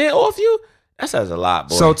buying it off you, that says a lot,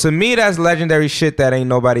 boy. So to me, that's legendary shit that ain't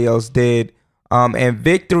nobody else did. And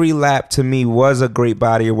Victory Lap to me was a great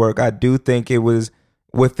body of work. I do think it was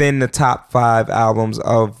within the top 5 albums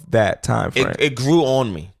of that time frame. It grew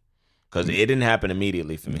on me because it didn't happen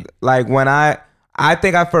immediately for me. Like when I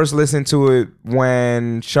think I first listened to it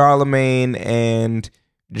when Charlemagne and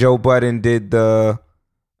Joe Budden did the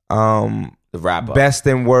wrap up, best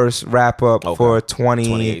and worst wrap up for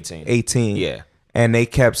 2018. Yeah. And they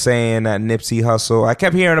kept saying that Nipsey Hussle. I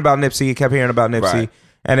kept hearing about Nipsey. Right.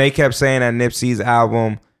 And they kept saying that Nipsey's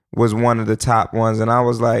album was one of the top ones. And I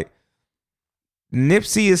was like,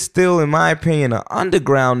 Nipsey is still, in my opinion, an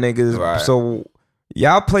underground nigga. Right. So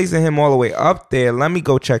y'all placing him all the way up there. Let me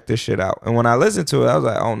go check this shit out. And when I listened to it, I was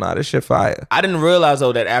like, oh, nah, this shit fire. I didn't realize,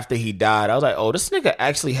 though, that after he died, I was like, oh, this nigga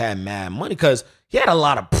actually had mad money because he had a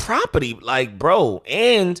lot of property. Like, bro.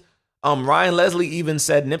 And Ryan Leslie even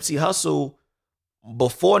said Nipsey Hussle,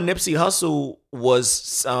 before Nipsey Hussle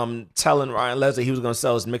was telling Ryan Leslie he was going to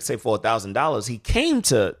sell his mixtape for $1,000, he came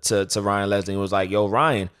to Ryan Leslie and was like, yo,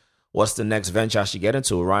 Ryan, what's the next venture I should get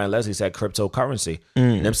into? Ryan Leslie said cryptocurrency.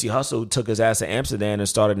 Nipsey Hussle took his ass to Amsterdam and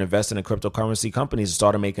started investing in cryptocurrency companies and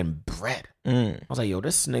started making bread. I was like, yo,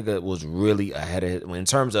 this nigga was really ahead of it. In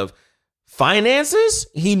terms of finances,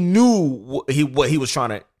 he knew what he was trying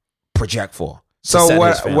to project for. So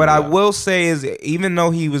what I will say is, even though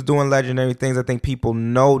he was doing legendary things, I think people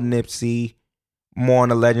know Nipsey more on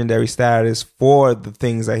a legendary status for the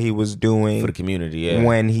things that he was doing for the community,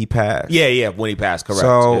 when he passed. Yeah, when he passed, correct.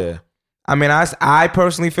 So, I mean, I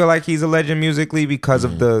personally feel like he's a legend musically because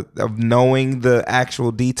of knowing the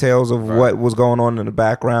actual details of what was going on in the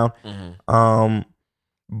background.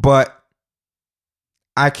 But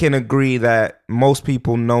I can agree that most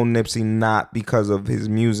people know Nipsey not because of his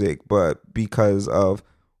music, but because of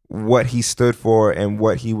what he stood for and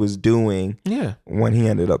what he was doing when he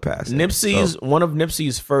ended up passing. One of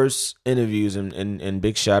Nipsey's first interviews, and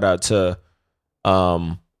big shout out to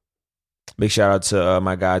my guy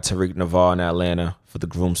Tariq Navar in Atlanta for the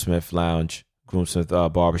Groomsmith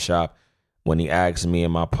Barbershop, when he asked me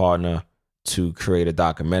and my partner to create a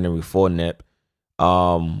documentary for Nip.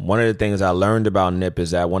 One of the things I learned about Nip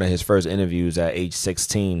is that one of his first interviews at age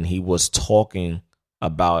 16, he was talking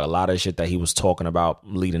about a lot of shit that he was talking about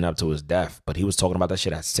leading up to his death, but he was talking about that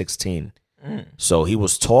shit at 16. So he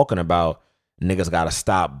was talking about niggas got to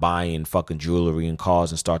stop buying fucking jewelry and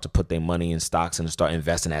cars and start to put their money in stocks and start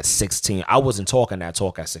investing at 16. I wasn't talking that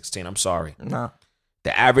talk at 16. I'm sorry. No.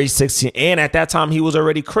 The average 16, and at that time he was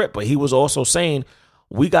already Crip, but he was also saying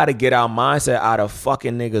we got to get our mindset out of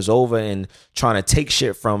fucking niggas over and trying to take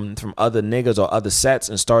shit from other niggas or other sets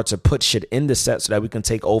and start to put shit in the set so that we can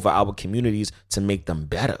take over our communities to make them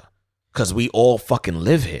better. Because we all fucking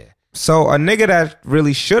live here. So a nigga that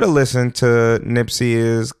really should have listened to Nipsey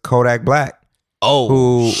is Kodak Black. Oh,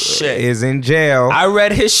 who shit. is in jail. I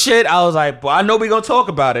read his shit. I was like, boy, I know we gonna talk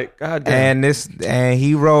about it. God damn. And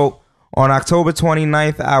he wrote, on October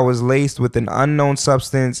 29th, I was laced with an unknown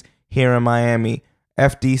substance here in Miami,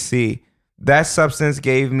 FDC. That substance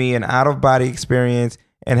gave me an out-of-body experience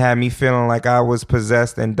and had me feeling like I was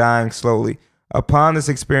possessed and dying slowly. Upon this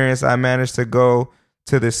experience, I managed to go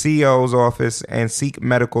to the CEO's office and seek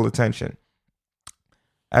medical attention,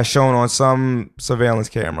 as shown on some surveillance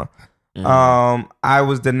camera. I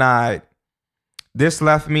was denied. This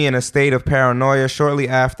left me in a state of paranoia. Shortly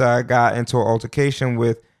after, I got into an altercation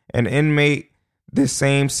with an inmate. This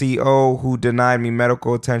same CO who denied me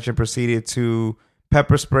medical attention proceeded to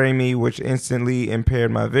pepper spray me, which instantly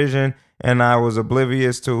impaired my vision, and I was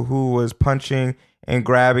oblivious to who was punching and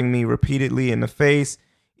grabbing me repeatedly in the face.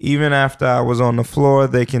 Even after I was on the floor,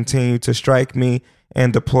 they continued to strike me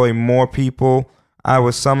and deploy more people. I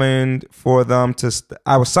was summoning for them to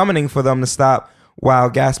stop while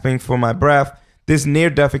gasping for my breath. This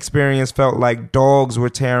near-death experience felt like dogs were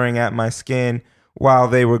tearing at my skin while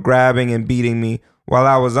they were grabbing and beating me, while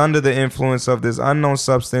I was under the influence of this unknown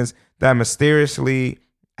substance that mysteriously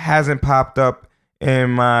hasn't popped up in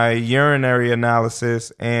my urinary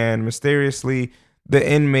analysis, and mysteriously the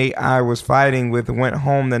inmate I was fighting with went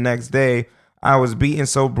home the next day. I was beaten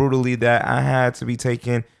so brutally that I had to be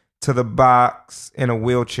taken to the box in a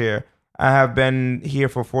wheelchair. I have been here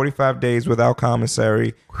for 45 days without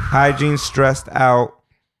commissary, hygiene stressed out,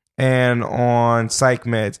 and on psych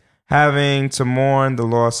meds, having to mourn the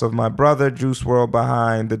loss of my brother, Juice WRLD,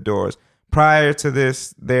 behind the doors. Prior to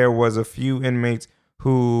this, there was a few inmates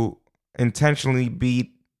who intentionally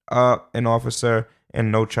beat up an officer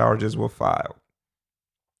and no charges were filed.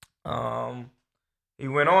 He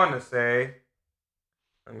went on to say,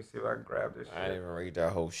 let me see if I can grab this shit. I didn't even read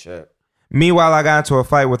that whole shit. Meanwhile, I got into a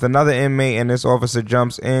fight with another inmate, and this officer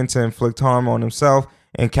jumps in to inflict harm on himself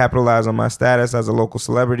and capitalize on my status as a local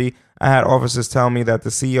celebrity. I had officers tell me that the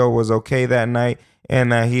CEO was okay that night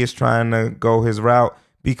and that he is trying to go his route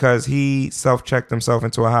because he self-checked himself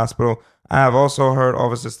into a hospital. I have also heard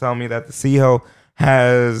officers tell me that the CEO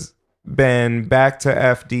has been back to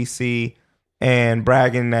FDC and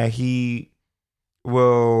bragging that he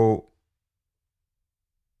will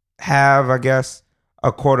have, I guess,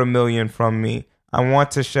 $250,000 from me. I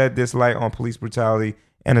want to shed this light on police brutality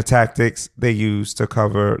and the tactics they use to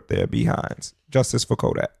cover their behinds. Justice for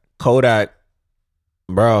Kodak. Kodak,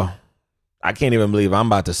 bro, I can't even believe I'm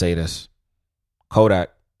about to say this.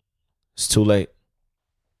 Kodak, it's too late.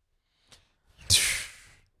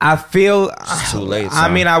 I feel it's too late.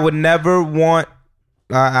 I mean, I would never want.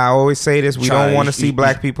 I always say this. We don't want to see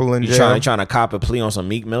black people in jail. You trying to cop a plea on some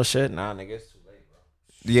Meek Mill shit? Nah, nigga, it's too late, bro.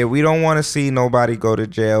 Yeah, we don't want to see nobody go to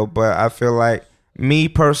jail. But I feel like, me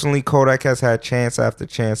personally, Kodak has had chance after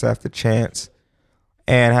chance after chance,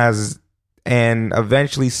 and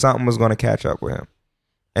eventually something was going to catch up with him.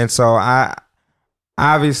 And so I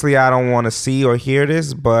don't want to see or hear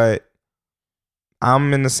this, but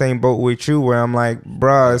I'm in the same boat with you where I'm like,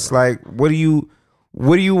 bruh, it's like, what do you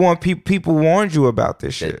want? People warned you about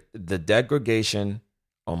this shit. The degradation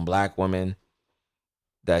on black women,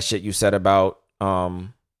 that shit you said about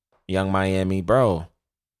Young Miami, bro.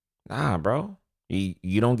 Nah, bro.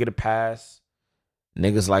 You don't get a pass.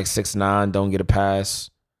 Niggas like 6ix9ine don't get a pass.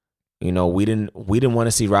 You know, we didn't want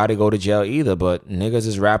to see Roddy go to jail either, but niggas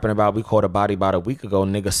is rapping about we caught a body about a week ago.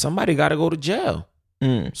 Nigga, somebody got to go to jail.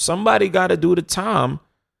 Somebody got to do the time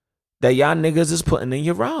that y'all niggas is putting in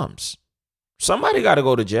your rhymes. Somebody got to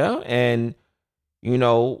go to jail. And, you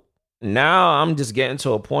know, now I'm just getting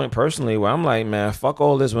to a point personally where I'm like, man, fuck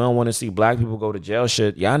all this. We don't want to see black people go to jail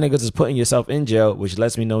shit. Y'all niggas is putting yourself in jail, which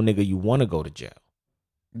lets me know, nigga, you want to go to jail.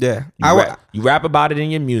 Yeah. You rap about it in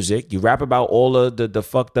your music. You rap about all of the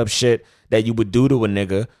fucked up shit that you would do to a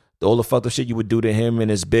nigga. All the fucked up shit you would do to him and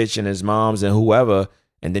his bitch and his moms and whoever.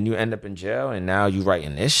 And then you end up in jail, and now you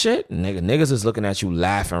writing this shit? Niggas is looking at you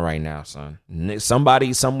laughing right now, son.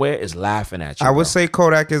 Somebody somewhere is laughing at you. I would say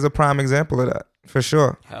Kodak is a prime example of that. For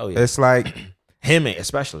sure. Hell yeah. It's like Him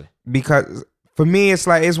especially. because for me, it's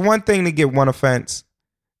like it's one thing to get one offense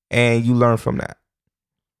and you learn from that.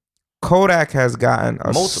 Kodak has gotten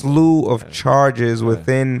a slew of charges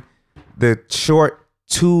within the short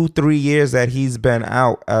 2-3 years that he's been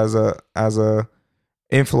out as a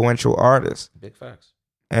influential artist. Big facts.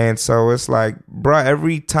 And so it's like, bruh,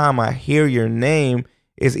 every time I hear your name,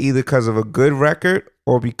 it's either because of a good record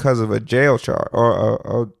or because of a jail charge or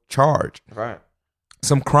a charge. Right.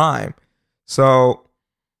 Some crime. So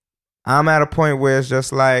I'm at a point where it's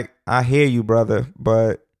just like, I hear you, brother,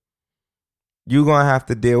 but you're going to have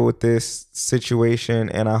to deal with this situation,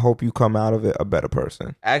 and I hope you come out of it a better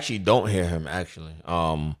person. I actually don't hear him, actually.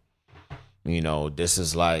 This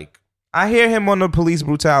is like... I hear him on the police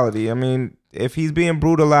brutality. I mean, if he's being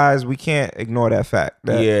brutalized, we can't ignore that fact.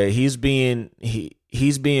 Yeah, he's being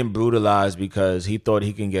brutalized because he thought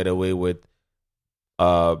he can get away with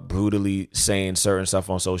brutally saying certain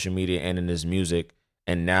stuff on social media and in his music.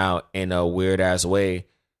 And now, in a weird-ass way,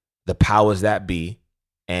 the powers that be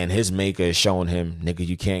and his maker is showing him, nigga,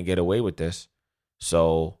 you can't get away with this.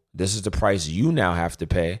 So this is the price you now have to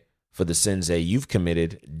pay for the sins that you've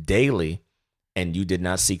committed daily, and you did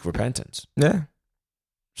not seek repentance. Yeah.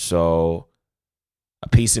 So a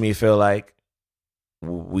piece of me feel like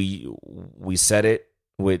we said it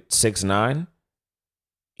with 6ix9ine,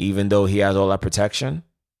 even though he has all that protection.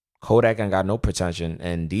 Kodak ain't got no protection,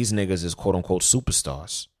 and these niggas is quote unquote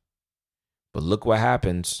superstars. But look what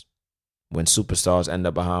happens when superstars end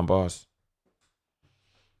up behind bars.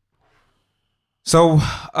 So,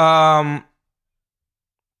 I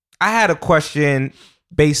had a question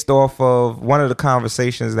based off of one of the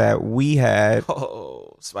conversations that we had.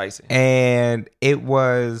 Oh, spicy. And it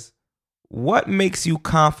was, what makes you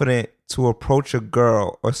confident to approach a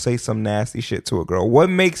girl or say some nasty shit to a girl? What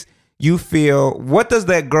makes you feel, what does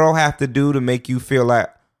that girl have to do to make you feel like,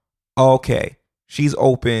 okay, she's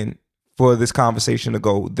open for this conversation to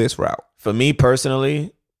go this route? For me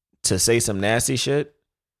personally, to say some nasty shit.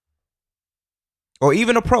 Or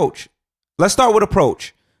even approach. Let's start with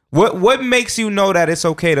approach. What makes you know that it's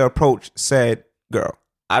okay to approach said girl?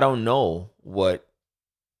 I don't know what,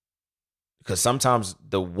 because sometimes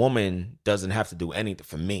the woman doesn't have to do anything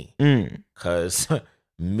for me. Because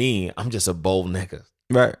I'm just a bold nigga.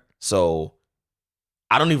 Right. So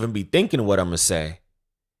I don't even be thinking what I'm going to say.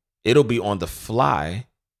 It'll be on the fly,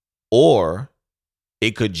 or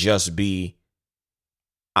it could just be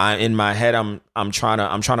in my head. I'm trying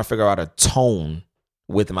to figure out a tone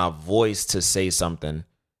with my voice to say something,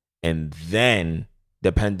 and then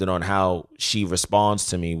depending on how she responds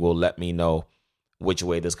to me will let me know which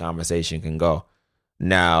way this conversation can go.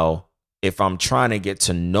 Now, if I'm trying to get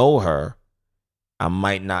to know her, I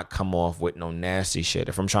might not come off with no nasty shit.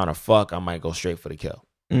 If I'm trying to fuck, I might go straight for the kill.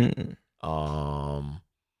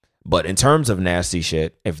 But in terms of nasty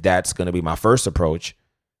shit, if that's going to be my first approach,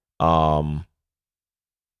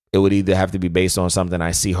 it would either have to be based on something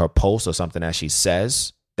I see her post or something that she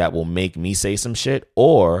says that will make me say some shit,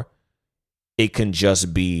 or it can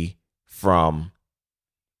just be from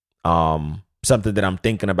something that I'm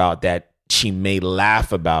thinking about that she may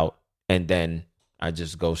laugh about, and then I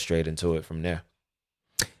just go straight into it from there.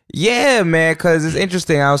 Yeah, man, because it's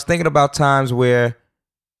interesting. I was thinking about times where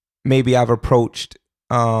maybe I've approached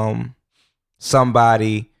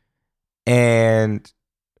somebody, and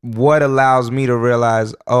what allows me to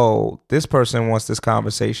realize, oh, this person wants this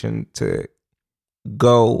conversation to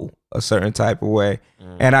go a certain type of way.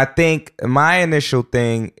 And I think my initial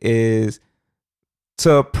thing is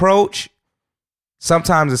to approach.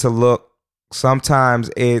 Sometimes it's a look. Sometimes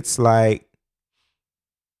it's like,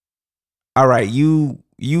 all right,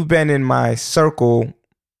 you've been in my circle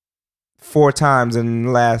 4 times in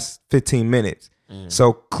the last 15 minutes.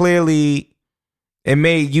 So clearly it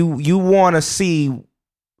may, you want to see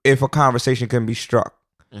if a conversation can be struck.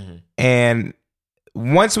 And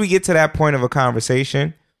once we get to that point of a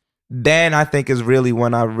conversation, then I think is really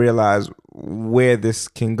when I realize where this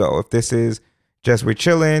can go. If this is just we're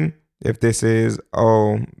chilling, if this is,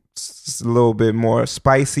 it's a little bit more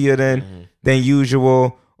spicier than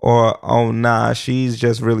usual, or oh nah, she's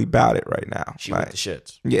just really about it right now. She with the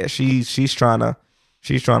shits. Yeah, she's trying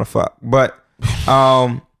to fuck. But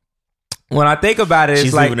when I think about it, it's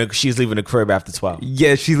she's leaving the crib after 12.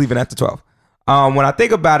 Yeah, she's leaving after 12. When I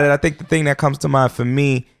think about it, I think the thing that comes to mind for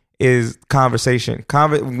me is conversation.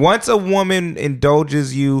 Once a woman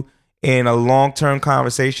indulges you in a long-term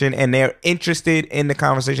conversation and they're interested in the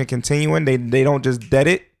conversation continuing, they don't just dead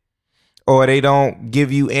it, or they don't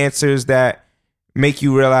give you answers that make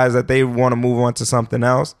you realize that they want to move on to something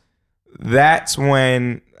else, that's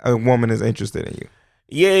when a woman is interested in you.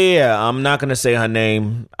 Yeah. I'm not gonna say her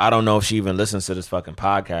name. I don't know if she even listens to this fucking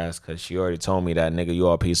podcast because she already told me that, nigga, you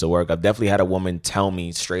are a piece of work. I've definitely had a woman tell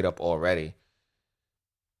me straight up already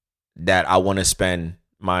that I want to spend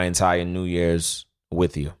my entire New Year's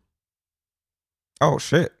with you. Oh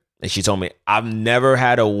shit. And she told me, I've never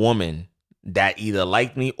had a woman that either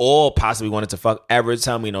liked me or possibly wanted to fuck ever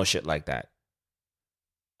tell me no shit like that.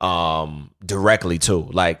 Directly too.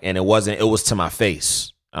 Like, and it was to my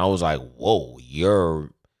face. I was like, whoa,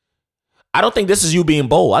 I don't think this is you being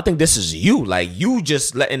bold. I think this is you. Like, you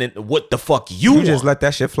just letting it, what the fuck you just let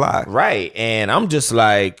that shit fly. Right. And I'm just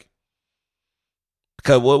like,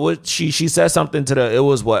 because what she said something to it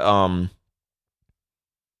was what,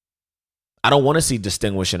 I don't want to see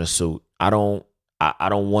Distinguished in a suit. I don't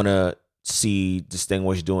want to see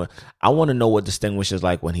Distinguished doing, I want to know what Distinguished is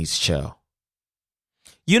like when he's chill.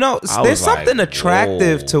 You know, there's something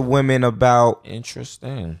attractive to women about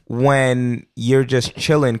interesting when you're just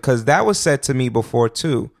chilling, because that was said to me before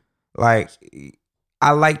too. Like,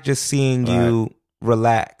 I like just seeing you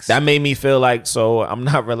relax. That made me feel like, so I'm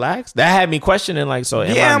not relaxed. That had me questioning, like, so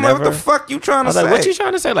am I never, like, what the fuck you trying to say? Like, what you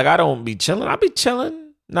trying to say? Like, I don't be chilling. I be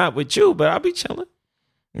chilling, not with you, but I be chilling.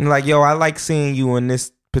 Like, yo, I like seeing you in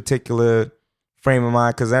this particular frame of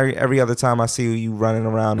mind, because every other time I see you running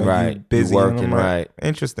around and you busy, you working, right?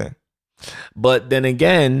 Interesting. But then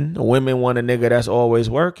again, women want a nigga that's always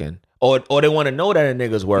working, or they want to know that a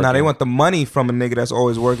nigga's working. Now they want the money from a nigga that's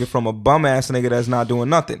always working, from a bum ass nigga that's not doing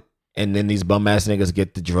nothing. And then these bum ass niggas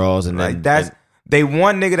get the draws, and like they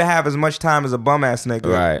want nigga to have as much time as a bum ass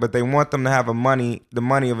nigga, right? But they want them to have the money of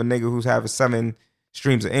a nigga who's having 7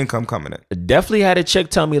 streams of income coming in. Definitely had a chick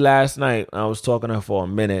tell me last night. I was talking to her for a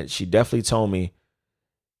minute. She definitely told me,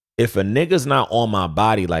 if a nigga's not on my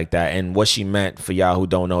body like that, and what she meant for y'all who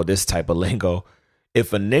don't know this type of lingo,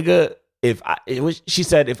 if a nigga, she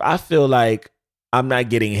said, if I feel like I'm not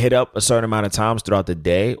getting hit up a certain amount of times throughout the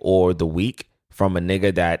day or the week from a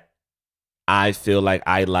nigga that I feel like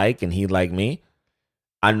I like and he like me,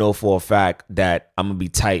 I know for a fact that I'm gonna be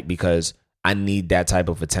tight because I need that type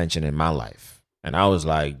of attention in my life. And I was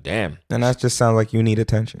like, damn. And that just sounds like you need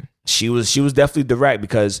attention. She was definitely direct,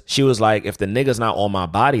 because she was like, if the nigga's not on my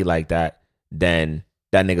body like that, then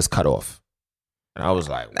that nigga's cut off. And I was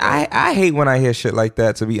like, I hate when I hear shit like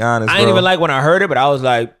that, to be honest. I didn't even like when I heard it, but I was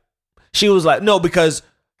like, she was like, no, because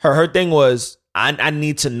her thing was, I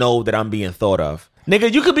need to know that I'm being thought of.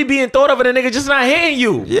 Nigga, you could be being thought of and a nigga just not hearing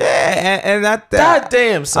you. Yeah, and that God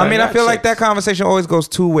damn, son. I mean, I feel like that conversation always goes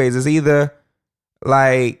two ways. It's either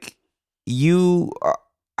like you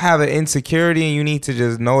have an insecurity and you need to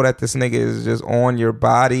just know that this nigga is just on your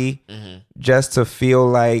body just to feel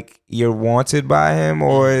like you're wanted by him,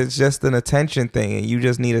 or it's just an attention thing and you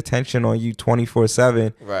just need attention on you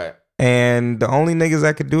 24/7. Right. And the only niggas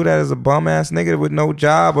that could do that is a bum ass nigga with no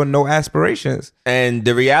job or no aspirations. And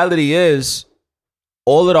the reality is,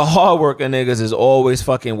 all of the hard working niggas is always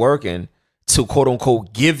fucking working to quote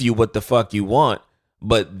unquote give you what the fuck you want.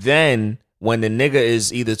 But then when the nigga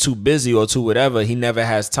is either too busy or too whatever, he never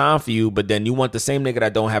has time for you. But then you want the same nigga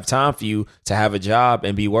that don't have time for you to have a job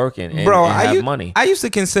and be working and, have money. I used to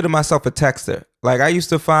consider myself a texter. Like, I used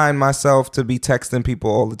to find myself to be texting people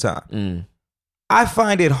all the time. I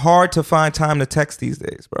find it hard to find time to text these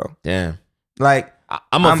days, bro. Damn. Like,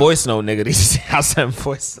 I'm a voice note nigga. These days. I send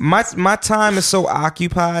voice. My time is so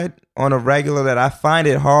occupied on a regular that I find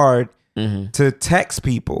it hard to text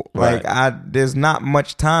people. Right. Like, there's not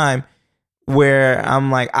much time where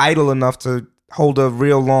I'm like idle enough to hold a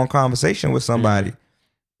real long conversation with somebody.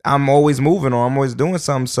 I'm always moving or I'm always doing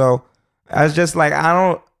something. So I was just like,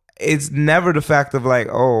 it's never the fact of like,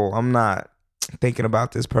 oh, I'm not thinking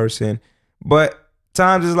about this person. But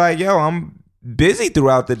times is like, yo, I'm busy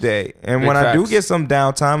throughout the day. And when I do get some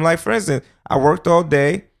downtime, like for instance, I worked all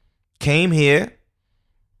day, came here,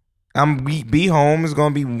 I'm be home. It's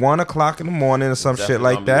gonna be 1 o'clock in the morning or some shit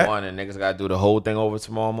like that. And niggas gotta do the whole thing over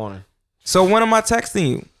tomorrow morning. So when am I texting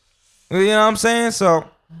you? You know what I'm saying? So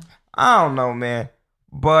I don't know, man.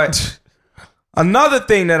 But another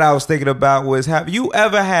thing that I was thinking about was, have you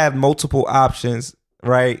ever had multiple options,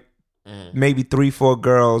 right? Maybe 3-4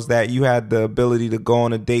 girls that you had the ability to go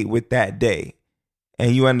on a date with that day,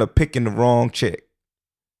 and you end up picking the wrong chick,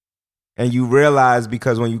 and you realize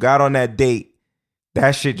because when you got on that date,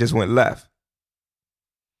 that shit just went left.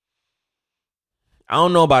 I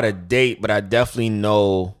don't know about a date, but I definitely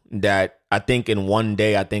know that I think in one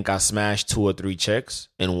day, I smashed 2 or 3 chicks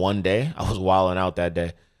in one day. I was wilding out that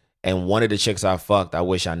day. And one of the chicks I fucked, I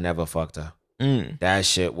wish I never fucked her. That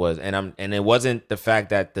shit was, and it wasn't the fact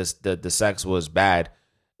that the sex was bad.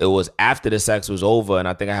 It was after the sex was over, and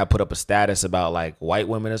I think I had put up a status about like white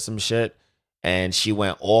women or some shit. And she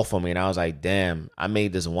went off on me, and I was like, damn, I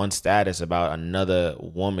made this one status about another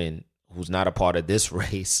woman who's not a part of this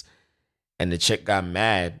race, and the chick got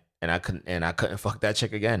mad, and I couldn't fuck that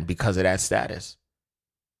chick again because of that status.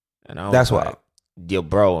 And I was That's like, wild. yo,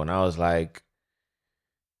 bro. And I was like,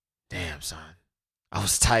 damn, son. I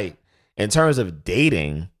was tight. In terms of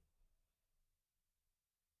dating,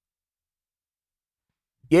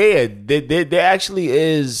 yeah, there actually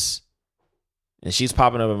is. And she's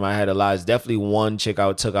popping up in my head a lot. It's definitely one chick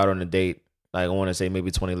I took out on a date. Like, I want to say maybe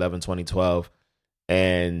 2011, 2012.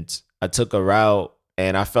 And I took her out,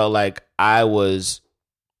 and I felt like I was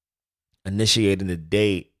initiating the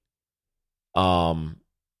date.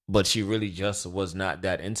 But she really just was not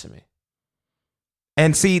that into me.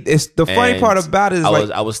 And see, it's the funny part about it is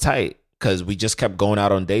I was tight because we just kept going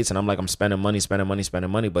out on dates, and I'm like, I'm spending money,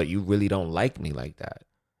 but you really don't like me like that.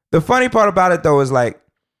 the funny part about it though is like,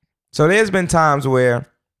 so there's been times where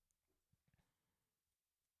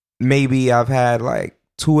maybe I've had like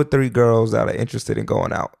 2 or 3 girls that are interested in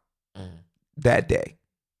going out that day.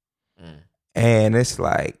 And it's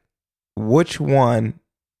like, which one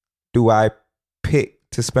do I pick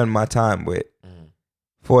to spend my time with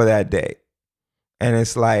for that day? And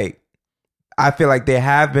it's like, I feel like there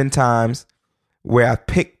have been times where I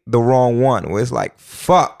picked the wrong one, where it's like,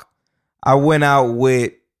 fuck, I went out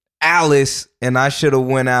with Alice and I should have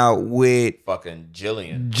went out with fucking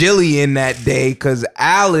Jillian that day, because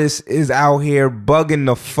Alice is out here bugging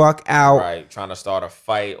the fuck out. Right, trying to start a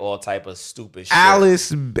fight, all type of stupid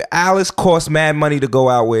shit. Alice costs mad money to go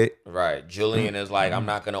out with. Right, Jillian is like, I'm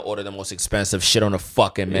not gonna order the most expensive shit on the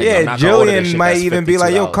fucking menu. Yeah, Jillian might even be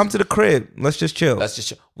like, yo, come to the crib. Let's just chill.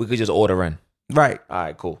 We could just order in. Right. All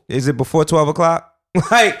right, cool. Is it before 12 o'clock?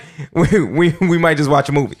 Like, we might just watch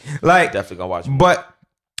a movie. Like, definitely gonna watch a movie. But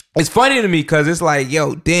it's funny to me because it's like,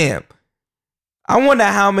 yo, damn. I wonder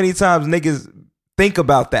how many times niggas think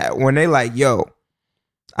about that when they like, yo, all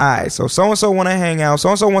right, so so-and-so want to hang out.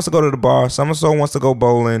 So-and-so wants to go to the bar. So-and-so wants to go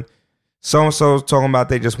bowling. So-and-so's talking about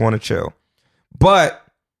they just want to chill. But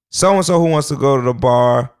so-and-so who wants to go to the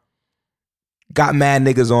bar got mad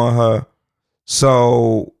niggas on her.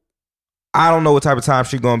 So I don't know what type of time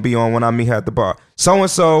she's going to be on when I meet her at the bar.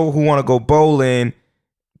 So-and-so who want to go bowling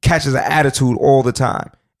catches an attitude all the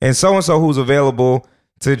time. And so-and-so who's available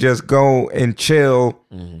to just go and chill.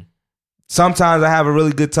 Sometimes I have a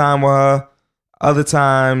really good time with her. Other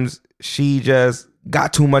times she just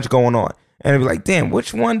got too much going on. And it'd be like, damn,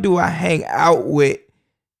 which one do I hang out with,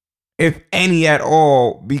 if any at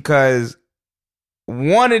all? Because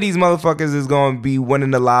one of these motherfuckers is going to be winning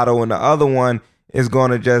the lotto and the other one is going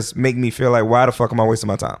to just make me feel like, why the fuck am I wasting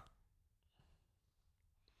my time?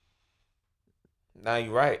 Nah,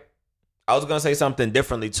 you're right. I was going to say something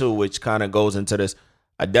differently too, which kind of goes into this.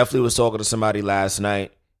 I definitely was talking to somebody last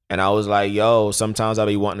night, and I was like, yo, sometimes I'll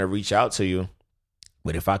be wanting to reach out to you.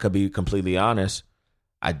 But if I could be completely honest,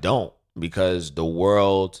 I don't, because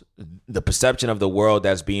the perception of the world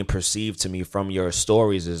that's being perceived to me from your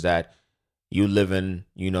stories is that you live in,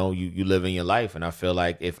 you live in your life. And I feel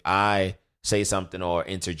like if I say something or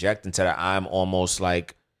interject into that, I'm almost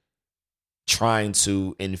like trying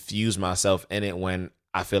to infuse myself in it when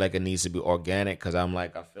I feel like it needs to be organic, because I'm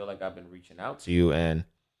like, I feel like I've been reaching out to you and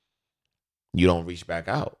you don't reach back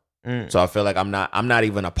out. So I feel like I'm not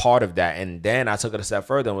even a part of that. And then I took it a step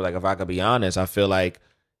further and was like, if I could be honest, I feel like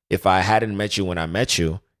if I hadn't met you when I met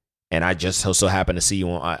you, and I just so happened to see you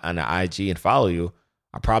on the IG and follow you,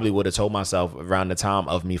 I probably would have told myself around the time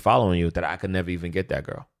of me following you that I could never even get that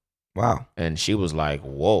girl. Wow. And she was like,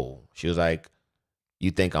 whoa. She was like,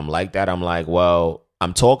 you think I'm like that? I'm like, well,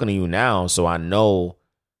 I'm talking to you now, so I know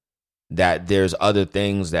that there's other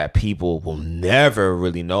things that people will never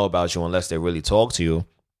really know about you unless they really talk to you.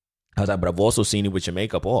 I was like, but I've also seen you with your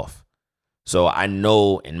makeup off. So I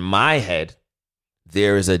know in my head,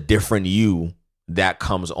 there is a different you that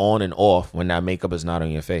comes on and off when that makeup is not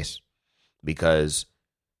on your face. Because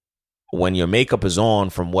when your makeup is on,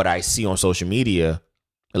 from what I see on social media,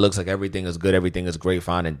 it looks like everything is good, everything is great,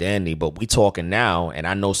 fine, and dandy. But we talking now, and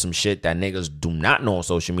I know some shit that niggas do not know on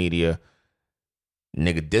social media.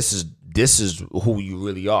 Nigga, this is who you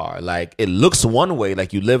really are. Like, it looks one way,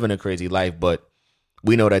 like you live in a crazy life, but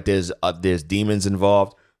we know that there's demons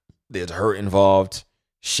involved, there's hurt involved.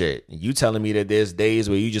 Shit, you telling me that there's days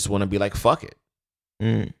where you just want to be like, fuck it.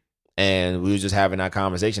 And we were just having that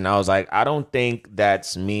conversation. I was like, I don't think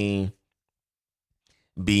that's me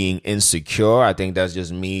being insecure. I think that's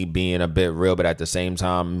just me being a bit real, but at the same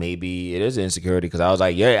time, maybe it is insecurity, because I was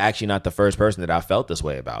like, you're actually not the first person that I felt this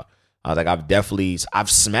way about. I was like, I've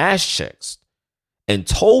smashed chicks and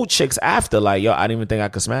told chicks after, like, yo, I didn't even think I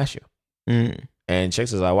could smash you. And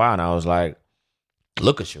chicks is like, wow. And I was like,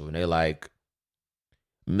 look at you, and they're like,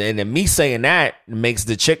 man, and me saying that makes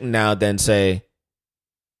the chick now then say,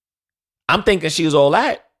 I'm thinking she's all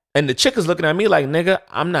that. And the chick is looking at me like, nigga,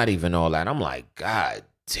 I'm not even all that. I'm like, God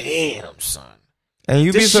damn, son.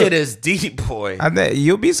 And This shit is deep, boy. I think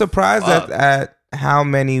you'll be surprised at how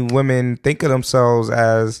many women think of themselves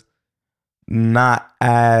as not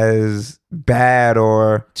as bad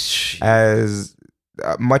or as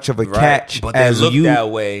much of a catch but they as look you. that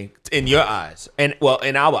way in your eyes, and well,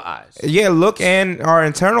 in our eyes. Yeah, look and are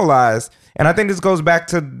internalized. And I think this goes back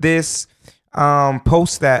to this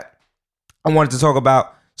post that I wanted to talk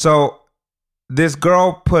about. So this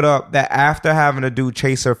girl put up that after having a dude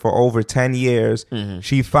chase her for over 10 years,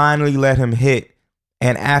 she finally let him hit.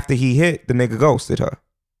 And after he hit, the nigga ghosted her.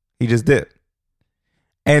 He just did.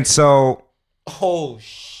 And so... Oh,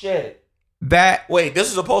 shit. That... Wait, this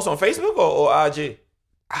was a post on Facebook or IG?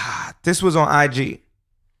 This was on IG.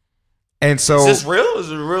 And so... Is this real? Is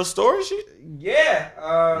it a real story shit? Yeah.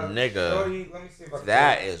 Nigga. Shorty, let me see if I can...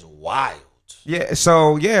 That is wild. Yeah,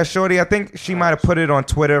 so, yeah, Shorty, I think she might have put it on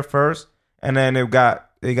Twitter first. And then it got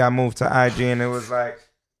moved to IG, and it was like,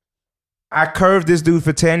 I curved this dude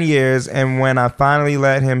for 10 years, and when I finally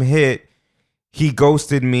let him hit, he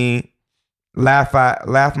ghosted me, laugh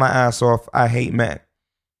my ass off. I hate men.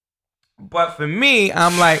 But for me,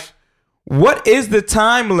 I'm like, what is the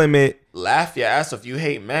time limit? Laugh your ass off. You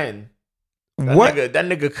hate men. That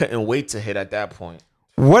nigga couldn't wait to hit at that point.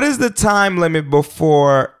 What is the time limit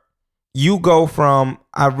before you go from,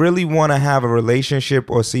 I really want to have a relationship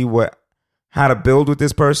or see how to build with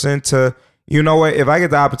this person to, you know what, if I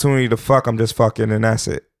get the opportunity to fuck, I'm just fucking and that's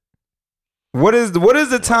it. What is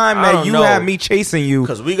the time that you have me chasing you?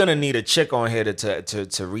 Because we're gonna need a chick on here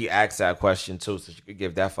to re-ask that question too, so she could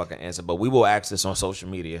give that fucking answer. But we will ask this on social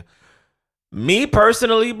media. Me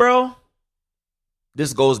personally, bro,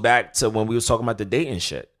 this goes back to when we was talking about the dating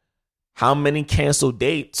shit. How many canceled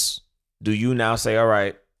dates do you now say, all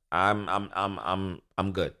right,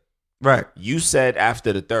 I'm good? Right. You said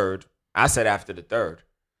after the third. I said after the third.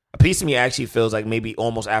 A piece of me actually feels like maybe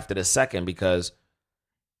almost after the second, because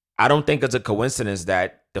I don't think it's a coincidence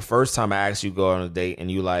that the first time I asked you to go on a date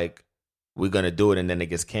and you like, we're going to do it, and then it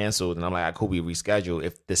gets canceled, and I'm like, could we reschedule?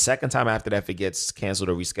 If the second time after that, if it gets canceled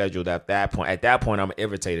or rescheduled at that point, I'm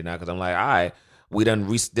irritated now, because I'm like, all right,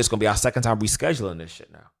 this is going to be our second time rescheduling this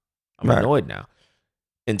shit now. I'm annoyed now.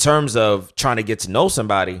 In terms of trying to get to know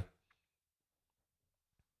somebody,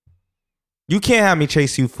 you can't have me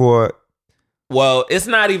chase you for... Well, it's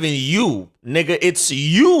not even you, nigga. It's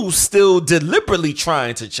you still deliberately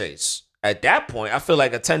trying to chase. At that point, I feel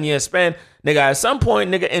like a 10-year span, nigga, at some point,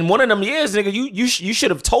 nigga, in one of them years, nigga, you should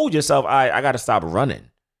have told yourself, I got to stop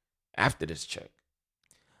running after this chick.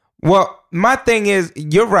 Well, my thing is,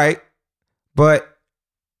 you're right, but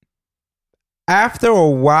after a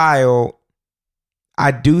while,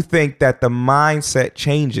 I do think that the mindset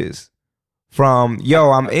changes from,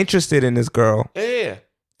 yo, I'm interested in this girl. Yeah.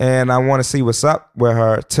 And I want to see what's up with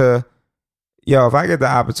her, to, yo, if I get the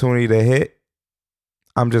opportunity to hit,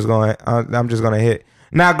 I'm just gonna hit.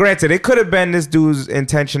 Now, granted, it could have been this dude's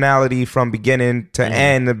intentionality from beginning to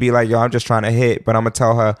end to be like, yo, I'm just trying to hit, but I'm gonna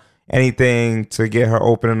tell her anything to get her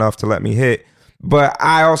open enough to let me hit. But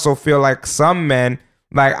I also feel like some men,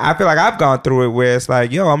 like, I feel like I've gone through it where it's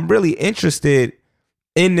like, yo, I'm really interested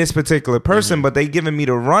in this particular person, but they giving me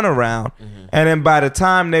the runaround. And then by the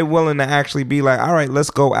time they're willing to actually be like, all right, let's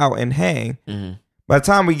go out and hang. By the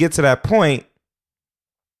time we get to that point,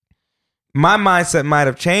 my mindset might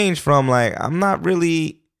have changed from like, I'm not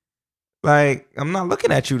looking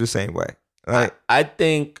at you the same way. Like, I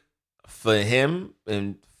think for him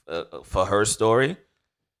and for her story,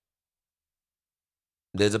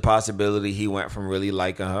 there's a possibility he went from really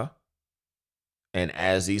liking her, and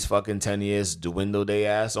as these fucking 10 years dwindled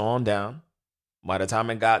their ass on down, by the time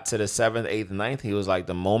it got to the 7th, 8th, 9th, he was like,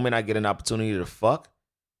 the moment I get an opportunity to fuck,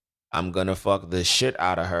 I'm gonna fuck the shit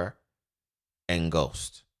out of her and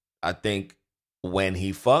ghost. I think when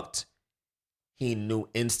he fucked, he knew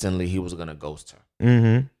instantly he was gonna ghost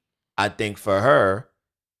her. I think for her,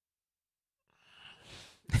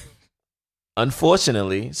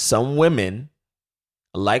 unfortunately, some women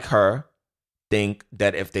like her think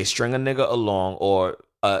that if they string a nigga along or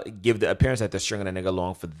give the appearance that they're stringing a nigga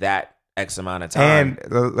along for that X amount of time.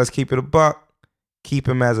 And let's keep it a buck. Keep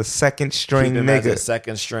him as a second string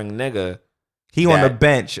nigga. He on the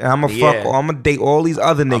bench. And I'm gonna date all these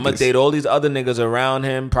other niggas. I'm gonna date all these other niggas around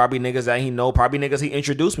him. Probably niggas that he know. Probably niggas he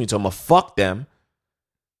introduced me to. I'm gonna fuck them.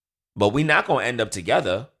 But we not gonna end up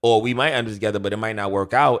together. Or we might end up together, but it might not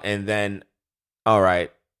work out. And then, all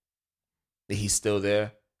right, he's still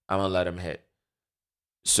there. I'm gonna let him hit.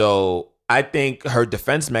 So I think her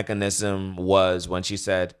defense mechanism was when she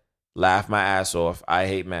said, laugh my ass off, I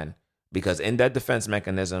hate men. Because in that defense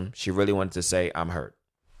mechanism, she really wanted to say, I'm hurt.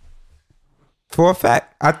 For a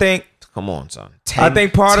fact. I think. Come on, son. I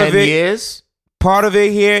think part of it. Years? Part of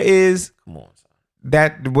it here is. Come on, son.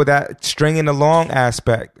 That with that stringing along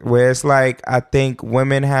aspect, where it's like, I think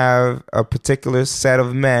women have a particular set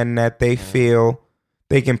of men that they feel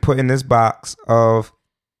they can put in this box of,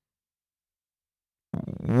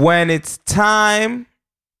 when it's time,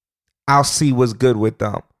 I'll see what's good with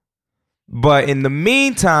them. But in the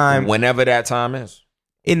meantime, whenever that time is,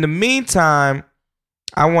 in the meantime,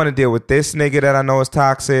 I want to deal with this nigga that I know is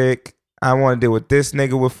toxic. I want to deal with this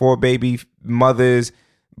nigga with 4 baby mothers,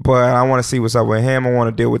 but I want to see what's up with him. I want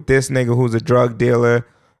to deal with this nigga who's a drug dealer.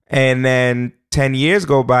 And then 10 years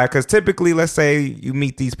go by, because typically, let's say you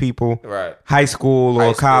meet these people, right? High school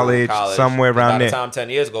or college, somewhere around there. By the time 10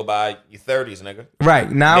 years go by, you're 30s, nigga. Right.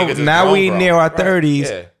 Now we near our 30s.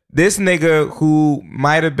 Yeah. This nigga who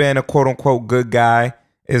might have been a quote unquote good guy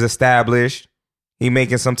is established. He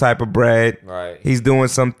making some type of bread. Right. He's doing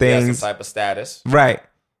some things. He has some type of status. Right.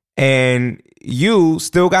 And you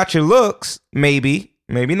still got your looks, maybe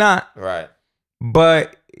not. Right.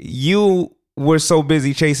 But you were so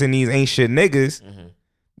busy chasing these ain't shit niggas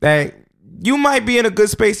that you might be in a good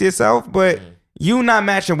space yourself, but you not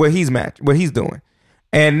matching what he's doing.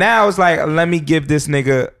 And now it's like, let me give this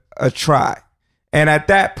nigga a try. And at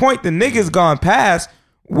that point, the nigga's gone past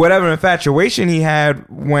whatever infatuation he had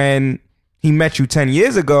when he met you 10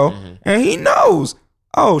 years ago. And he knows,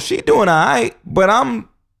 oh, she doing all right, but I'm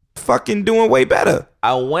fucking doing way better.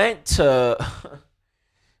 I went to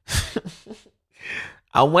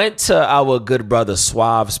our good brother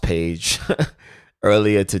Suave's page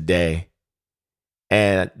earlier today.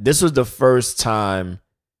 And this was the first time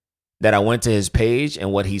that I went to his page,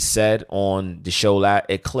 and what he said on the show,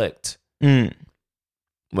 it clicked.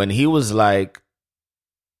 When he was like,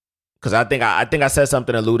 because I think I said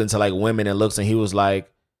something alluding to like women and looks, and he was like,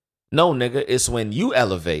 no, nigga, it's when you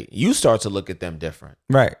elevate, you start to look at them different.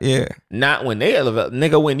 Right, yeah. Not when they elevate.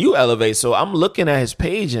 Nigga, when you elevate. So I'm looking at his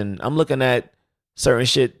page, and I'm looking at certain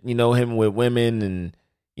shit, you know, him with women, and,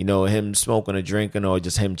 you know, him smoking or drinking, or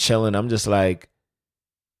just him chilling. I'm just like,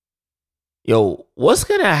 yo, what's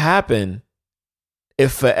gonna happen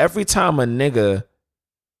if for every time a nigga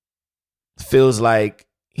feels like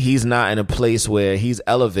he's not in a place where he's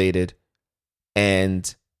elevated,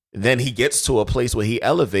 and then he gets to a place where he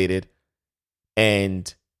elevated,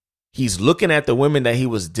 and he's looking at the women that he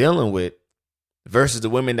was dealing with versus the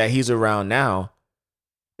women that he's around now,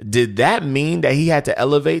 did that mean that he had to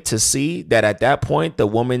elevate to see that at that point the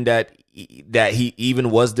woman that he even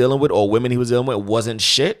was dealing with, or women he was dealing with, wasn't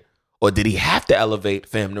shit? Or did he have to elevate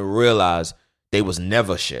for him to realize they was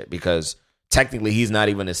never shit? Because technically he's not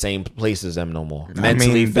even the same place as them no more.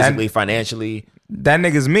 Mentally, physically, financially. That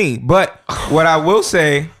nigga's me. But what I will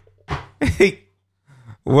say,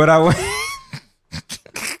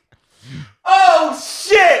 oh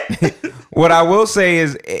shit! What I will say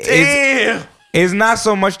is, it's not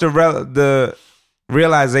so much the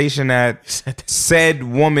realization that said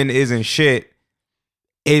woman isn't shit.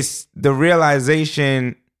 It's the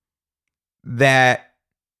realization that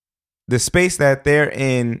the space that they're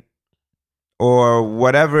in, or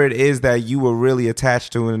whatever it is that you were really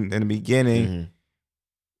attached to in the beginning,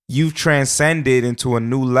 you've transcended into a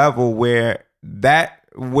new level where that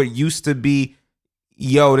what used to be,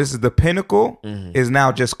 yo, this is the pinnacle, is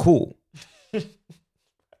now just cool.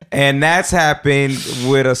 And that's happened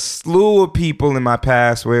with a slew of people in my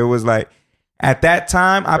past, where it was like, at that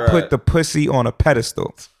time, I put the pussy on a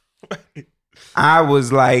pedestal. I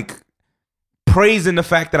was like praising the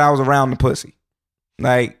fact that I was around the pussy.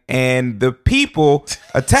 Like, and the people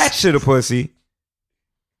attached to the pussy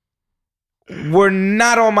were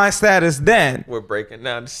not on my status then. We're breaking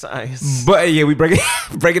down the science. But yeah, we breaking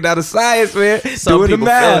down the science, man. Some doing the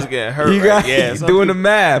math. Getting hurt, you got doing the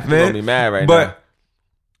math, man. You're gonna be mad right now. But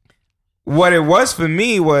what it was for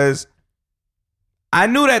me was, I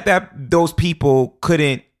knew that those people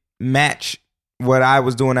couldn't match what I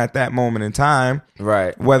was doing at that moment in time.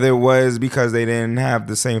 Right. Whether it was because they didn't have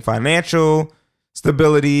the same financial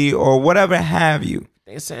stability or whatever have you.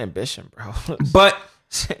 It's ambition, bro. But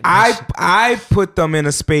I put them in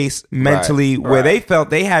a space mentally where they felt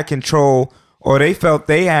they had control, or they felt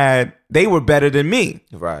they were better than me.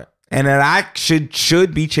 Right. And that I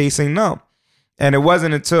should be chasing them. And it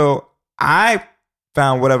wasn't until I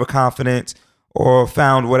found whatever confidence or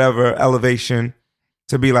found whatever elevation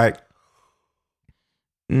to be like,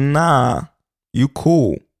 nah, you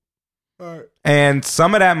cool. Right. And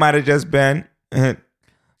some of that might have just been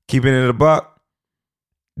keeping it a buck.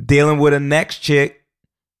 dealing with a next chick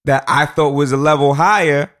that I thought was a level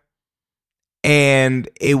higher, and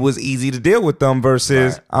it was easy to deal with them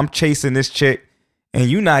versus I'm chasing this chick and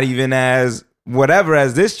you not even as whatever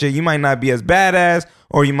as this chick. You might not be as badass,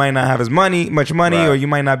 or you might not have as much money, or you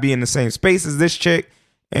might not be in the same space as this chick,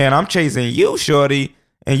 and I'm chasing you, shorty,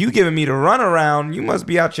 and you giving me the runaround. You must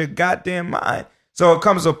be out your goddamn mind. So it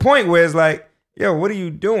comes to a point where it's like, yo, what are you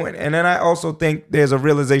doing? And then I also think there's a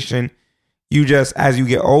realization you just, as you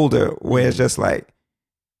get older, where it's just like,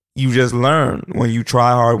 you just learn when you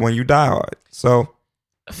try hard, when you die hard. So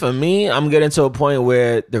for me, I'm getting to a point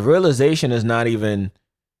where the realization is not even,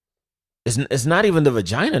 it's not even the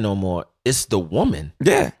vagina no more. It's the woman.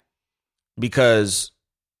 Yeah. Because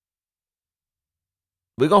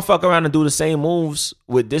we're going to fuck around and do the same moves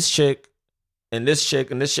with this chick and this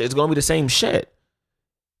chick and this shit. It's going to be the same shit.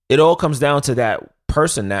 It all comes down to that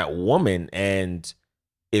person, that woman. And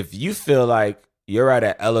if you feel like you're at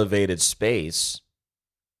an elevated space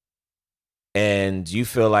and you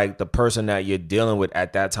feel like the person that you're dealing with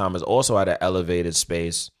at that time is also at an elevated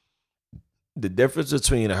space, the difference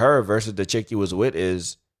between her versus the chick you was with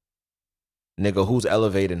is, nigga, who's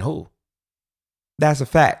elevating who? That's a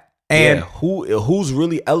fact. And who's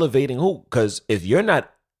really elevating who? Because if you're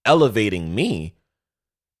not elevating me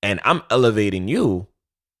and I'm elevating you,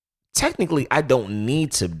 technically I don't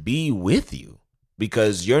need to be with you,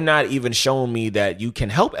 because you're not even showing me that you can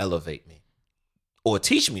help elevate me or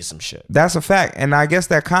teach me some shit. That's a fact. And I guess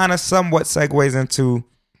that kind of somewhat segues into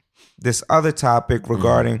this other topic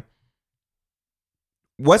regarding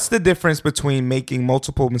what's the difference between making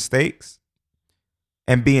multiple mistakes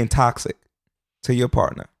and being toxic to your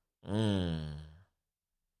partner.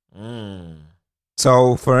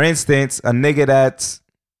 So, for instance, a nigga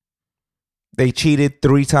they cheated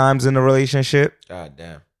 3 times in a relationship. God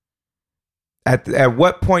damn. At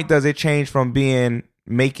what point does it change from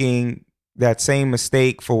making that same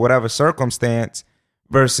mistake for whatever circumstance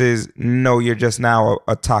versus no, you're just now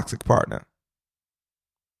a toxic partner?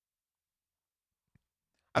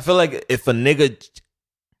 I feel like if a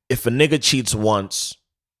nigga cheats once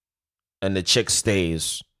and the chick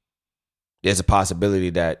stays, there's a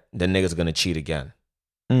possibility that the nigga's gonna cheat again.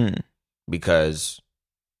 Because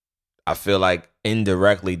I feel like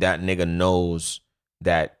indirectly that nigga knows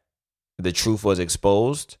that the truth was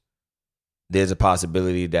exposed. There's a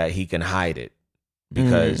possibility that he can hide it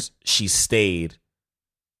because she stayed.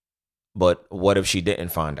 But what if she didn't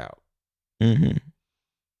find out?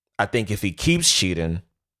 I think if he keeps cheating,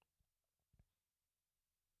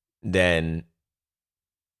 then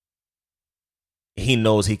he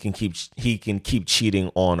knows he can keep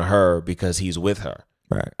cheating on her because he's with her.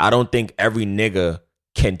 Right. I don't think every nigga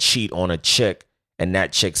can cheat on a chick and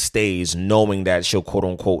that chick stays knowing that she'll quote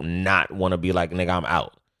unquote not want to be like, nigga, I'm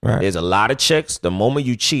out. Right. There's a lot of chicks, the moment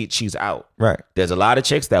you cheat, she's out. Right. There's a lot of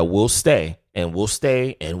chicks that will stay and will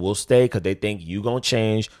stay and will stay because they think you gonna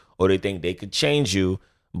change or they think they could change you.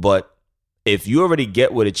 But if you already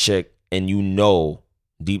get with a chick and you know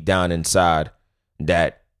deep down inside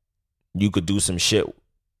that you could do some shit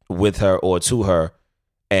with her or to her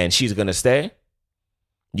and she's gonna stay,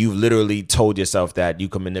 you've literally told yourself that you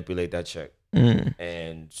can manipulate that chick and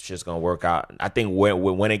it's just gonna work out. I think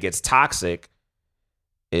when it gets toxic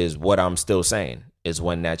is what I'm still saying is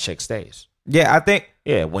when that chick stays. Yeah, I think.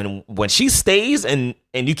 Yeah, when she stays and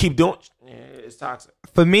you keep doing, it's toxic.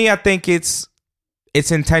 For me, I think it's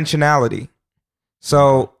intentionality.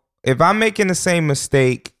 So if I'm making the same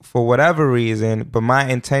mistake for whatever reason, but my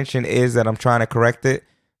intention is that I'm trying to correct it.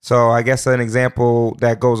 So I guess an example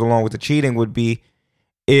that goes along with the cheating would be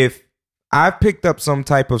if I've picked up some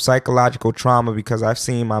type of psychological trauma because I've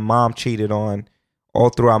seen my mom cheated on all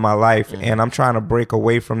throughout my life, and I'm trying to break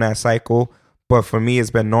away from that cycle. But for me, it's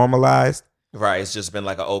been normalized. Right. It's just been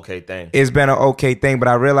like an okay thing. It's been an okay thing, but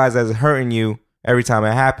I realize that it's hurting you every time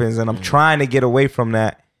it happens, and I'm trying to get away from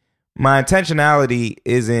that. My intentionality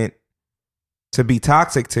isn't to be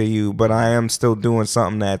toxic to you, but I am still doing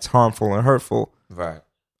something that's harmful and hurtful. Right.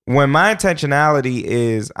 When my intentionality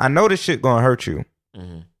is, I know this shit gonna hurt you.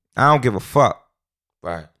 I don't give a fuck.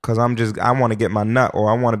 Right. Because I want to get my nut, or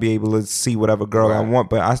I want to be able to see whatever girl I want,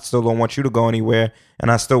 but I still don't want you to go anywhere, and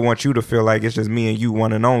I still want you to feel like it's just me and you,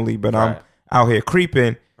 one and only, but I'm out here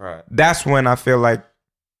creeping. Right. That's when I feel like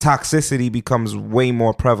toxicity becomes way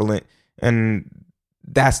more prevalent, and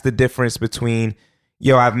that's the difference between,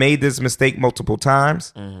 yo, I've made this mistake multiple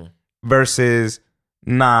times versus,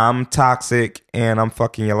 nah, I'm toxic and I'm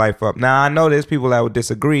fucking your life up. Now, I know there's people that would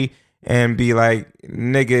disagree and be like,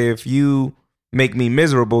 nigga, if you make me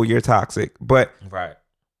miserable, you're toxic. But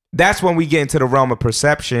that's when we get into the realm of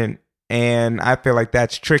perception And I feel like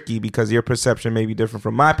that's tricky because your perception may be different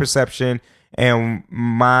from my perception, and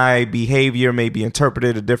my behavior may be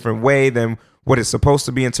interpreted a different way than what it's supposed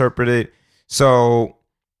to be interpreted. So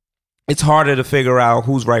it's harder to figure out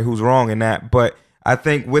who's right, who's wrong in that. But I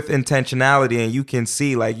think with intentionality, and you can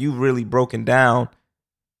see like you've really broken down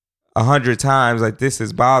 100 times, like this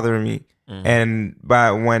is bothering me. And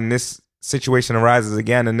by when this situation arises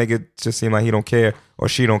again, the nigga just seem like he don't care or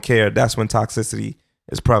she don't care. That's when toxicity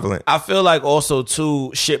is prevalent. I feel like also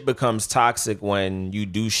too, shit becomes toxic when you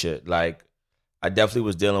do shit. Like I definitely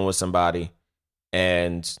was dealing with somebody,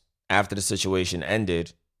 and after the situation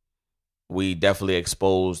ended, we definitely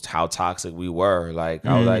exposed how toxic we were. Like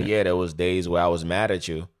I was like, yeah, there was days where I was mad at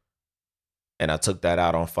you, and I took that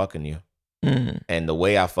out on fucking you. And the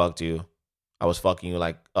way I fucked you, I was fucking you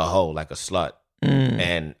like a hoe, like a slut.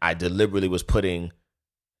 And I deliberately was putting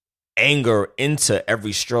anger into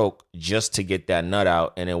every stroke just to get that nut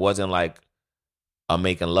out. And it wasn't like a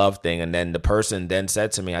making love thing. And then the person then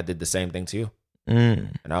said to me, I did the same thing to you.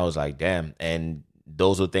 And I was like, damn. And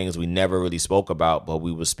those were things we never really spoke about, but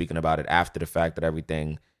we were speaking about it after the fact that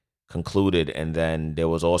everything concluded. And then there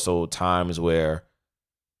was also times where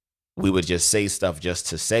we would just say stuff just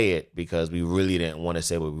to say it because we really didn't want to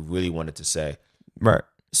say what we really wanted to say. Right.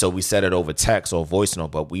 So we said it over text or voice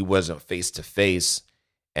note, but we wasn't face to face.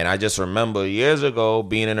 And I just remember years ago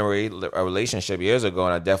being in a relationship years ago,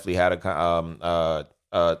 and I definitely had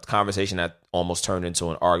a conversation that almost turned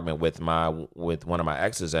into an argument with one of my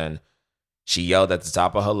exes, and she yelled at the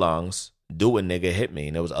top of her lungs, "Do it, nigga, hit me!"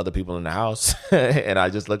 And there was other people in the house, and I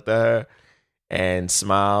just looked at her and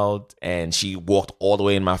smiled, and she walked all the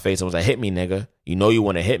way in my face and was like, "Hit me, nigga! You know you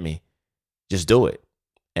want to hit me, just do it."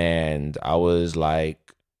 And I was like,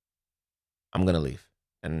 I'm gonna leave,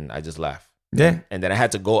 and I just left. Yeah. And then I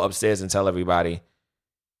had to go upstairs and tell everybody,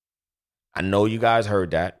 I know you guys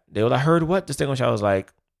heard that. They were like, heard what? This thing on show. I was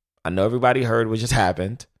like, I know everybody heard what just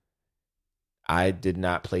happened. I did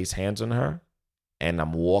not place hands on her, and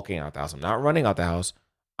I'm walking out the house. I'm not running out the house.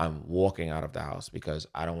 I'm walking out of the house because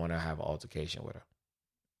I don't want to have an altercation with her.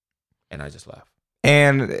 And I just left.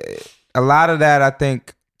 And a lot of that, I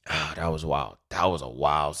think, that was wild. That was a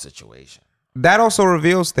wild situation. that also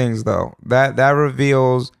reveals things, though. That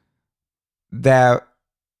reveals that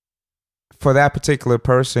for that particular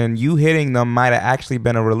person, you hitting them might have actually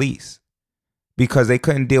been a release because they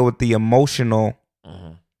couldn't deal with the emotional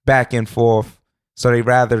back and forth. So they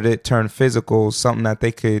rather it turn physical, something that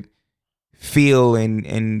they could feel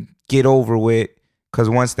and get over with. Because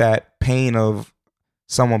once that pain of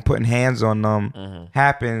someone putting hands on them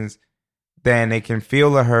happens, then they can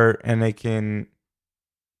feel the hurt and they can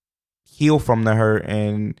heal from the hurt,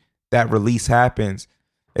 and that release happens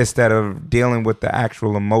instead of dealing with the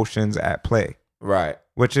actual emotions at play. Right.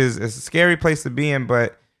 Which is a scary place to be in,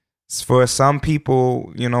 but for some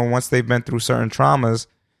people, you know, once they've been through certain traumas,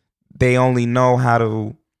 they only know how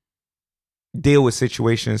to deal with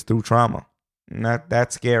situations through trauma. And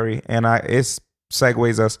that's scary. And it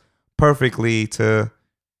segues us perfectly to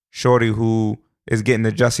Shorty, who is getting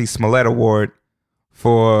the Jussie Smollett Award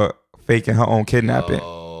for faking her own kidnapping.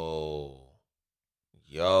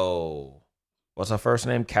 Yo. What's her first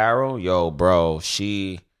name? Carol? Yo, bro,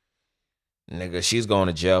 she's going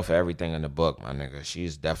to jail for everything in the book, my nigga.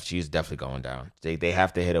 She's definitely going down. They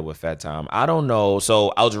have to hit her with fat time. I don't know. So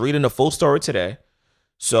I was reading the full story today.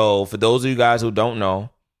 So for those of you guys who don't know,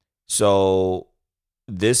 so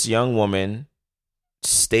this young woman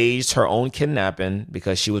staged her own kidnapping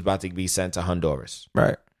because she was about to be sent to Honduras.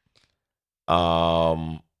 Right.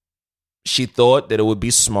 She thought that it would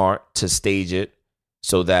be smart to stage it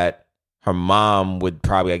so that her mom would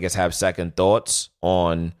probably, I guess, have second thoughts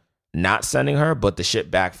on not sending her, but the shit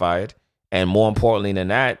backfired. And more importantly than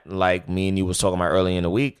that, like me and you was talking about earlier in the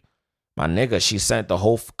week, my nigga, she sent the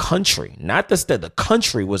whole country. Not the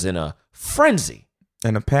country was in a frenzy.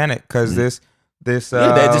 In a panic, because this this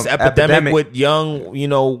epidemic with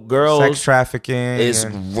young, girls, sex trafficking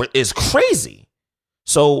is crazy.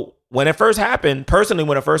 So when it first happened,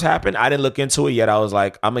 I didn't look into it yet. I was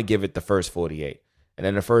like, I'm gonna give it the first 48. And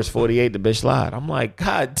then the first 48, the bitch lied. I'm like,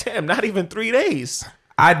 God damn, not even 3 days.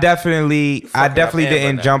 I definitely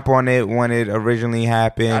didn't jump on it when it originally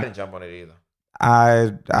happened. I didn't jump on it either.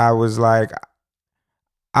 I was like,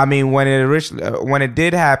 I mean, when it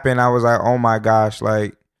did happen, I was like, oh my gosh,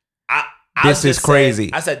 like, this is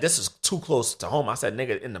crazy. I said, this is too close to home. I said,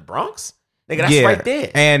 nigga, in the Bronx? Nigga, that's right there.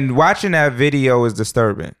 And watching that video is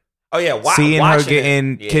disturbing. Oh yeah, seeing her watching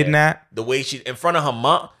getting kidnapped, the way she in front of her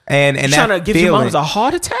mom, and trying that to give feeling, your moms a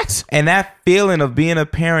heart attack. and that feeling of being a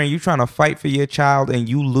parent, you trying to fight for your child and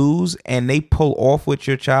you lose, and they pull off with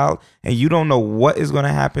your child, and you don't know what is going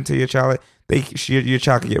to happen to your child. Your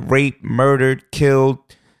child could get raped, murdered, killed,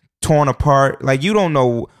 torn apart. Like, you don't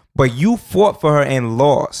know, but you fought for her and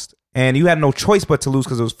lost, and you had no choice but to lose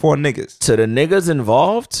because it was 4 niggas. To the niggas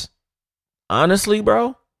involved, honestly,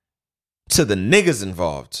 bro, to the niggas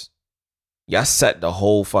involved, y'all set the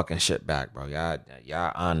whole fucking shit back, bro.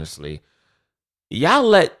 Y'all honestly, y'all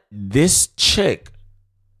let this chick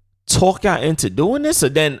talk y'all into doing this. So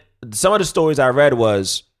then some of the stories I read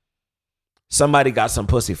was somebody got some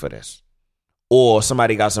pussy for this, or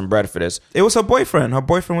somebody got some bread for this. It was her boyfriend. Her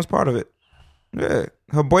boyfriend was part of it. Yeah,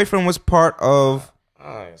 her boyfriend was part of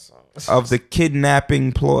the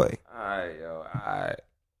kidnapping ploy. All right.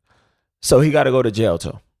 So he got to go to jail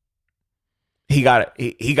too. He got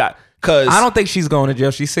because I don't think she's going to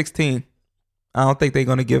jail. She's 16. I don't think they're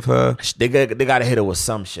going to give her. They got to hit her with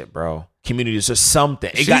some shit, bro. Communities or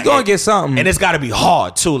something. She's going to get something, and it's got to be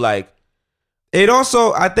hard too. Like, it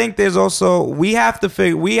also, I think there's also, we have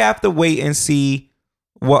to wait and see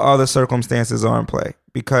what other circumstances are in play,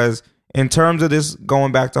 because in terms of this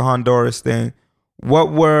going back to Honduras thing, what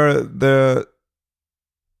are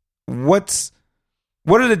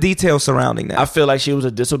the details surrounding that? I feel like she was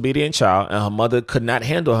a disobedient child, and her mother could not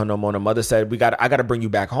handle her no more. And her mother said, I got to bring you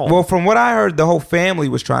back home. Well, from what I heard, the whole family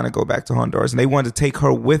was trying to go back to Honduras, and they wanted to take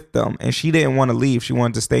her with them, and she didn't want to leave. She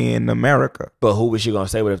wanted to stay in America. But who was she going to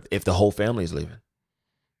stay with if the whole family's leaving?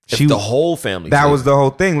 The whole family. That was the whole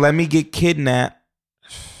thing. Let me get kidnapped.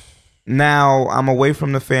 Now I'm away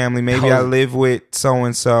from the family. Maybe I live with so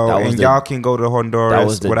and so, and y'all can go to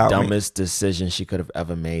Honduras without me. That was the dumbest decision she could have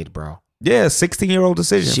ever made, bro. Yeah, 16-year-old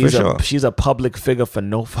decision for sure. She's a public figure for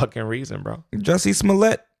no fucking reason, bro. Jussie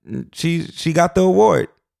Smollett, she got the award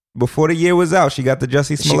before the year was out. She got the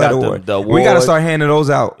Jussie Smollett award. The award. We got to start handing those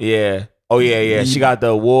out. Yeah. Oh yeah. She got the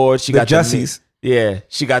award. She got Jussies.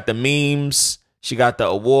 She got the memes. She got the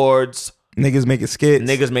awards. Niggas making skits.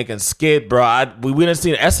 Niggas making skit, bro. We done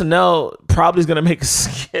seen SNL probably is gonna make a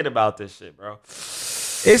skit about this shit, bro.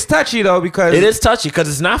 It's touchy though, because it is touchy because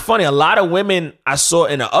it's not funny. A lot of women I saw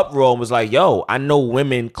in an uproar and was like, "Yo, I know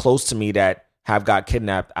women close to me that have got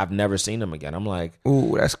kidnapped. I've never seen them again." I'm like,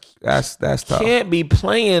 "Ooh, that's tough." Can't be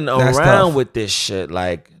playing around with this shit.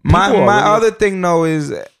 Like, my other thing though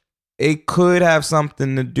is it could have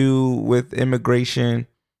something to do with immigration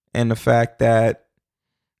and the fact that,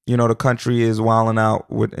 you know, the country is wilding out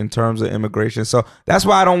in terms of immigration. So that's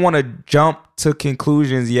why I don't want to jump to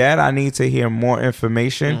conclusions yet. I need to hear more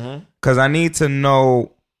information because I need to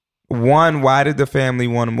know, one, why did the family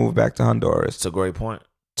want to move back to Honduras? It's a great point.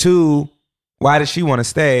 2, why did she want to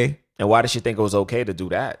stay? And why did she think it was okay to do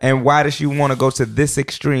that? And why does she want to go to this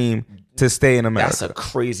extreme to stay in America? That's a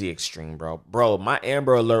crazy extreme, bro. Bro, my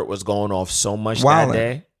Amber Alert was going off so much that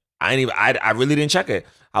day. I really didn't check it.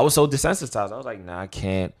 I was so desensitized. I was like, nah, I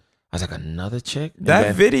can't. I was like, another chick?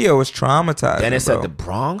 That video was traumatizing. Then it said the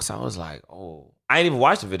Bronx. I was like, oh. I didn't even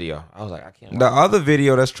watch the video. I was like, I can't watch the other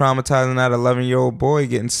video that's traumatizing, that 11-year-old boy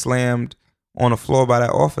getting slammed on the floor by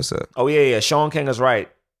that officer. Oh, yeah. Sean King is right.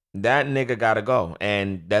 That nigga got to go.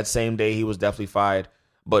 And that same day, he was definitely fired.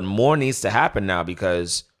 But more needs to happen now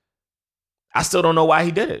because I still don't know why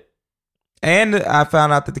he did it. And I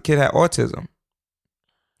found out that the kid had autism.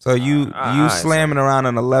 So you slamming around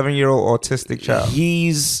an 11-year-old autistic child.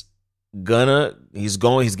 He's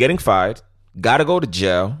getting fired. Gotta go to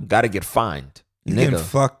jail. Gotta get fined. He's getting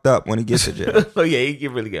fucked up when he gets to jail. Oh yeah, he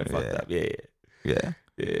can really get fucked up. Yeah.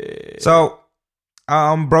 So,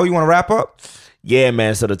 bro, you want to wrap up? Yeah,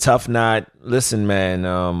 man. So the tough knot. Listen,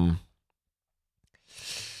 man.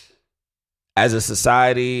 As a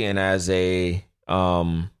society and as a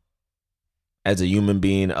human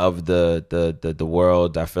being of the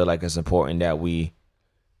world, I feel like it's important that we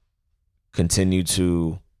continue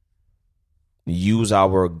to use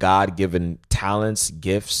our God-given talents,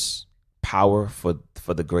 gifts, power for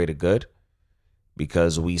the greater good,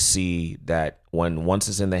 because we see that once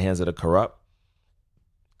it's in the hands of the corrupt,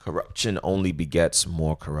 corruption only begets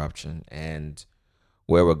more corruption. And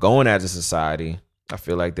where we're going as a society, I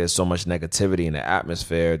feel like there's so much negativity in the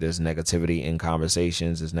atmosphere. There's negativity in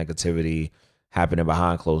conversations. There's negativity happening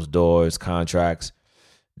behind closed doors, contracts,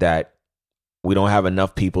 that we don't have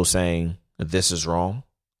enough people saying, this is wrong.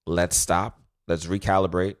 Let's stop. Let's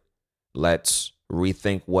recalibrate. Let's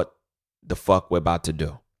rethink what the fuck we're about to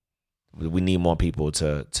do. We need more people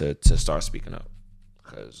to start speaking up,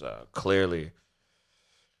 because clearly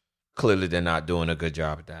they're not doing a good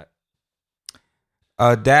job at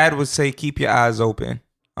that. Dad would say, keep your eyes open.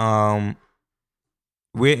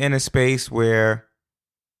 We're in a space where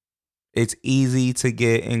it's easy to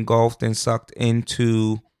get engulfed and sucked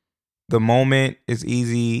into the moment. It's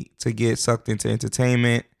easy to get sucked into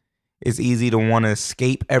entertainment. It's easy to want to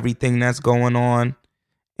escape everything that's going on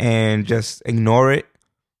and just ignore it.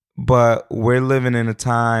 But we're living in a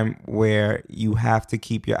time where you have to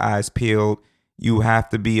keep your eyes peeled. You have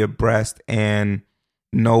to be abreast and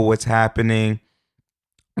know what's happening.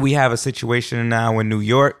 We have a situation now in New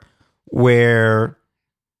York where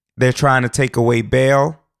they're trying to take away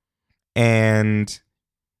bail. And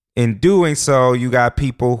in doing so, you got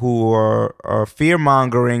people who are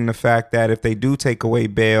fear-mongering the fact that if they do take away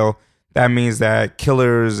bail, that means that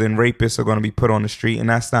killers and rapists are going to be put on the street, and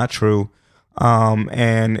that's not true.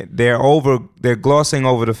 And they're glossing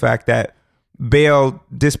over the fact that bail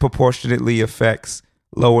disproportionately affects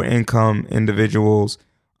lower-income individuals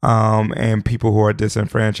and people who are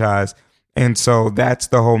disenfranchised. And so that's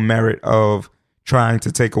the whole merit of trying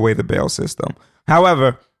to take away the bail system.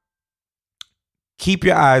 However, keep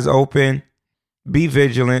your eyes open, be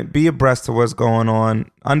vigilant, be abreast of what's going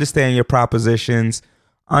on, understand your propositions,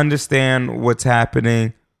 understand what's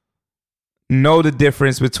happening, know the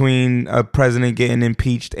difference between a president getting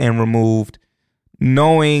impeached and removed,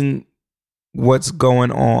 knowing what's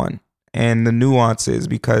going on and the nuances,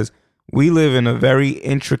 because we live in a very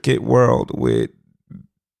intricate world with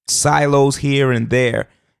silos here and there.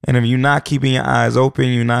 And if you're not keeping your eyes open,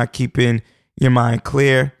 you're not keeping your mind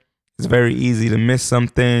clear, it's very easy to miss some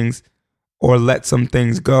things or let some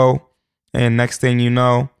things go. And next thing you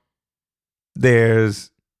know, there's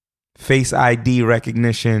Face ID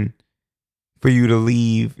recognition for you to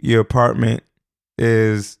leave your apartment.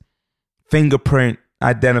 Is fingerprint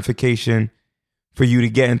identification for you to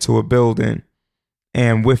get into a building.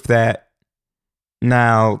 And with that,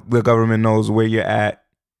 now the government knows where you're at,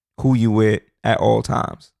 who you with at all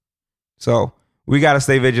times. So we got to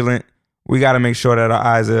stay vigilant. We got to make sure that our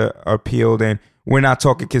eyes are peeled, and we're not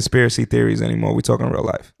talking conspiracy theories anymore. We're talking real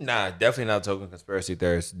life. Nah, definitely not talking conspiracy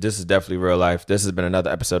theories. This is definitely real life. This has been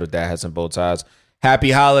another episode of Dad Hats and Bow Ties.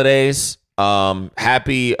 Happy holidays.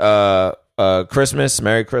 Happy Christmas.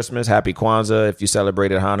 Merry Christmas. Happy Kwanzaa. If you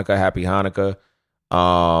celebrated Hanukkah, happy Hanukkah.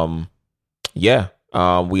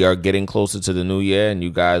 We are getting closer to the new year, and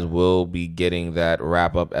you guys will be getting that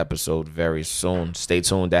wrap-up episode very soon. Stay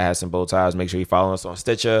tuned. Dad Hats and Bow Ties. Make sure you follow us on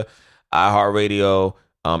Stitcher, iHeartRadio,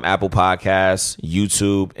 Apple Podcasts,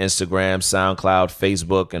 YouTube, Instagram, SoundCloud,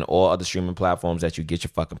 Facebook, and all other streaming platforms that you get your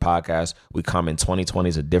fucking podcasts. We come in 2020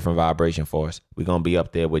 is a different vibration for us. We're going to be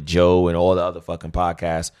up there with Joe and all the other fucking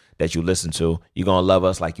podcasts that you listen to. You're going to love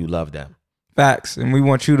us like you love them. Facts. And we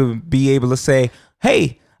want you to be able to say,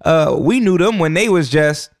 hey, we knew them when they was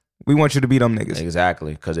just, we want you to be them niggas.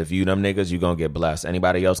 Exactly. Because if you them niggas, you're going to get blessed.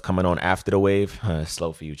 Anybody else coming on after the wave,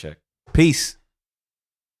 slow for you, check. Peace.